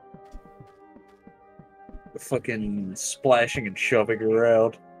fucking splashing and shoving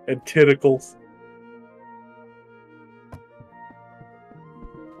around. And tentacles.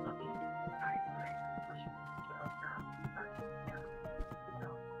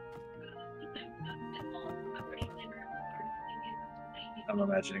 I'm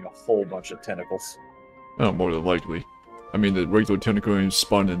imagining a whole bunch of tentacles. Oh, more than likely. I mean, the regular tentacles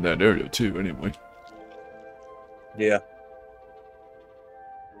spawn in that area too, anyway. Yeah.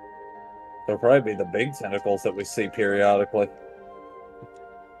 They'll probably be the big tentacles that we see periodically.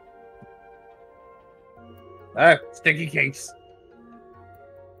 Ah, sticky cakes.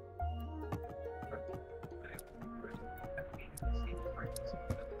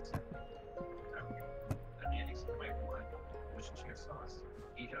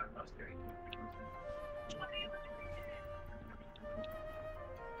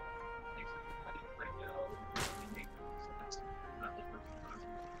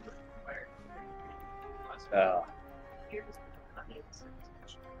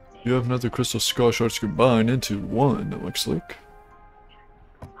 You have another crystal skull shards combined into one, it looks like.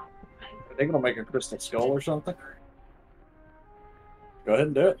 Are they gonna make a crystal skull or something? Go ahead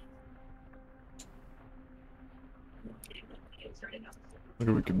and do it. How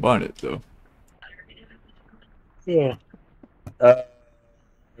do we combine it, though? Yeah.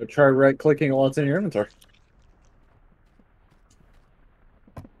 Try right-clicking what's in your inventory.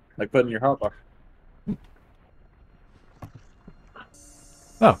 Like putting your hotbar.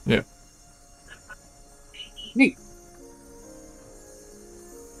 Oh, yeah. Neat.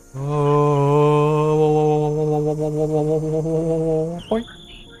 Boing.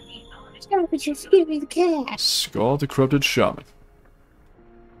 Stop it, you're scaring the cat. Skull the Corrupted Shaman.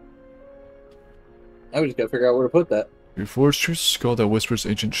 I just gotta figure out where to put that. Your forged true skull that whispers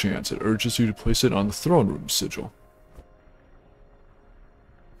ancient chants. It urges you to place it on the throne room sigil.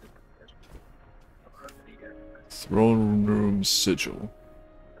 Throne room sigil.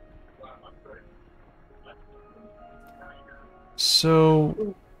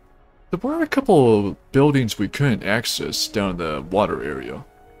 So, there were a couple of buildings we couldn't access down in the water area.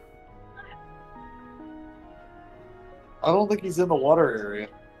 I don't think he's in the water area.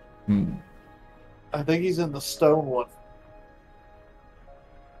 Hmm. I think he's in the stone one.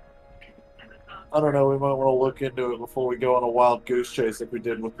 I don't know, we might want to look into it before we go on a wild goose chase like we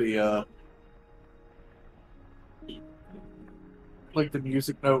did with the, like the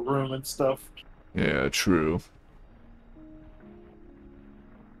music note room and stuff. Yeah, true.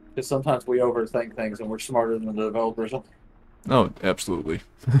 Because sometimes we overthink things and we're smarter than the developers. Oh, absolutely.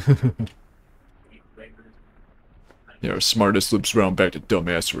 Yeah, our smartest loops around back to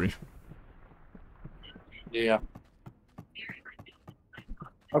dumbassery. Yeah.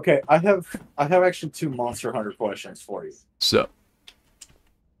 Okay, I have actually 2 Monster Hunter questions for you. So,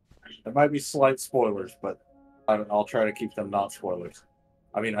 There might be slight spoilers, but I'll try to keep them not spoilers.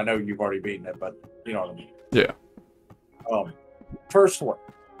 I mean, I know you've already beaten it, but you know what I mean. yeah. First one.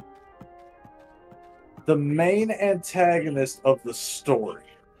 The main antagonist of the story,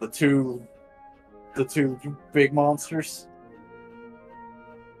 the two big monsters,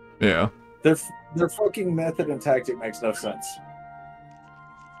 Yeah. their fucking method and tactic makes no sense.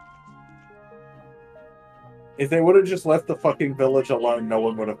 If they would have just left the fucking village alone, no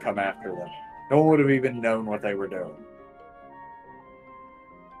one would have come after them. No one would have even known what they were doing.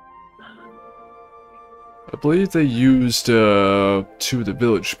 I believe they used two of the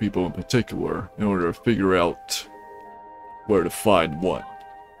village people in particular in order to figure out where to find one.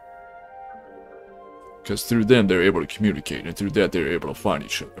 Because through them they're able to communicate, and through that they're able to find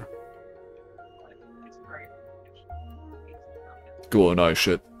each other. Cool and eye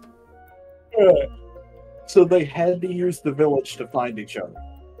shit. So they had to use the village to find each other.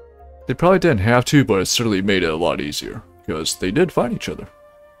 They probably didn't have to, but it certainly made it a lot easier. Because they did find each other.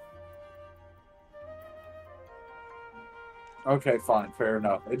 Okay, fine, fair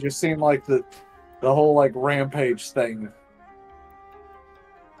enough. It just seemed like the whole like rampage thing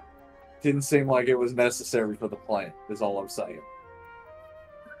didn't seem like it was necessary for the plan, is all I'm saying.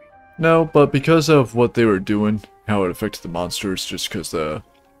 No, but because of what they were doing, how it affected the monsters, just because the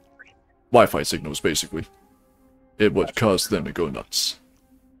Wi-Fi signals, basically, it would cause them to go nuts.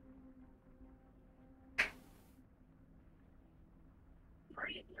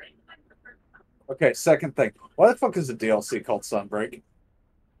 Okay, second thing. Why the fuck is a DLC called Sunbreak?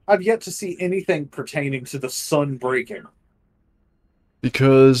 I've yet to see anything pertaining to the sun breaking.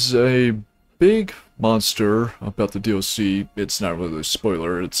 Because a big monster about the DLC, it's not really a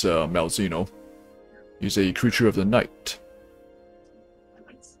spoiler, it's Malzeno. He's a creature of the night.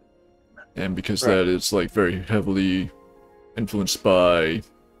 And because Right. that is like very heavily influenced by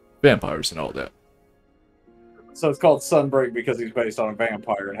vampires and all that. So it's called Sunbreak because he's based on a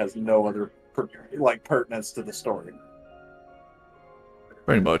vampire and has no other pertinence to the story.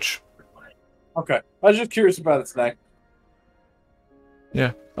 Pretty much. Okay, I was just curious about its name.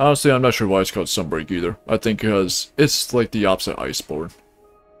 Yeah, honestly, I'm not sure why it's called Sunbreak either. I think because it's like the opposite of Iceborne.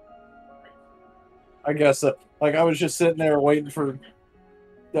 I guess, like, I was just sitting there waiting for,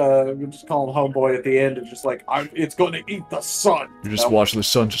 we just call him Homeboy at the end, and just like, it's going to eat the sun. You're just watching the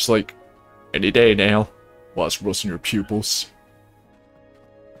sun just like, any day now, while it's roasting your pupils.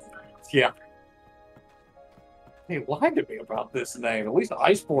 Yeah. He lied to me about this name. At least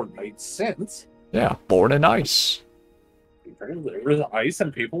Iceborne made sense. Yeah, born in ice. There is ice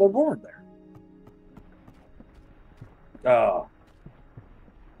and people are born there. Oh.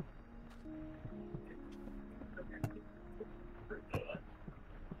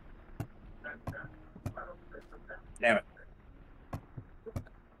 Damn it.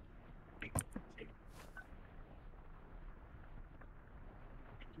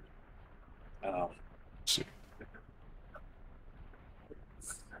 Oh. See.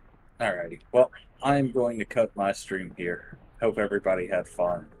 Alrighty. Well, I'm going to cut my stream here. Hope everybody had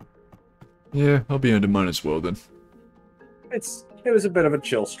fun. Yeah, I'll be ending mine as well then. It's It was a bit of a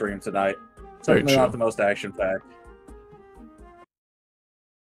chill stream tonight. Certainly chill. not the most action-packed.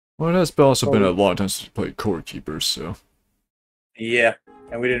 Well, it has also been a lot of times to play Core Keepers, so. Yeah,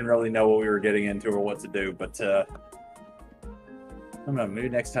 and we didn't really know what we were getting into or what to do, but I don't know, maybe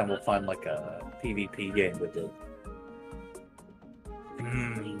next time we'll find like a PvP game to do.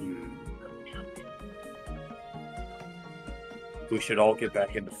 We should all get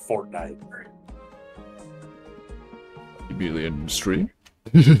back into Fortnite. Immediately in stream?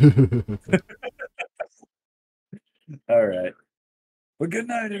 Alright. Well, good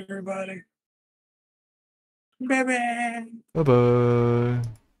night, everybody. Bye-bye. Bye-bye.